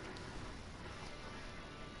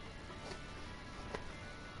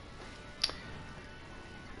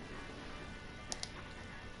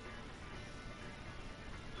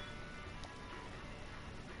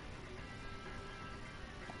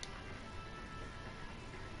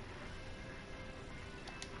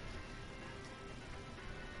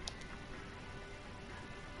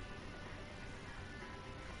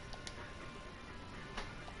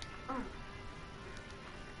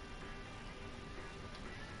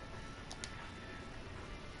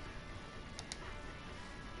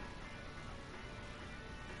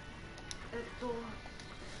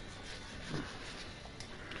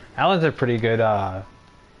 Alan's a pretty good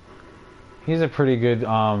he's a pretty good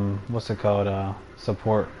what's it called,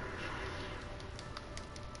 support.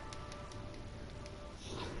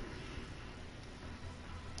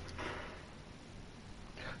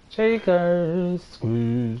 Shakers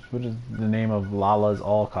Squeeze. What is the name of Lala's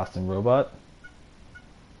all costume robot?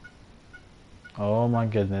 Oh my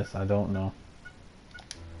goodness, I don't know.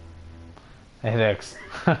 I hit X.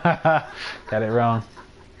 Got it wrong.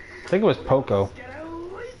 I think it was Poco.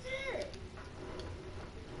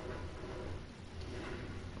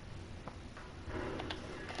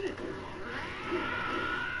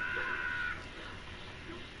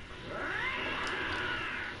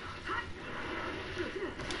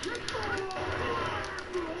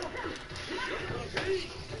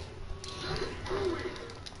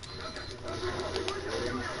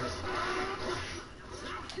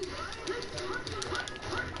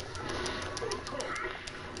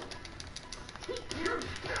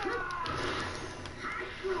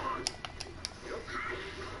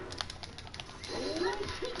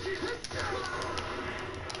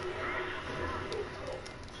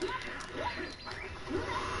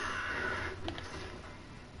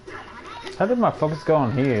 How did my focus go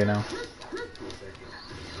on here, you know?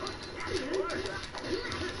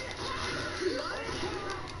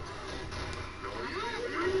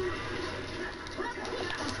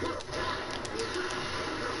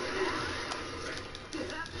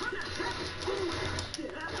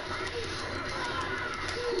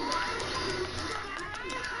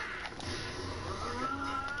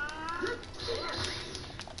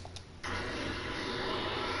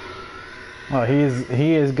 Well,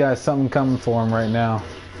 he has got something coming for him right now.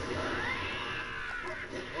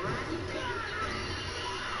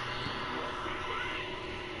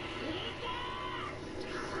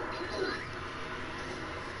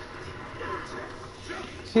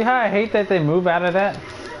 See how I hate that they move out of that?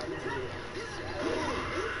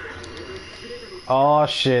 Oh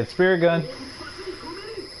shit, spirit gun.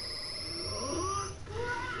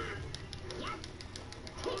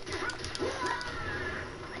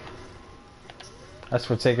 That's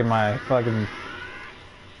for taking my fucking...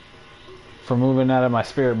 for moving out of my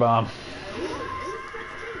spirit bomb.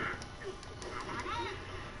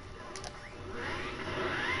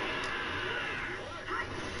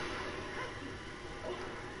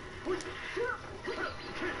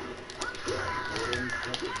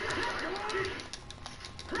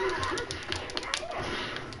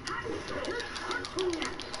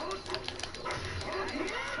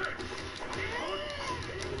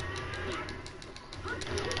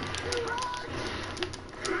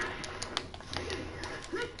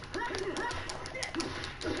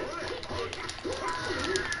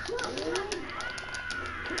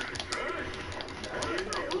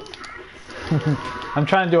 I'm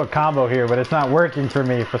trying to do a combo here, but it's not working for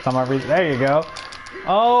me for some reason. There you go.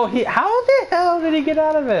 Oh, how the hell did he get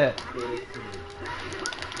out of it?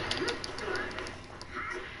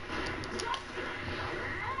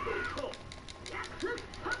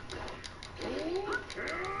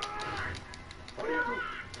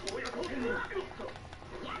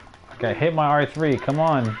 Okay, hit my R3, come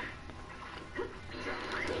on.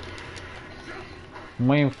 I'm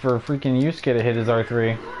waiting for freaking Yusuke to hit his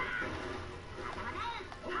R3.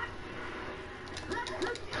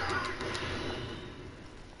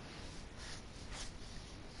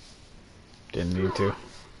 Didn't need to.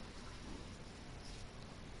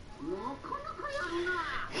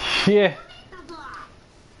 Yeah.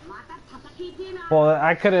 Well,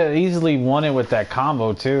 I could have easily won it with that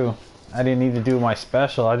combo too. I didn't need to do my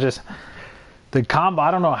special. The combo,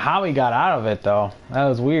 I don't know how he got out of it though. That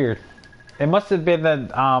was weird. It must have been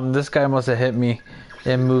that this guy must have hit me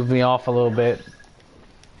and moved me off a little bit.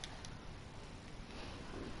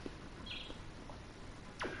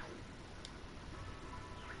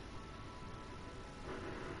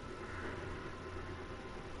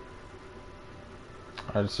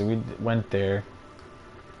 Alright, so we went there.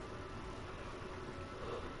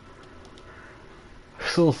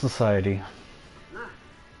 Soul Society.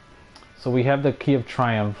 So we have the Key of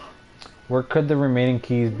Triumph. Where could the remaining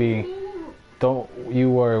keys be? Don't you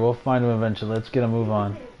worry, we'll find them eventually. Let's get a move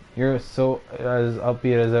on. You're so as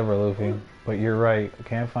upbeat as ever, Luffy. But you're right. I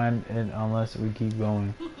can't find it unless we keep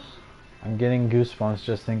going. I'm getting goosebumps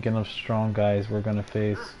just thinking of strong guys we're gonna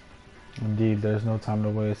face. Indeed, there's no time to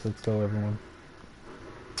waste. Let's go, everyone.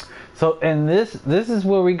 So, and this is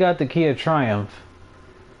where we got the Key of Triumph.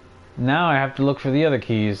 Now I have to look for the other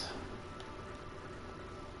keys.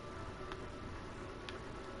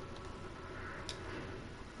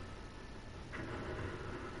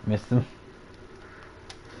 Missed him.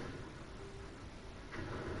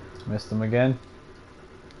 Missed him again.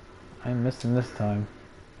 I missed him this time.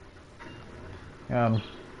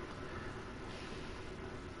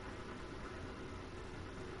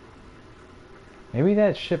 Maybe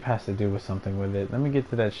that ship has to do with something with it. Let me get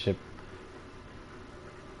to that ship.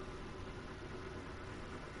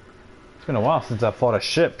 It's been a while since I fought a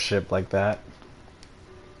ship like that.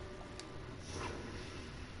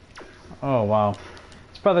 Oh wow.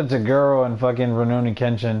 It's Brother Taguro and fucking Rurouni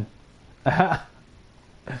Kenshin.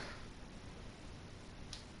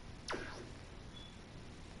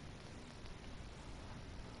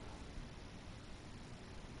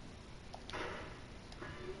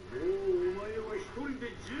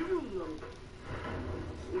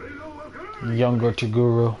 Younger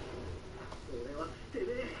Taguro.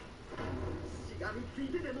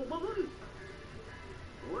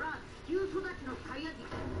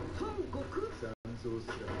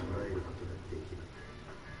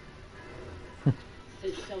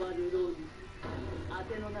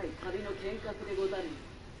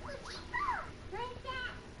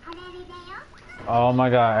 Oh my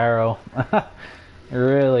god, Arrow.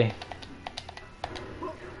 Really?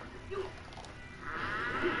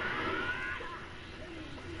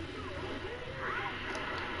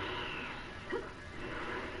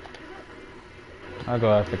 I'll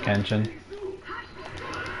go after Kenshin.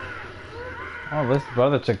 Oh, this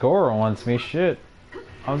Brother Taguro wants me. Shit.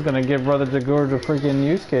 I was gonna give Brother Taguro to freaking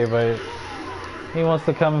Yusuke, but he wants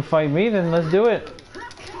to come and fight me, then let's do it.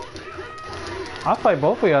 I'll fight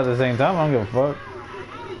both of you at the same time, I don't give a fuck.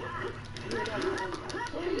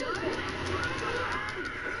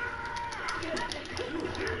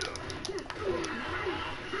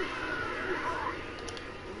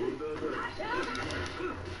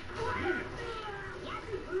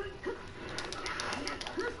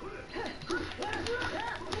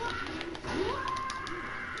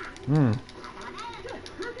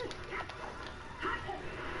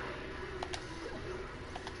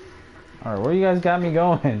 Alright, where you guys got me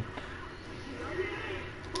going?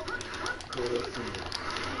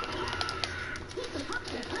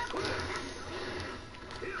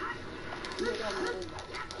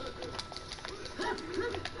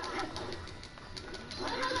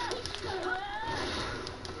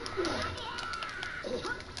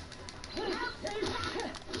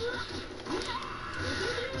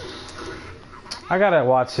 I gotta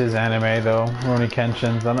watch his anime though, Rurouni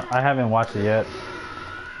Kenshin's. I haven't watched it yet.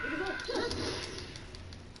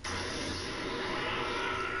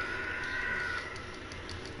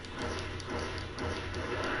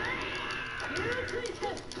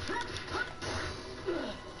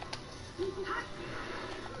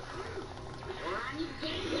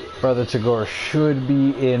 Brother Tagore should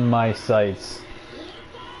be in my sights.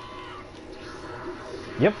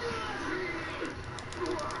 Yep.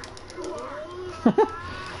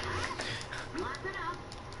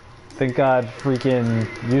 Thank God freaking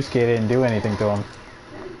Yusuke didn't do anything to him.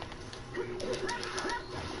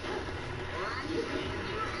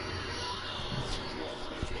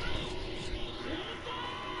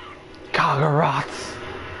 Kagurats!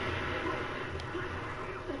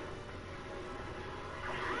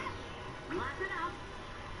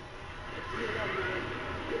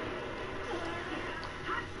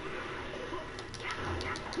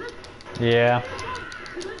 Yeah.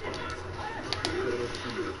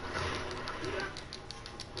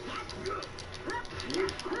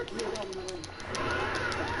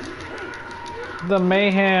 The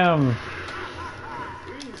mayhem.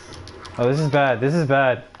 Oh, this is bad. This is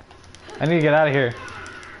bad. I need to get out of here.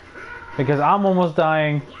 Because I'm almost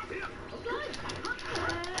dying.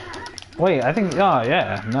 Wait, I think... Oh,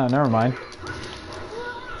 yeah. No, never mind.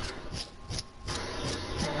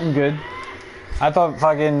 I'm good. I thought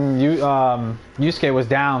fucking Yusuke was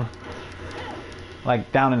down.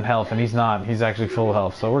 Like, down in health, and he's not. He's actually full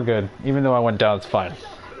health, so we're good. Even though I went down, it's fine.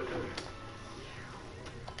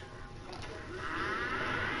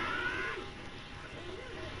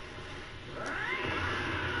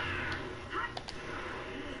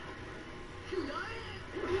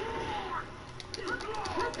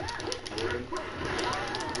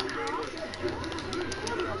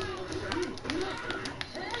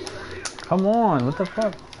 Come on, what the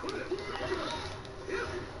fuck?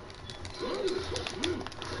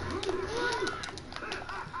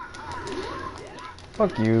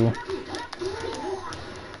 Fuck you.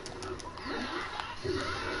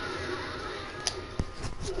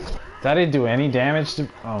 That didn't do any damage to...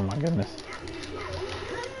 Oh my goodness.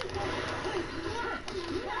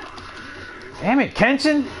 Damn it,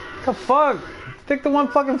 Kenshin! What the fuck? Stick to one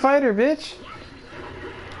fucking fighter, bitch.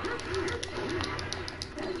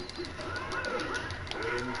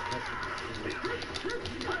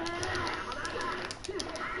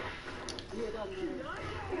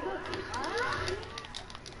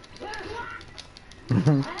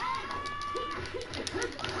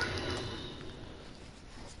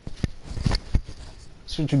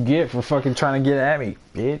 That's what you get for fucking trying to get at me,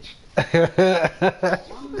 bitch.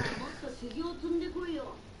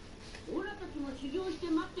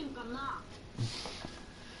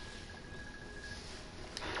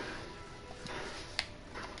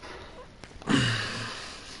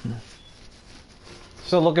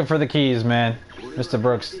 Still looking for the keys, man. Mr.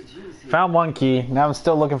 Brooks. Found one key. Now I'm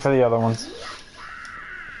still looking for the other ones.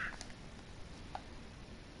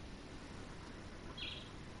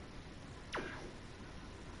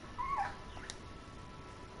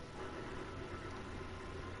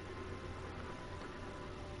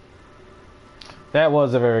 That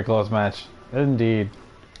was a very close match. Indeed.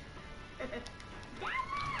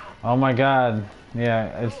 Oh my god.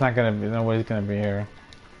 Yeah, it's not gonna be... Nobody's gonna be here.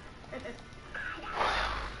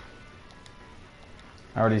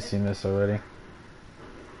 I already seen this already.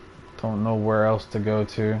 Don't know where else to go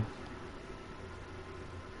to.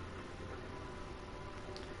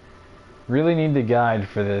 Really need the guide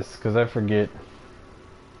for this, because I forget.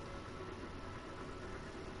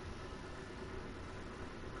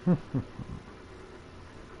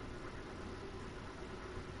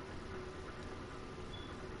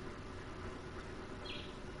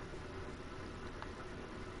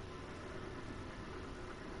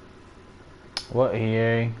 What,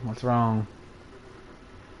 EA? What's wrong?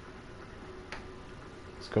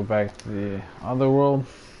 Let's go back to the other world.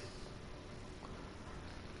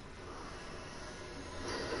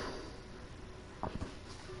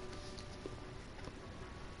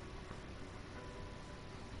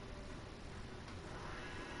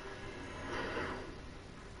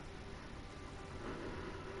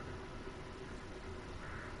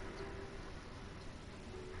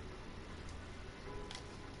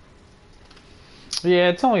 Yeah,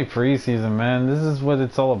 it's only preseason, man. This is what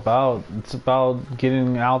it's all about. It's about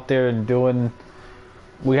getting out there and doing...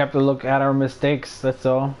 We have to look at our mistakes, that's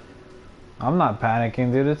all. I'm not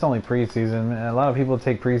panicking, dude. It's only preseason. A lot of people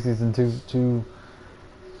take preseason to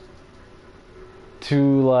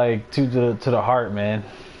the heart, man.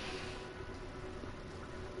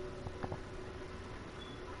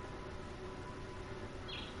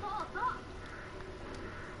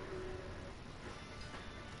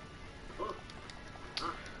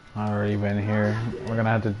 I've already been here. We're gonna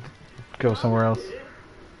have to go somewhere else.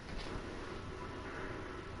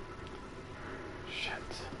 Shit.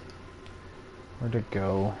 Where'd it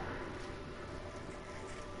go?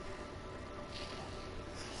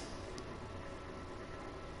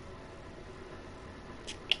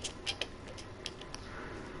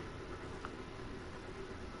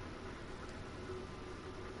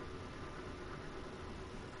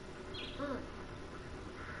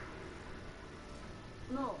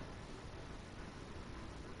 No.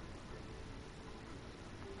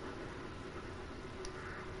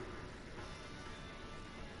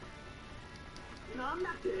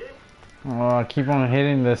 Oh, I keep on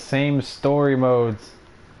hitting the same story modes.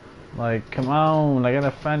 Like, come on, I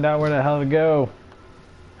gotta find out where the hell to go.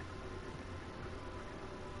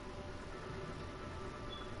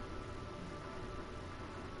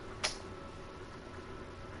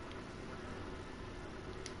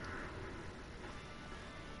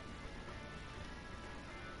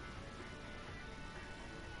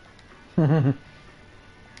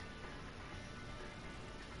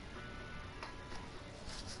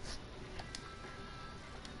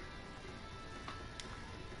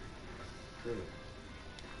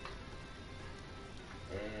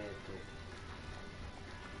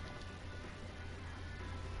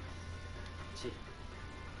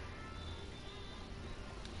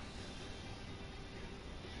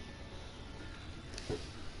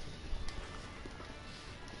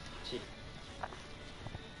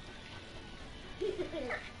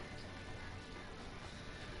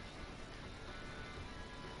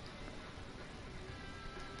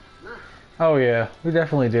 Oh yeah, we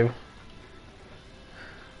definitely do.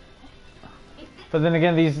 But then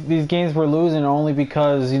again, these games we're losing only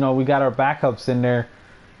because, you know, we got our backups in there,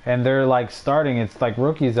 and they're like starting. It's like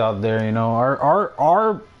rookies out there, you know.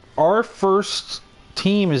 Our first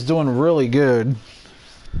team is doing really good.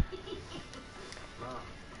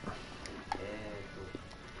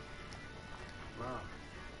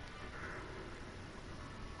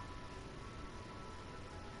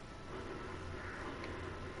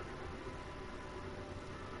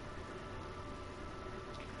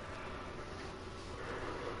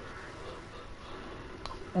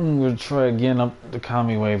 I'm gonna try again up the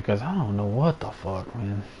Kami wave because I don't know what the fuck,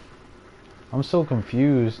 man. I'm so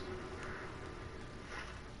confused.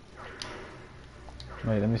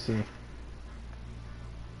 Wait, let me see.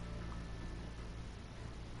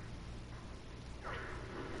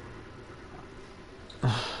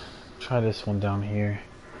 Try this one down here.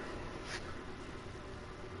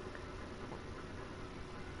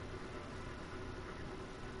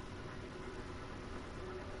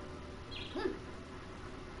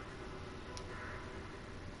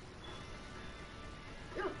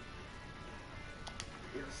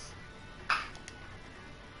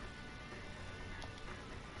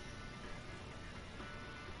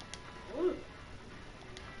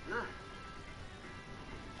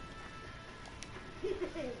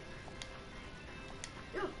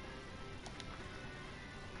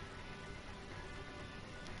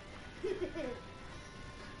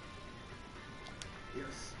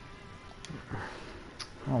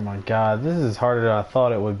 Oh my god, this is harder than I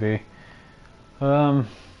thought it would be. I'm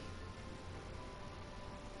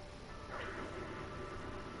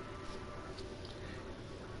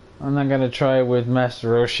not gonna try it with Master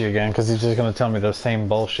Roshi again because he's just gonna tell me the same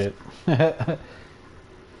bullshit. Don't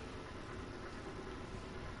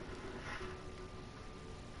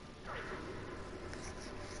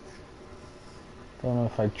know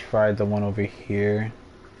if I tried the one over here.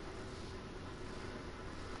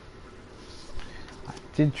 I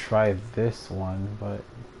did try this one, but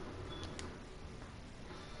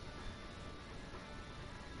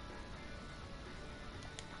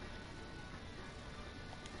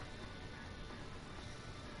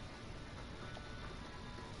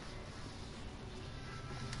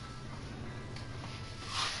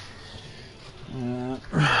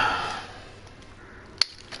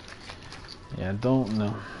yeah, I don't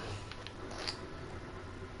know.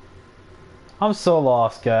 I'm so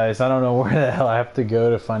lost, guys. I don't know where the hell I have to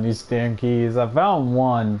go to find these damn keys. I found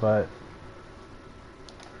one, but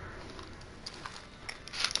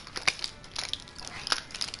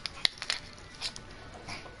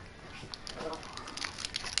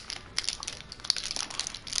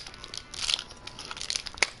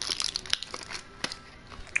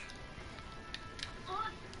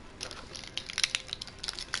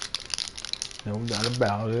no doubt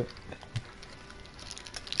about it.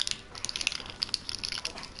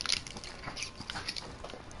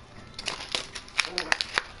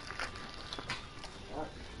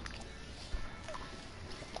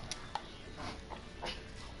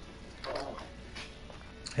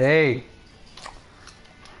 Hey.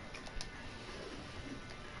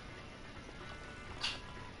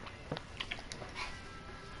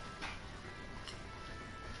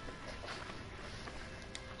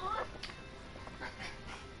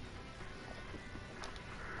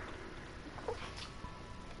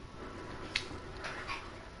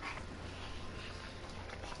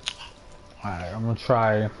 Alright, I'm gonna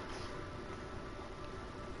try.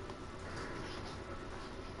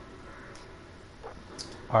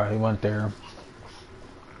 Alright, he went there.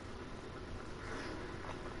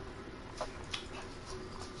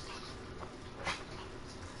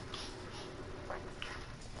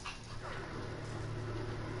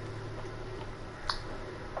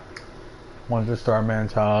 Went to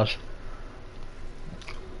Starman's house.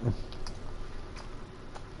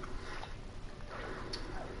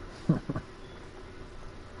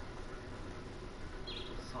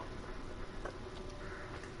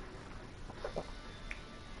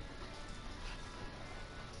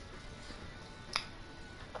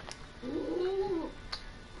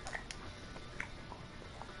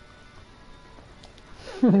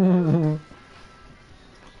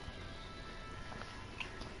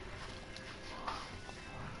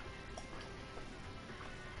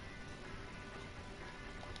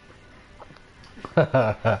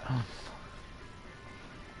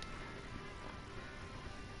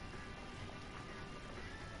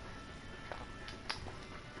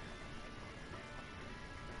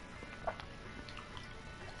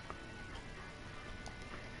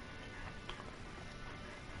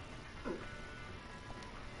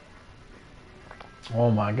 Oh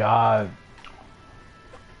my god.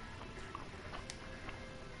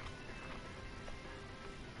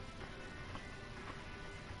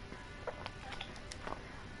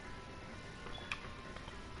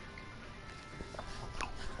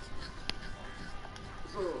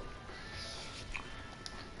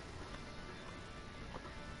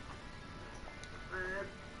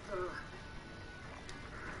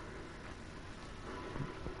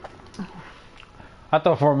 I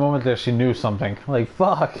thought for a moment that she knew something. Like,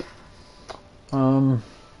 fuck. I've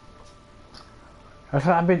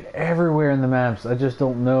been everywhere in the maps. I just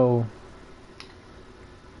don't know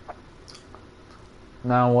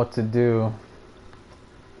now what to do.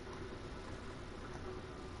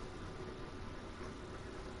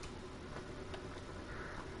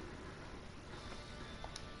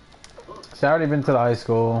 So I already been to the high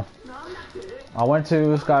school. I went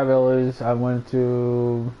to Sky Village.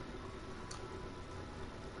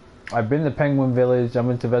 I've been to Penguin Village. I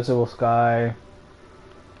went to Vegetable Sky.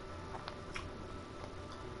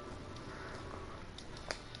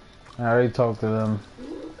 I already talked to them.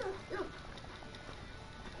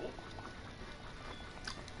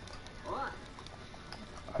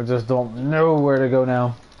 I just don't know where to go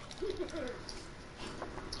now.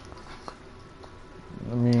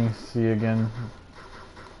 Let me see again.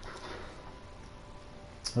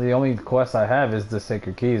 The only quest I have is the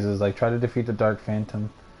Sacred Keys. Is like try to defeat the Dark Phantom.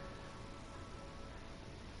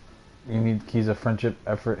 You need keys of friendship,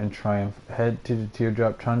 effort, and triumph. Head to the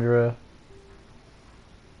Teardrop Tundra.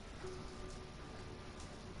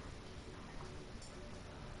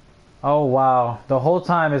 Oh wow, the whole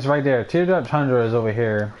time it's right there. Teardrop Tundra is over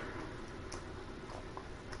here.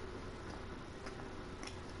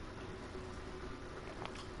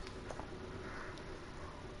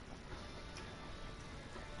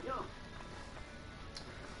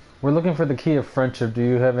 We're looking for the key of friendship. Do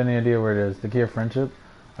you have any idea where it is? The key of friendship?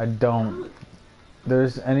 I don't.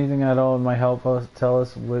 There's anything at all that might help us tell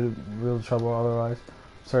us with real trouble otherwise.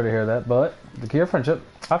 Sorry to hear that, but the key of friendship,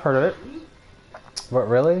 I've heard of it. But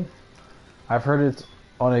really? I've heard it's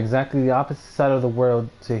on exactly the opposite side of the world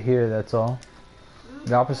to here, that's all.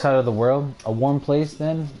 The opposite side of the world? A warm place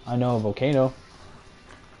then? I know a volcano.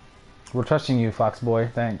 We're trusting you, Fox Boy.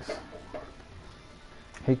 Thanks.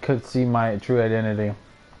 He could see my true identity.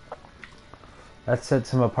 That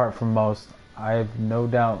sets him apart from most. I have no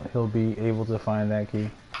doubt he'll be able to find that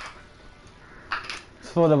key.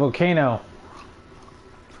 It's for the volcano.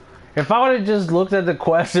 If I would have just looked at the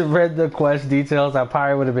quest and read the quest details, I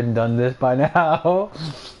probably would have been done this by now.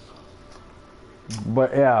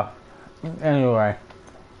 But yeah. Anyway.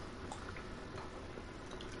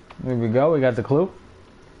 There we go. We got the clue.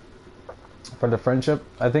 For the friendship.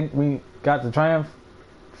 I think we got the triumph.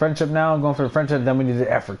 Friendship now. I'm going for the friendship. Then we need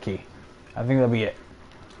the effort key. I think that'll be it.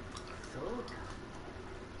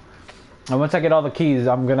 And once I get all the keys,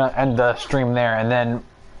 I'm going to end the stream there. And then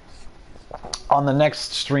on the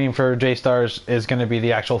next stream for J-Stars is going to be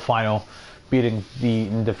the actual final,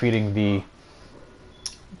 defeating the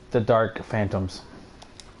Dark Phantoms.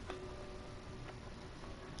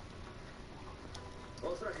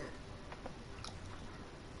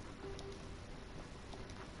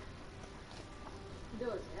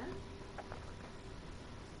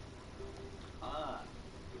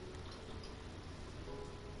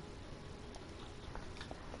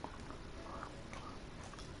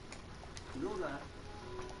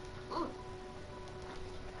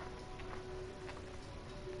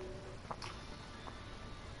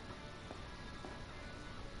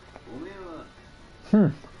 Hmm.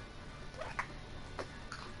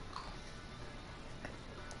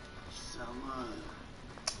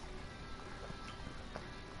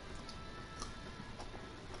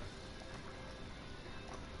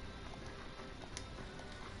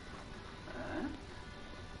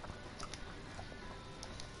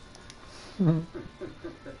 Hmm.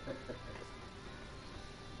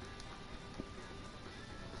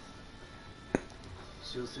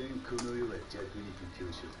 所詮この世は弱肉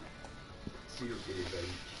強食。強ければい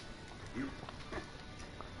い。よっ。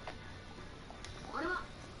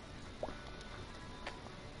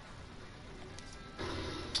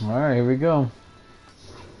All right, here we go.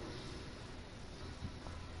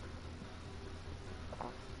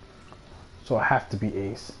 So I have to be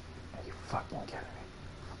Ace. Are you fucking kidding me?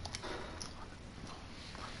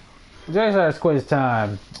 JSR's quiz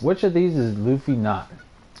time. Which of these is Luffy not?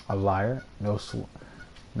 A liar,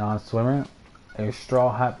 non-swimmer, a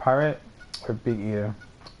straw hat pirate, or big eater?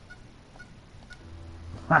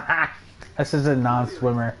 This is a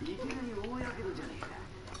non-swimmer.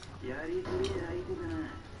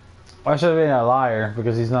 I should have been a liar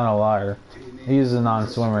because he's not a liar. He is a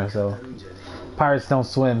non-swimmer, so pirates don't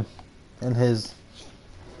swim in his.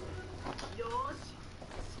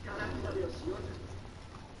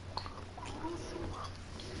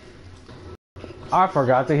 I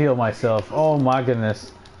forgot to heal myself. Oh my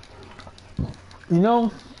goodness. You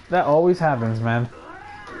know, that always happens, man.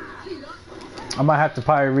 I might have to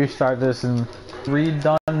probably restart this and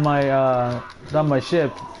redone my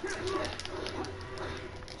ship.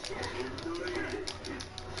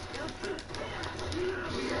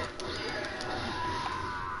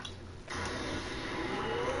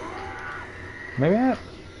 Maybe I...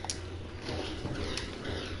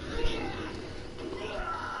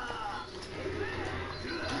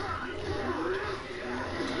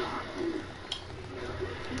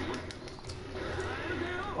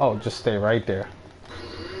 Oh, just stay right there.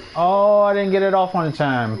 Oh, I didn't get it off on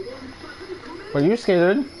time. But you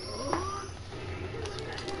scared.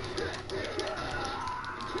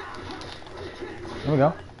 There we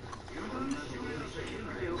go.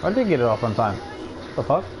 I did get it off on time. What the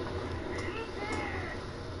fuck?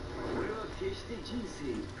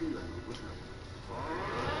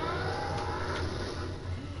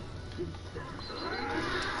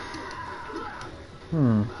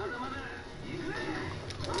 Hmm.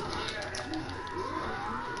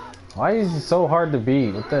 Why is he so hard to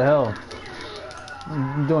beat? What the hell?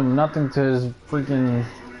 I'm doing nothing to his freaking...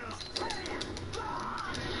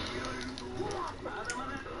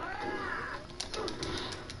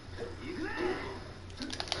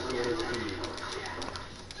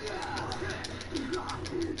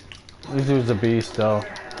 This dude's a beast, though.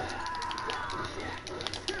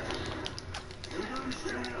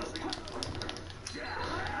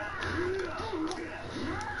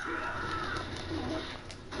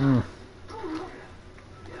 Hmm.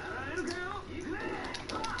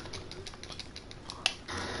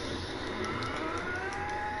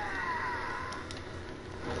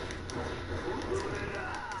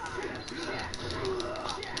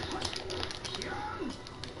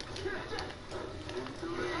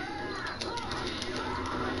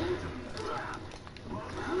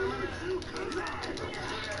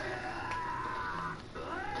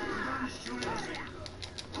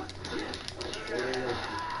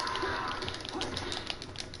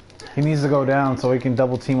 He needs to go down so he can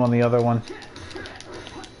double team on the other one.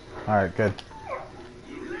 Alright, good.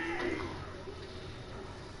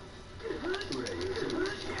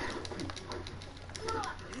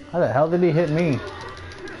 How the hell did he hit me?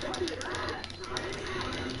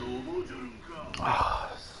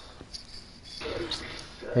 Oh.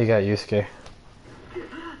 He got Yusuke.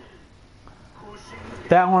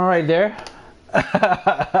 That one right there?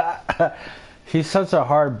 He's such a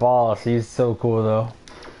hard boss. He's so cool though.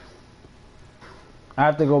 I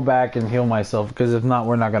have to go back and heal myself because if not,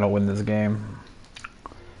 we're not going to win this game.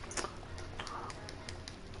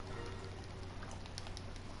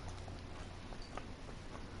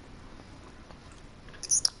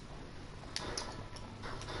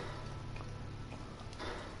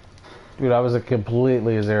 Dude, I was a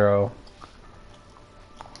completely zero.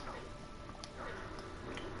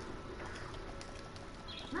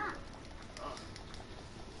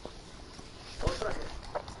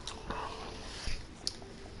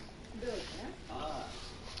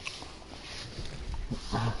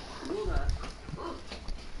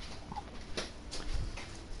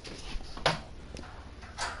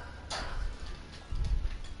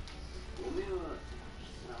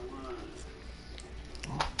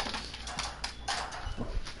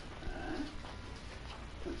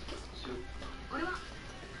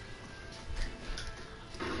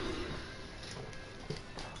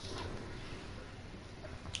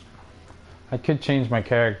 I could change my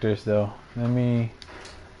characters though. Let me.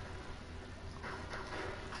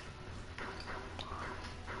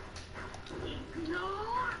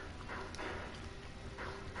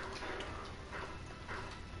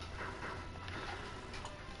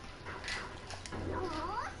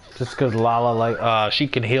 Just because Lala, like, she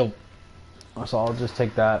can heal. So I'll just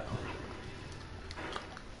take that.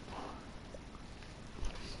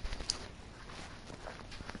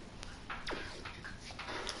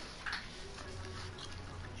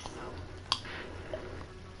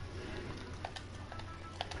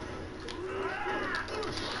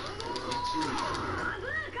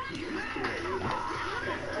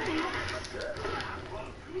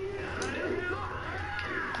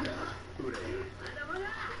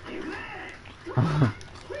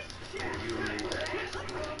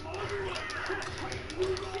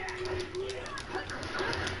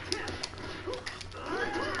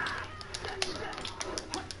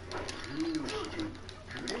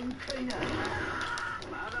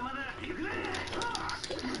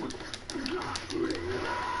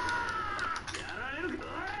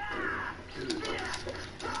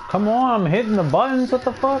 Come on, I'm hitting the buttons, what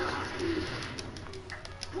the fuck?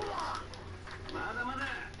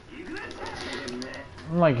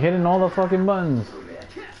 I'm like hitting all the fucking buttons.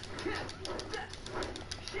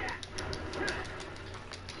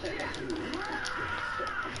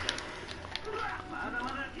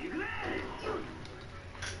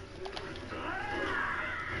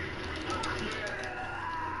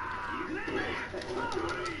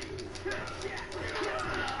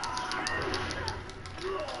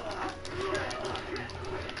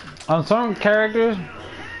 On some characters,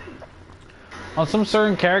 on some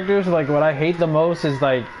certain characters, like what I hate the most is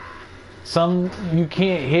like some you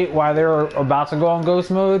can't hit while they're about to go on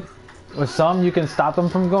ghost mode. With some you can stop them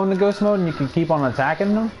from going to ghost mode and you can keep on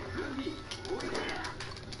attacking them.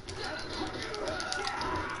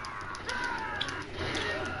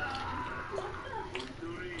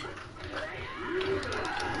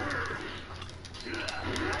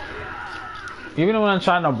 Even when I'm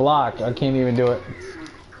trying to block, I can't even do it.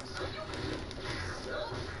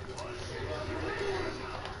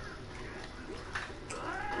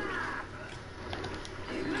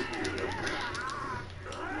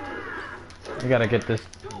 I gotta get this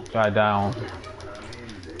guy down.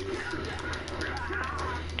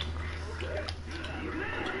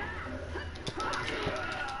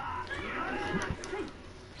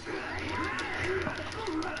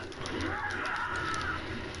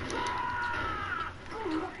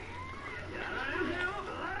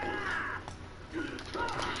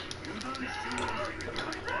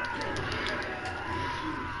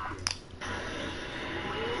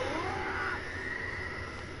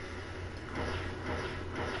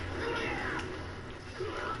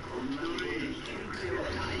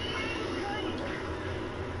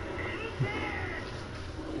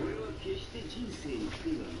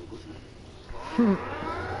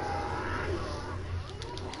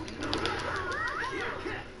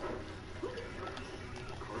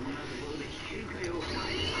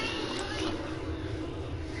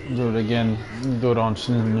 Do it again. Do it on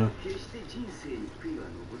Shinnu.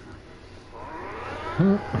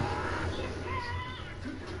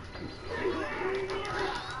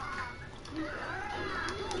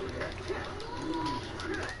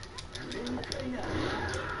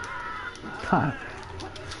 Huh.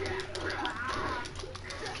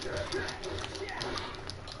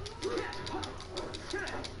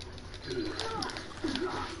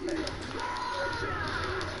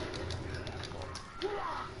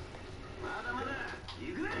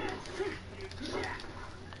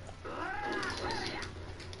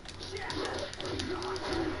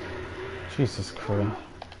 Jesus Christ.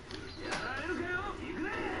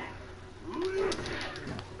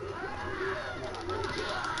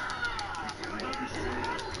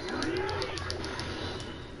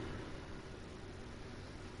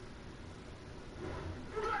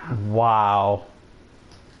 Wow.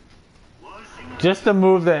 Just the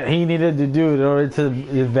move that he needed to do in order to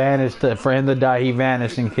vanish, for him to die, he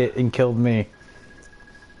vanished and killed me.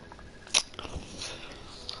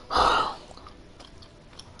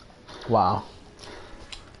 Wow.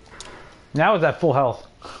 Now he's at full health.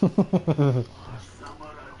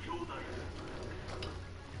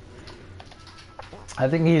 I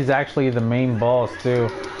think he's actually the main boss too.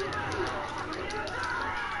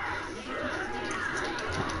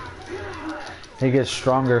 He gets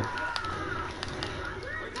stronger.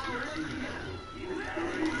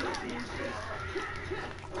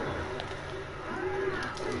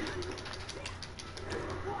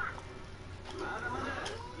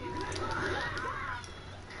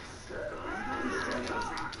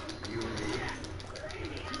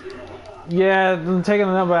 Yeah, I'm taking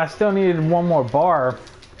it up, but I still needed one more bar.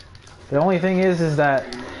 The only thing is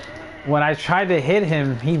that when I tried to hit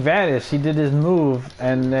him, he vanished. He did his move,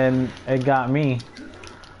 and then it got me.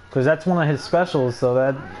 Because that's one of his specials, so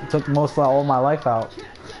that took most of all my life out.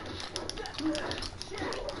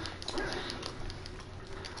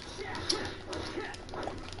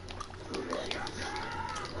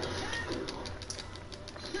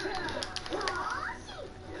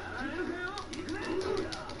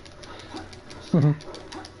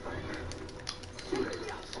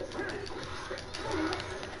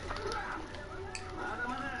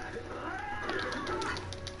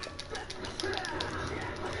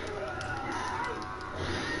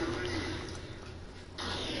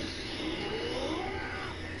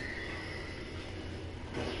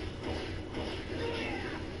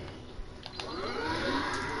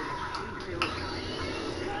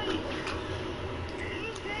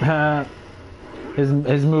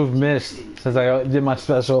 His move missed since I did my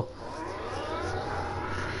special.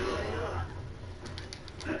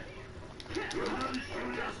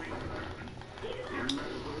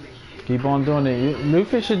 Keep on doing it.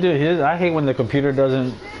 Luffy should do his. I hate when the computer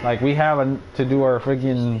doesn't, like, we have to do our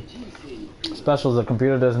freaking specials. The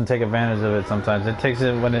computer doesn't take advantage of it sometimes. It takes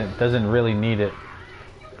it when it doesn't really need it.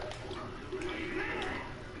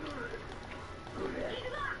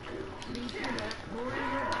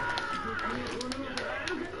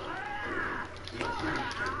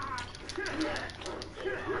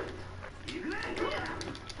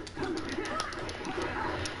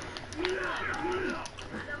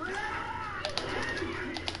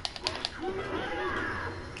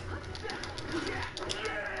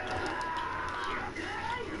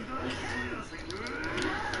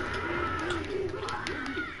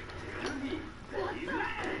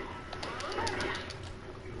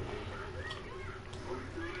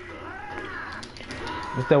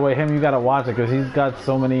 Just that way, him, you gotta watch it because he's got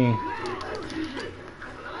so many.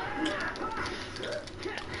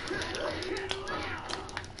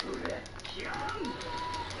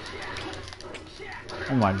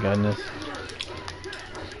 Oh my goodness.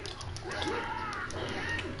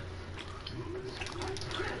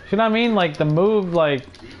 You know what I mean? Like the move, like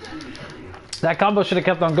that combo should have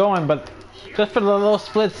kept on going, but just for the little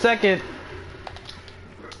split second.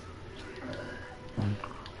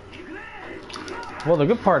 Well, the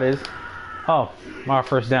good part is, oh, my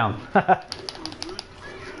first down. But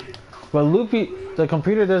Luffy, the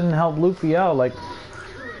computer doesn't help Luffy out. Like,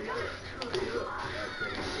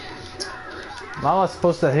 Lala's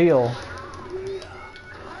supposed to heal.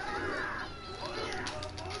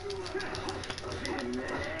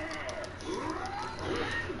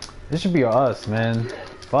 This should be us, man.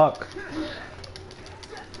 Fuck.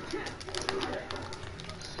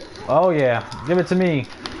 Oh yeah, give it to me.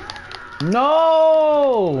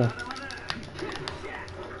 No!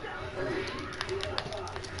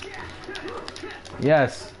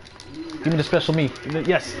 Yes. Give me the special me.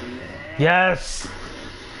 Yes. Yes.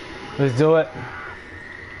 Let's do it.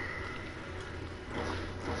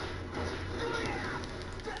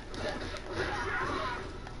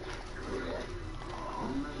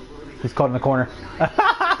 He's caught in the corner.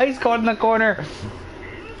 He's caught in the corner.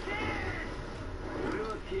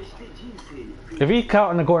 If he's caught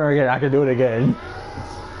in the corner again, I can do it again.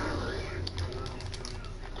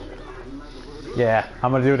 Yeah,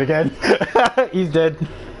 I'm gonna do it again. He's dead.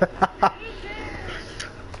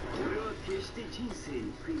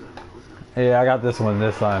 Yeah, I got this one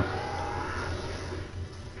this time.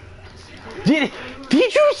 Did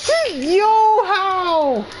you see? Yo,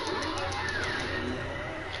 how?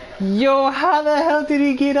 Yo, how the hell did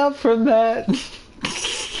he get up from that?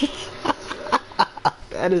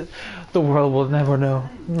 That is, the world will never know.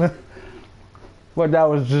 But that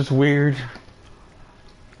was just weird.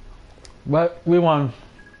 But we won.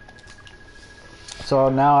 So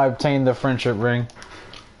now I obtained the friendship ring.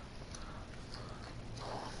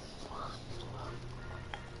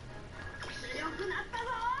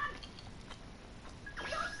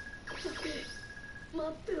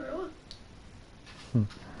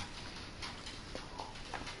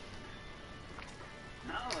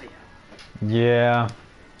 Yeah.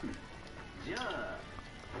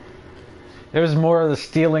 It was more of the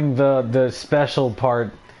stealing the special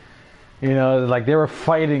part. You know, like they were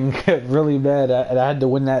fighting really bad, and I had to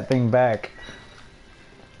win that thing back.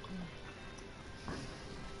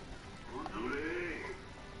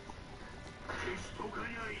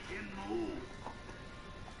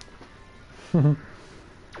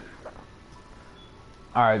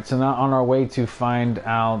 Alright, so now on our way to find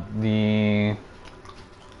out the...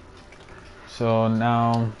 So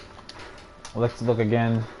now, let's look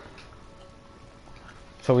again.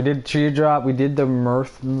 So we did Teardrop, we did the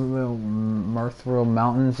Mirthville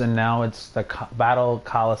Mountains, and now it's the Battle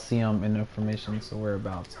Coliseum in information, so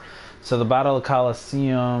whereabouts. So the Battle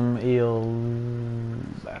Coliseum,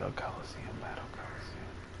 Battle Coliseum.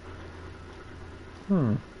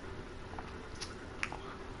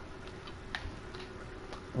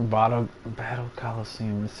 Battle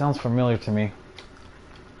Coliseum. It sounds familiar to me.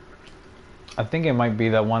 I think it might be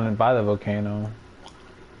that one by the volcano.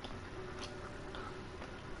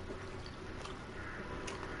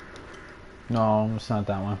 No, it's not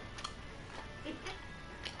that one.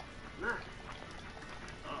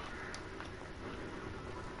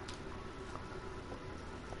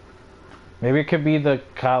 Maybe it could be the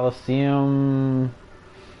Coliseum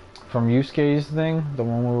from Yusuke's thing, the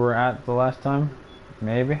one we were at the last time.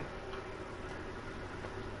 Maybe.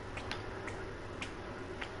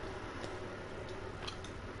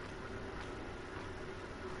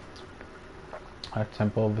 Our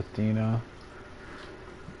Temple of Athena.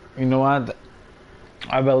 You know what?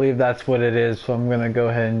 I believe that's what it is, so I'm gonna go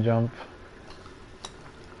ahead and jump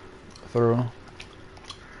through.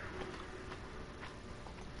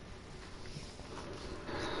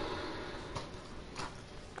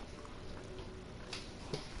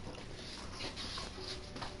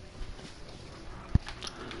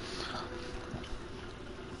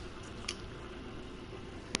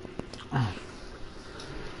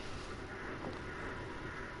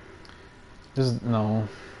 No,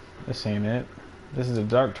 this ain't it. This is a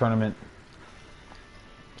dark tournament.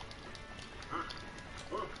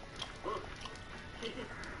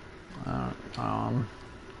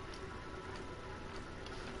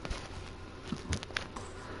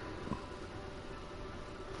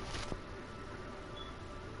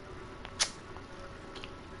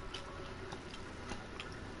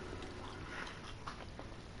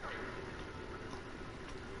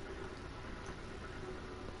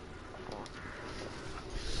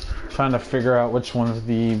 Trying to figure out which one's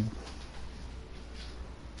the...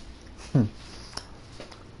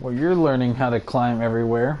 Well, you're learning how to climb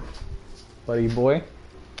everywhere, buddy boy.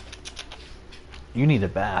 You need a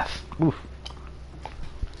bath. Oof.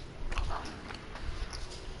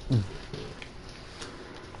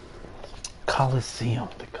 Coliseum,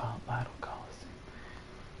 the Battle Coliseum.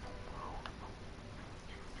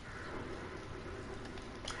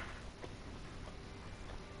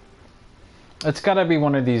 It's gotta be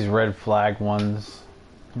one of these red flag ones.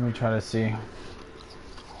 Let me try to see.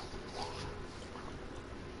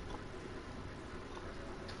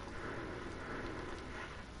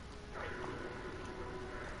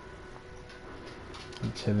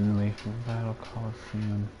 It's hidden leaf from Battle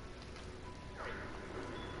Coliseum.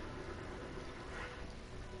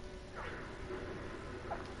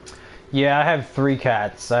 Yeah, I have 3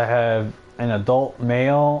 cats. I have an adult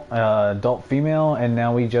male, adult female, and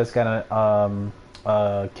now we just got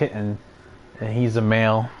a kitten, and he's a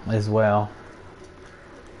male as well.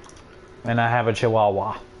 And I have a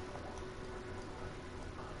Chihuahua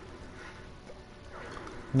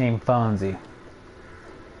named Fonzie.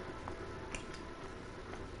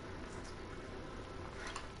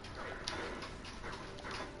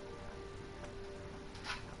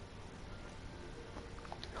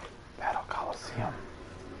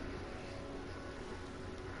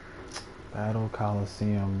 Battle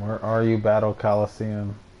Coliseum. Where are you, Battle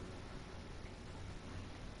Coliseum?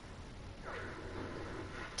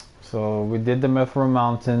 So we did the Mithril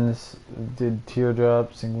Mountains, did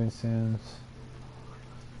Teardrop, Sanguine.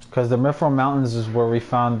 Because the Mithril Mountains is where we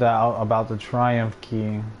found out about the Triumph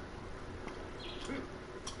Key.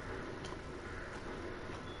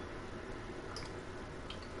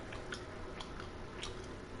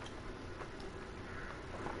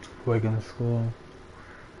 Wigan School.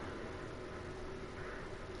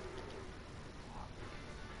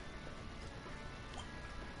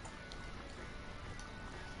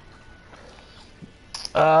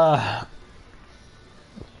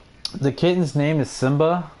 The kitten's name is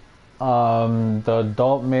Simba. The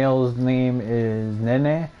adult male's name is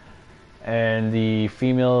Nene, and the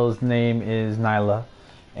female's name is Nyla.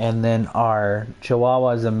 And then our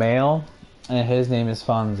Chihuahua is a male, and his name is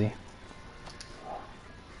Fonzie.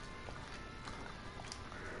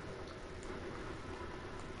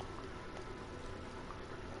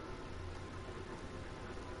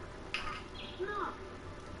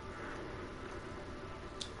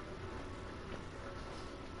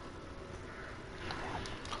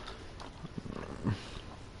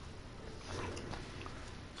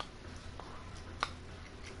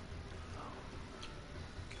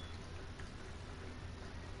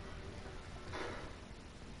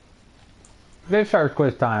 Good start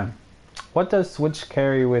quiz time. What does Switch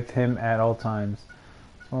carry with him at all times?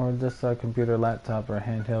 Or just a computer, laptop, or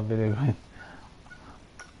handheld video game.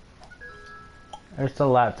 It's a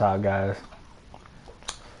laptop, guys.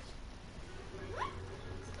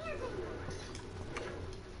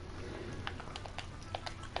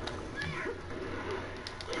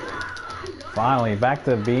 Finally, back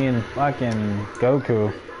to being fucking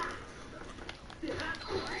Goku.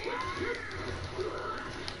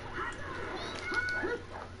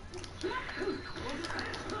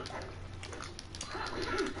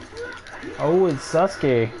 Oh, it's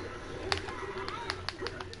Sasuke.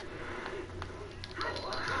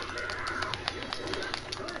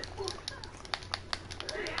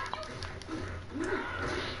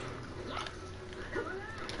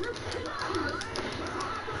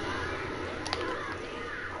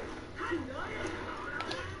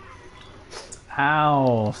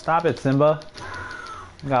 Ow, stop it, Simba.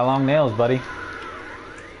 You got long nails, buddy.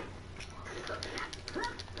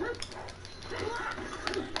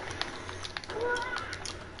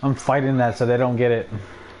 I'm fighting that so they don't get it.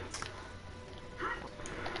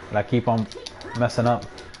 But I keep on messing up.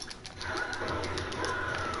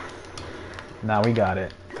 Now we got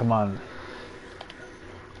it. Come on.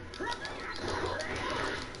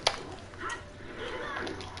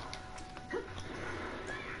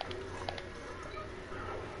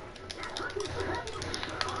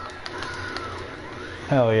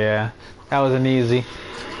 Hell yeah. That wasn't easy.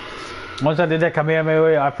 Once I did that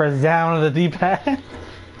Kamehameha, I pressed down on the D-pad.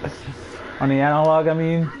 On the analog, I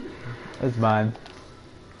mean. It's mine.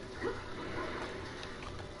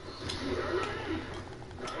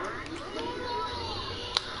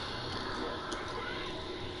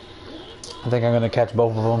 I think I'm gonna catch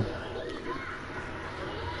both of them.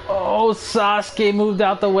 Oh, Sasuke moved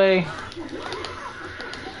out the way.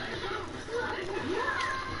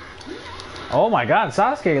 Oh my god,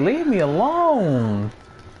 Sasuke, leave me alone.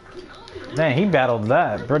 Dang, he battled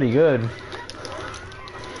that pretty good.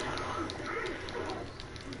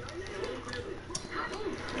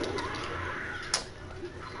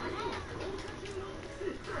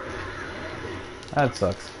 That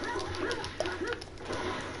sucks.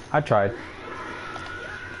 I tried.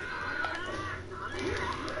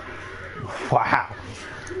 Wow.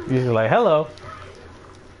 He's like, hello.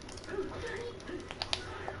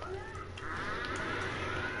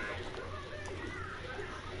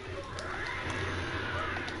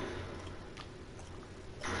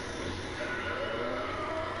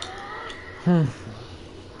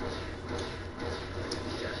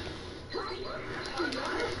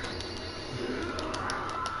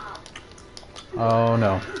 Oh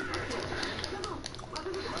no.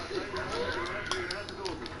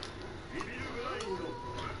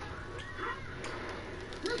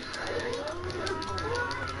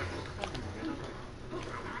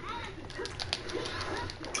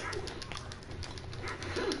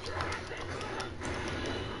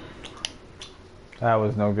 That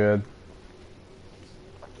was no good.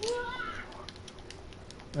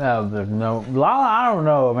 No, there's no Lala. I don't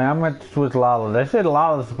know, man. I'm gonna switch Lala. They said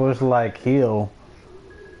Lala's supposed to like heal.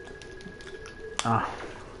 Ah.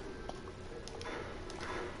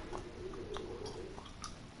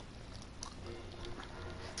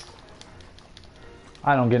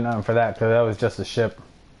 I don't get nothing for that because that was just a ship.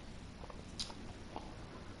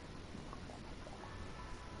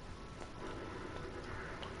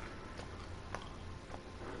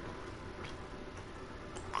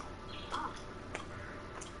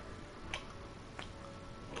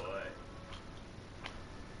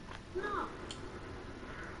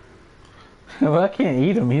 Well, I can't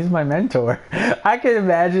eat him. He's my mentor. I can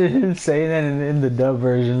imagine him saying that in the dub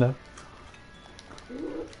version, though.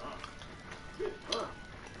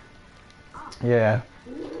 Yeah.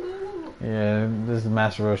 Yeah, this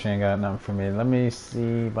Master Roshi ain't got nothing for me. Let me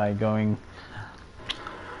see by going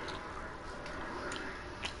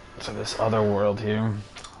to this other world here.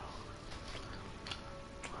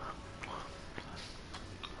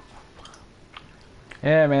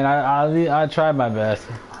 Yeah, man, I tried my best.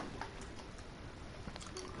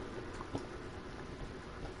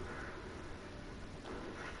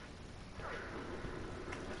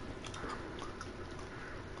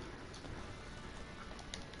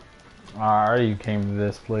 I already came to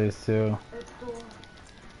this place too.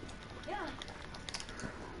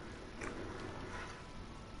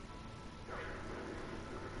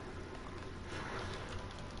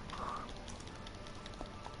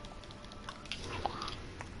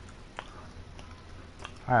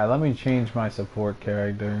 Alright, let me change my support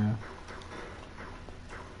character.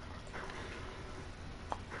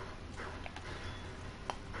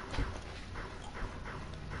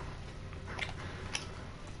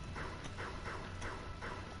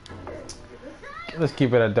 Let's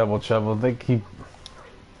keep it a double trouble.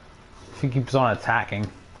 She keeps on attacking.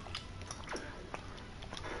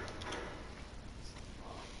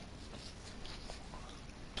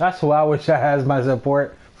 That's who I wish I had as my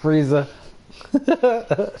support, Frieza.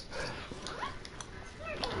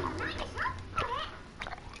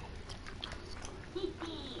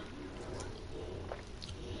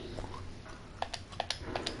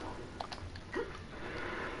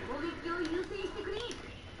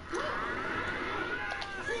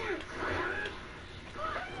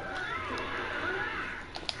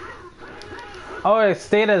 Oh, it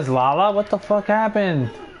stayed as Lala? What the fuck happened?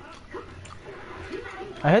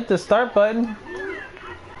 I hit the start button.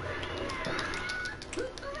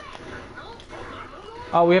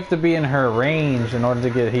 Oh, we have to be in her range in order to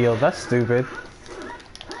get healed. That's stupid.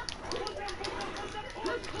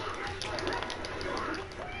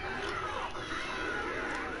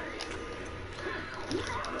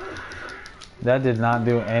 That did not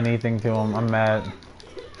do anything to him. I'm mad.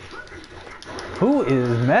 Who is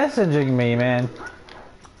messaging me, man?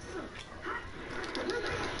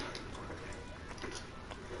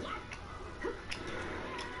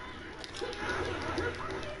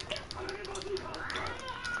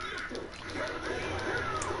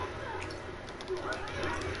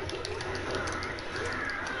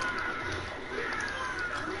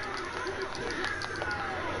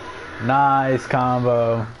 Nice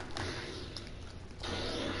combo.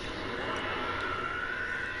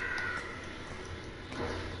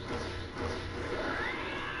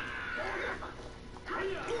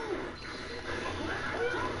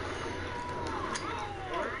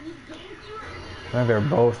 I think they're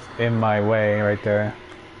both in my way right there.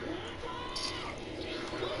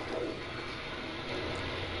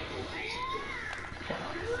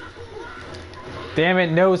 Damn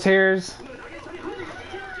it, nose hairs.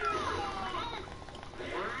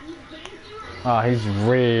 Oh, he's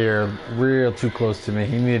real too close to me.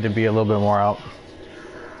 He needed to be a little bit more out.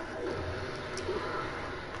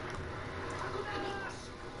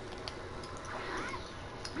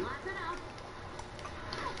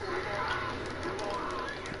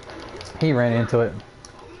 He ran into it.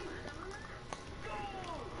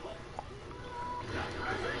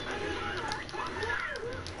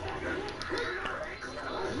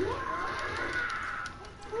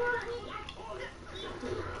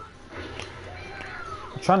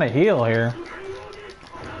 I'm trying to heal here.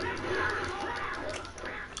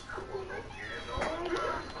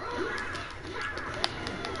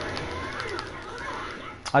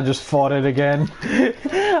 I just fought it again.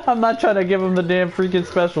 I'm not trying to give him the damn freaking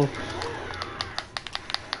special.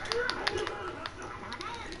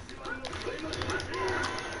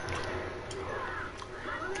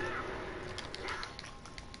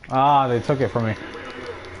 Ah, they took it from me.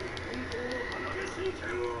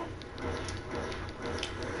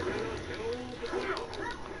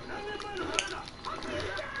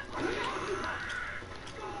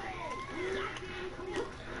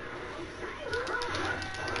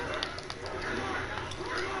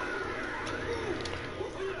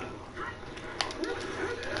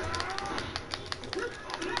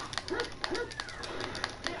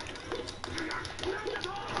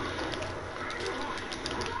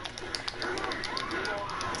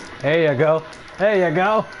 There you go. There you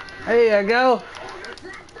go. There you go.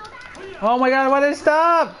 Oh my god, why did it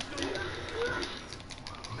stop?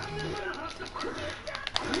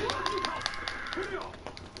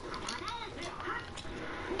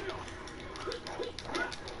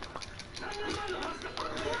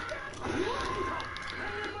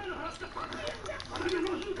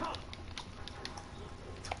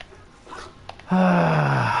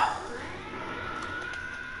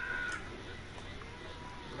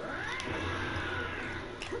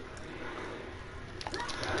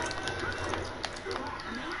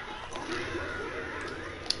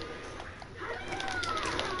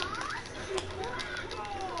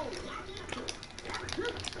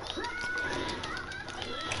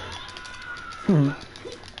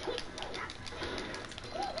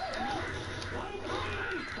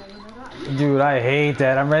 Dude, I hate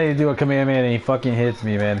that. I'm ready to do a Kamehameha and he fucking hits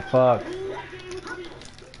me, man. Fuck.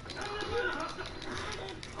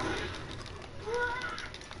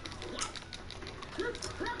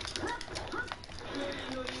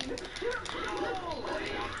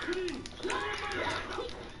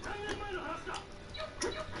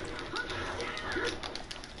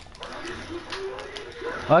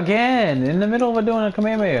 Again, in the middle of doing a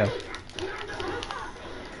Kamehameha.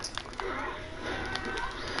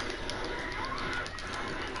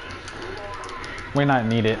 We not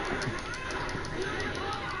need it.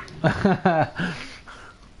 I, 'cause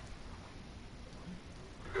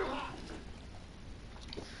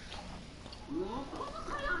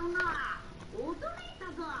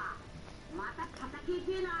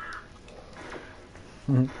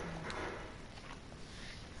There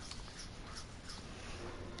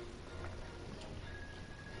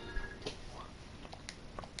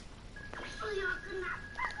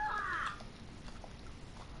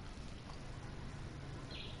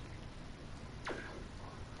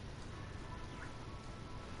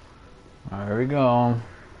we go.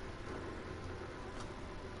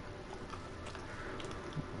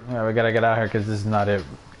 Yeah, we gotta get out here because this is not it.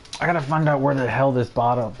 I gotta find out where the hell this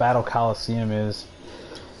battle Coliseum is.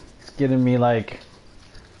 It's getting me like...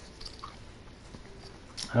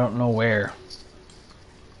 I don't know where.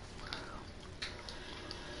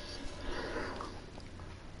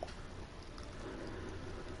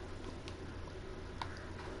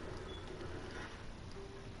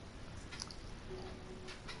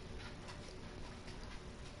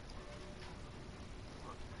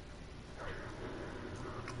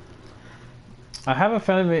 I have a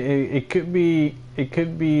feeling it could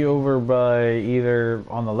be over by either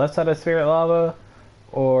on the left side of Spirit Lava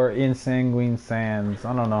or in Sanguine Sands.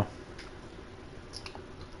 I don't know.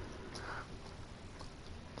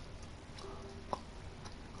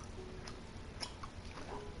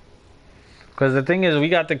 Because the thing is, we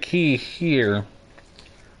got the key here.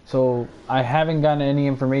 So I haven't gotten any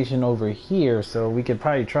information over here, so we could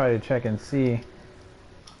probably try to check and see.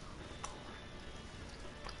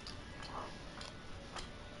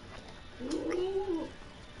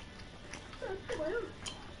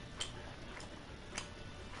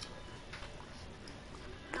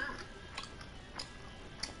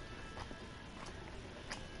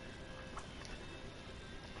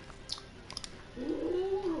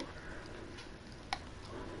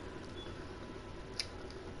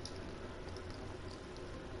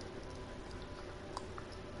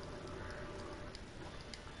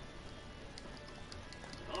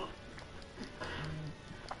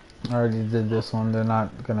 I already did this one. They're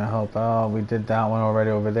not gonna help out. We did that one already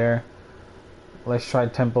over there. Let's try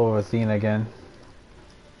Temple of Athena again.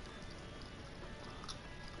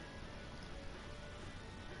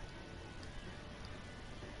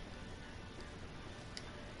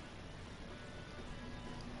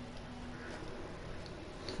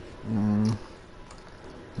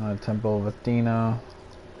 Temple of Athena.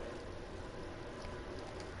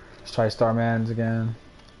 Let's try Starman's again.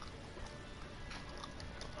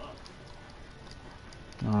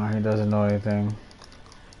 Oh, he doesn't know anything.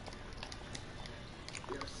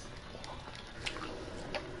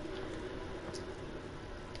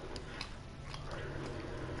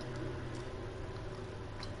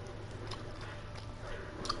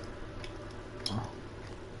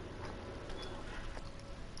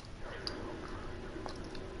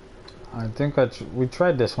 I think we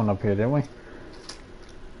tried this one up here, didn't we?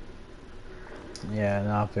 Yeah,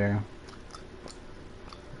 not there.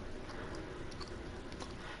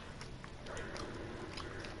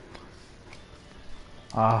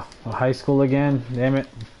 Ah, high school again? Damn it.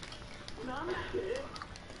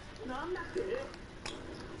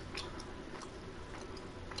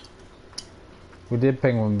 We did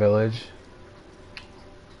Penguin Village.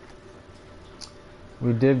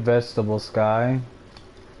 We did Vegetable Sky.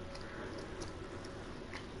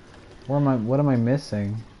 What am I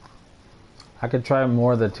missing? I could try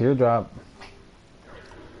more of the teardrop.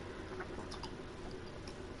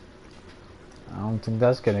 I don't think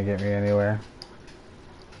that's gonna get me anywhere.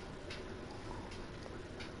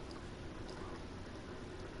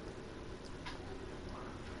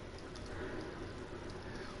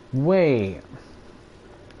 Wait.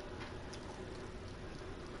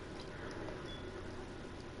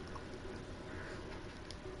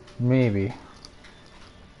 Maybe.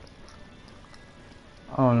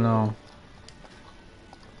 Oh no.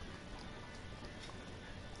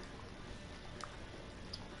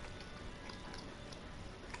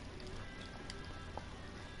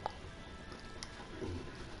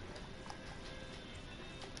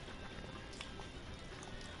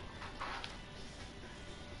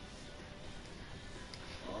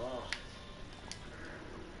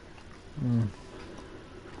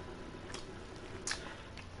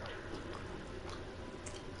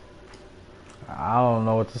 I don't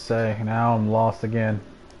know what to say. Now I'm lost again.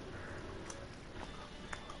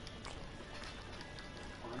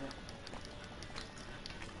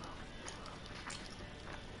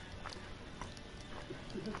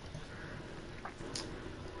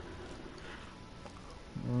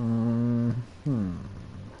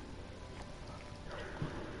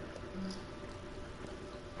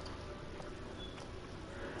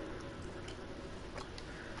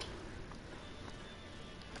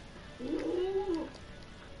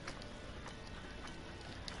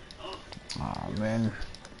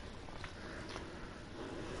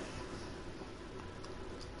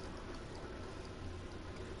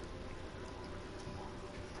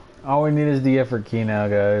 All we need is the effort key now,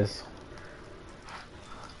 guys.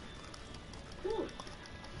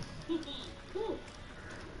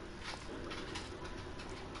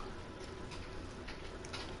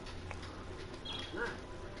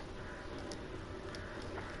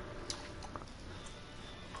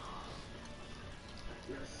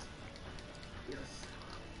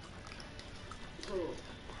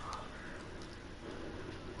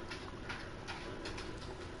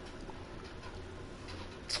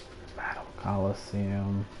 Battle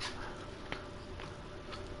Coliseum.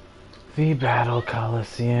 The Battle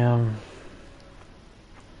Coliseum.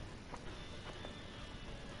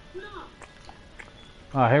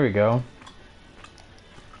 Oh, here we go.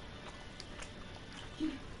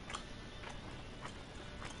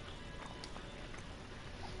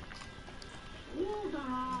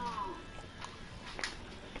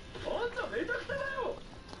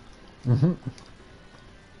 Mm-hmm.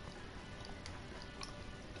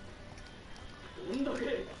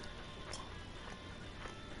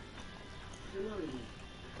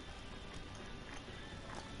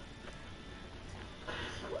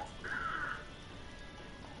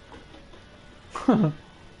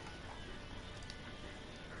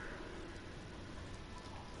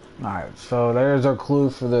 Alright, so there's our clue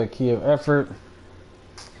for the key of effort.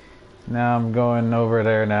 Now I'm going over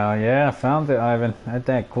there now. Yeah, I found it, Ivan. Ain't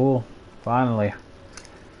that cool? Finally.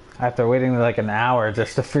 After waiting like an hour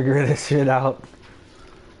just to figure this shit out.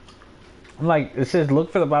 I'm like, it says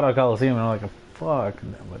look for the Battle Coliseum, and I'm like, fuck.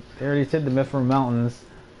 But they already said the Mithril Mountains.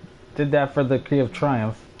 Did that for the Key of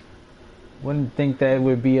Triumph. Wouldn't think that it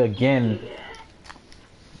would be again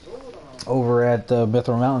over at the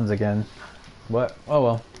Mithril Mountains again. But, oh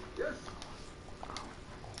well.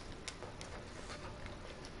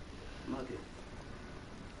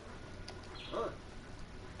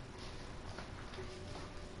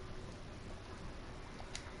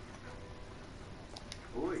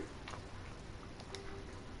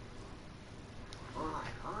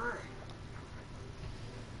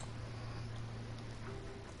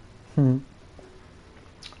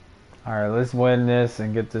 Alright, let's win this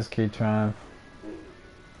and get this key triumph.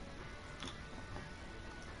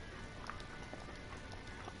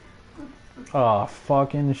 Oh,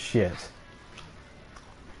 fucking shit.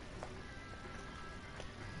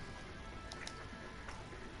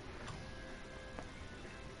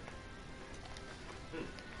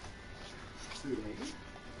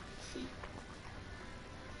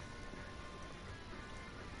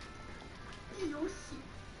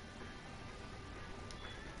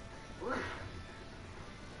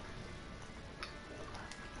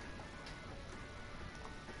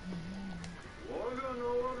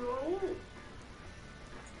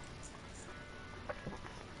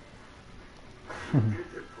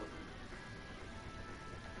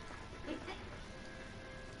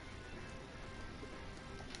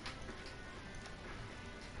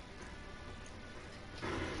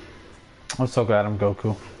 I'm so glad I'm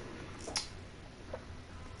Goku.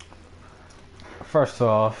 First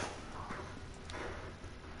off,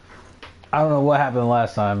 I don't know what happened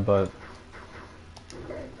last time, but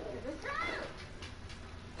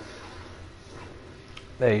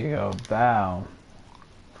there you go. Bow.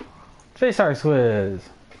 J-Star Squiz.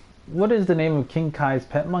 What is the name of King Kai's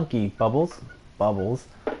pet monkey? Bubbles? Bubbles.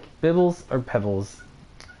 Bibbles or Pebbles?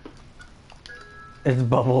 It's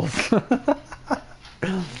Bubbles.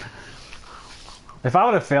 If I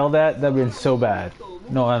would have failed that, that'd been so bad.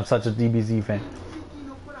 No, I'm such a DBZ fan.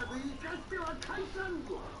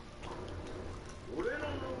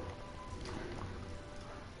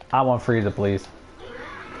 I want Frieza, please.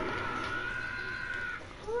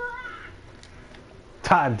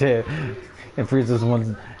 God damn. And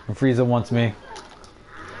Frieza wants me.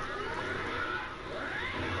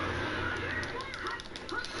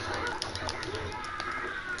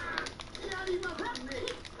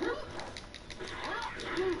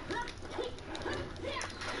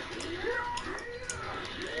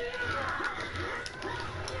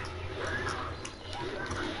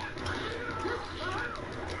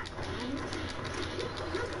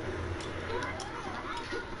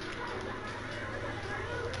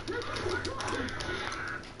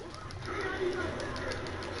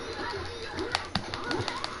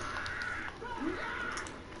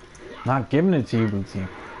 Not giving it to you, Bootsy.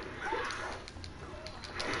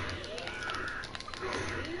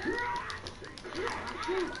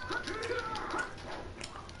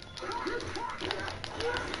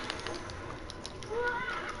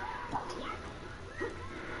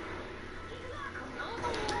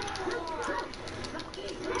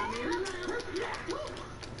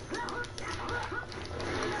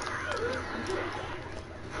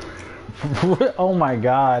 Oh my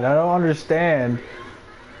god, I don't understand.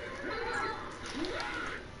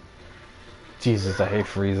 Jesus, I hate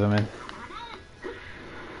Frieza, man.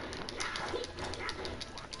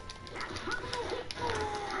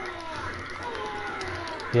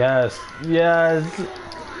 Yes, yes.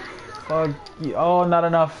 Fuck you. Oh, not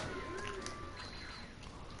enough.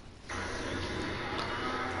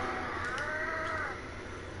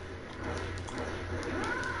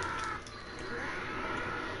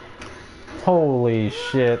 Holy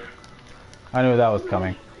shit. I knew that was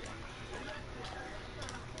coming.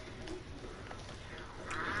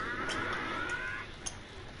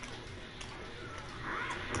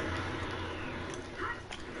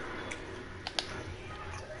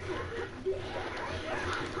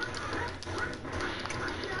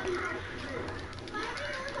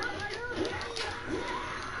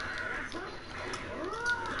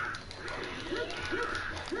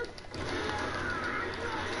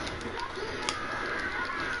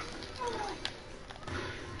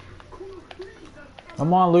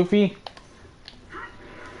 Come on, Luffy.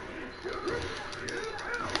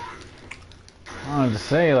 I wanted to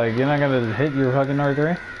say, like, you're not gonna hit your fucking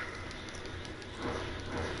R3?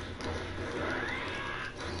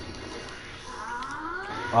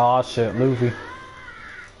 Oh shit, Luffy.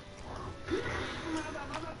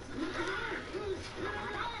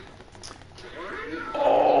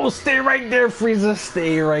 Oh, stay right there, Frieza.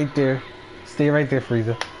 Stay right there. Stay right there,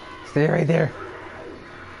 Frieza. Stay right there.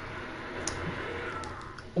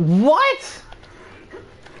 What?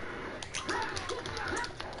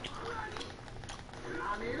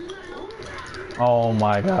 Oh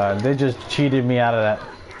my god, they just cheated me out of that.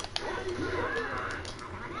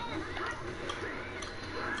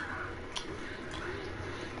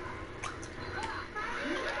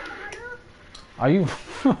 Are you...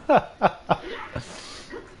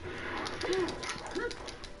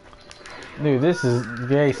 Dude, this is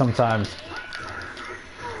gay sometimes.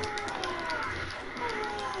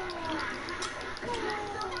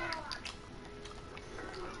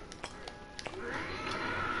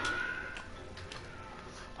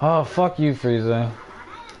 Oh, fuck you, Frieza.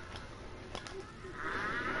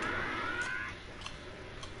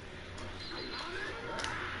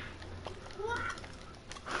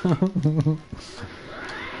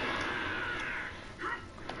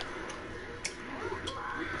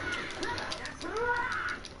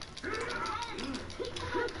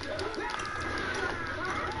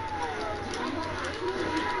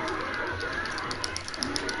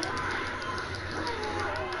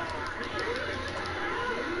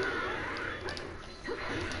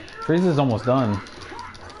 Frieza's almost done.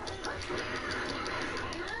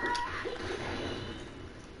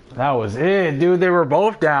 That was it, dude. They were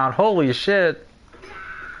both down. Holy shit.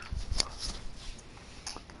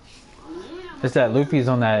 It's that Luffy's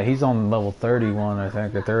on that. He's on level 31, I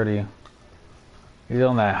think, or 30. He's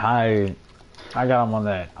on that high. I got him on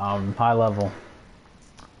that high level.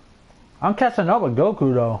 I'm catching up with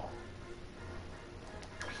Goku though.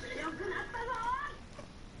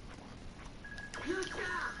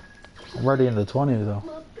 I'm already in the 20s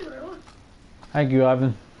though. Thank you,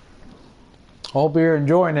 Ivan. Hope you're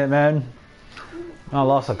enjoying it, man. I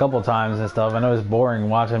lost a couple times and stuff. I know it's boring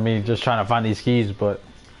watching me just trying to find these keys, but...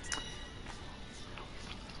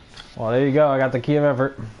 Well, there you go. I got the key of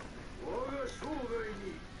effort.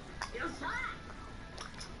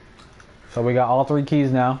 So we got all 3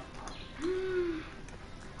 keys now.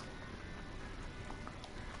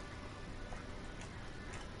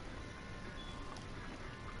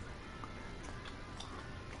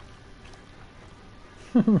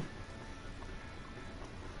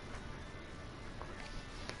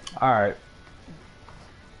 Alright.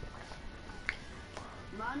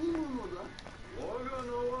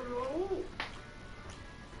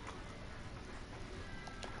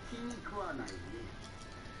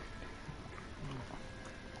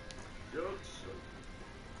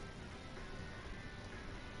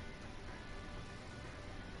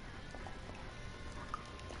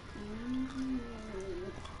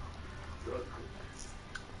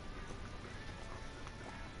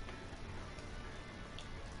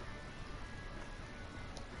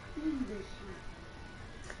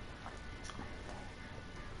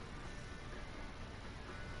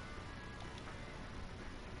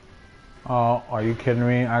 Oh, are you kidding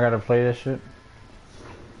me? I gotta play this shit?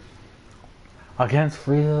 Against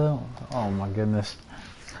Frieza? Oh my goodness.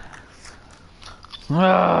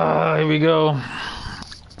 Ah, here we go.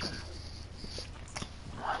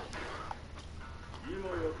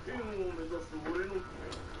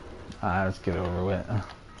 Let's get over with.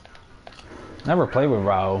 Never played with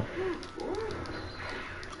Rao.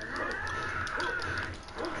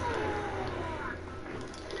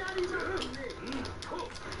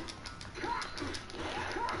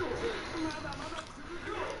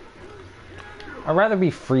 I'd rather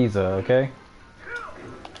be Frieza, okay?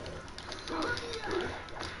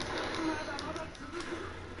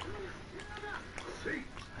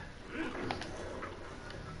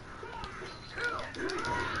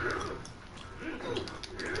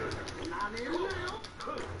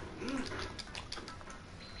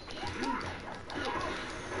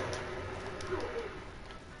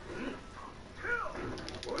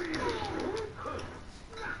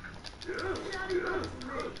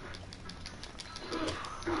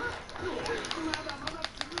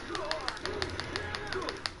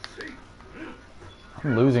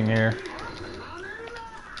 I'm losing here.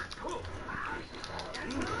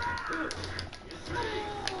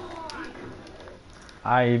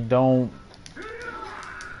 I don't...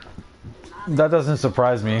 That doesn't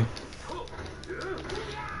surprise me.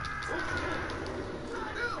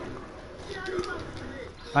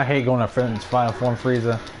 I hate going to Final Form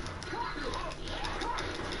Frieza.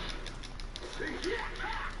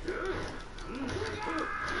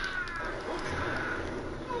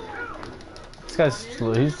 This guy's...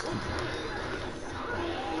 His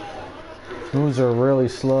moves are really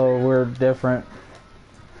slow. We're different.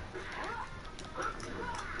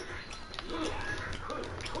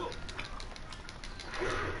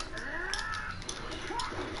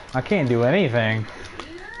 I can't do anything.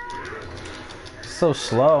 It's so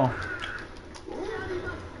slow.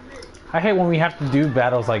 I hate when we have to do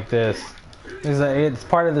battles like this. It's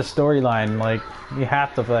part of the storyline. Like, you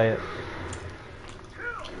have to play it.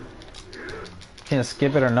 Can't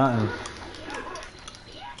skip it or nothing.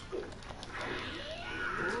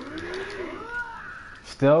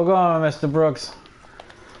 Still going, Mr. Brooks.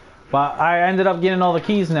 But I ended up getting all the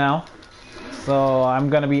keys now. So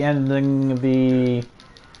I'm gonna be ending the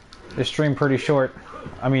stream pretty short.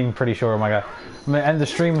 I mean, pretty short, oh my god. I'm gonna end the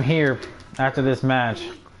stream here after this match.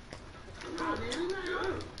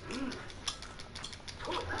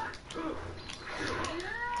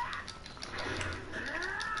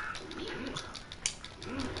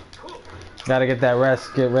 Gotta get that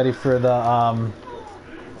rest, get ready for the, I'm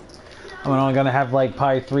only gonna have like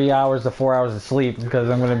probably 3 hours to 4 hours of sleep because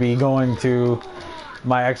I'm gonna be going to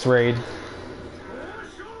my X-Raid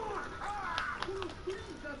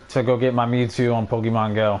to go get my Mewtwo on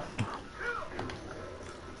Pokemon Go.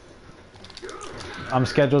 I'm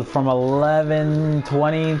scheduled from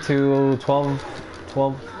 11:20 to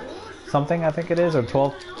 12 something, I think it is, or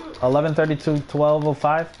 11:30 to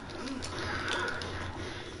 12:05.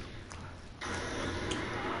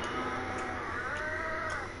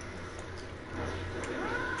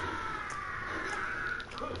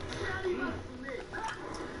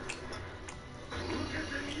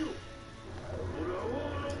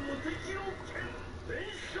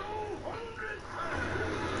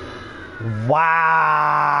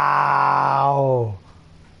 Wow!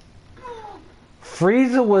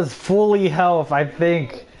 Frieza was fully health, I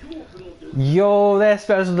think. Yo, that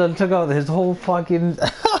special that took out his whole fucking...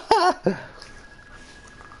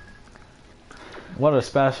 What a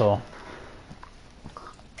special.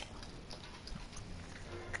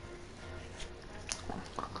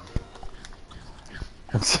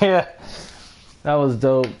 Yeah, that was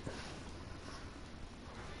dope.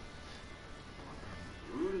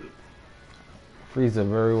 Frieza,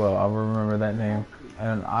 very well. I'll remember that name.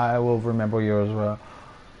 And I will remember yours as well.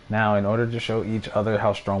 Now, in order to show each other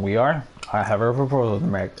how strong we are, I have a proposal to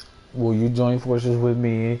make. Will you join forces with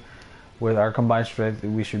me? With our combined strength,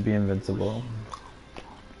 we should be invincible.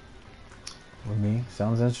 With me?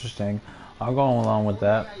 Sounds interesting. I'll go along with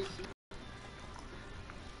that.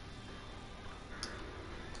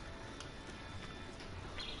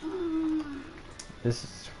 This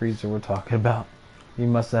is Frieza we're talking about. He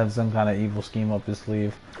must have some kind of evil scheme up his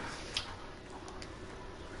sleeve.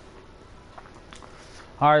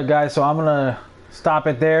 Alright guys, so I'm gonna stop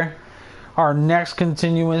it there. Our next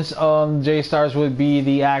continuance of J-Stars would be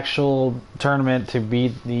the actual tournament to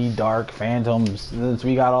beat the Dark Phantoms. Since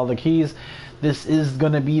we got all the keys, this is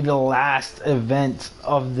gonna be the last event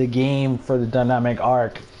of the game for the Dynamic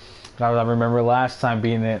Arc. I remember last time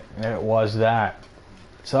being it was that.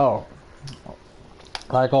 So,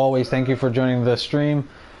 like always, thank you for joining the stream.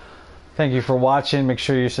 Thank you for watching. Make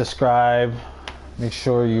sure you subscribe. Make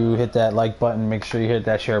sure you hit that like button. Make sure you hit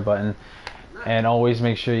that share button. And always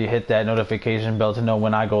make sure you hit that notification bell to know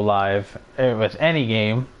when I go live with any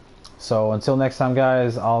game. So until next time,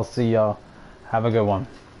 guys, I'll see y'all. Have a good one.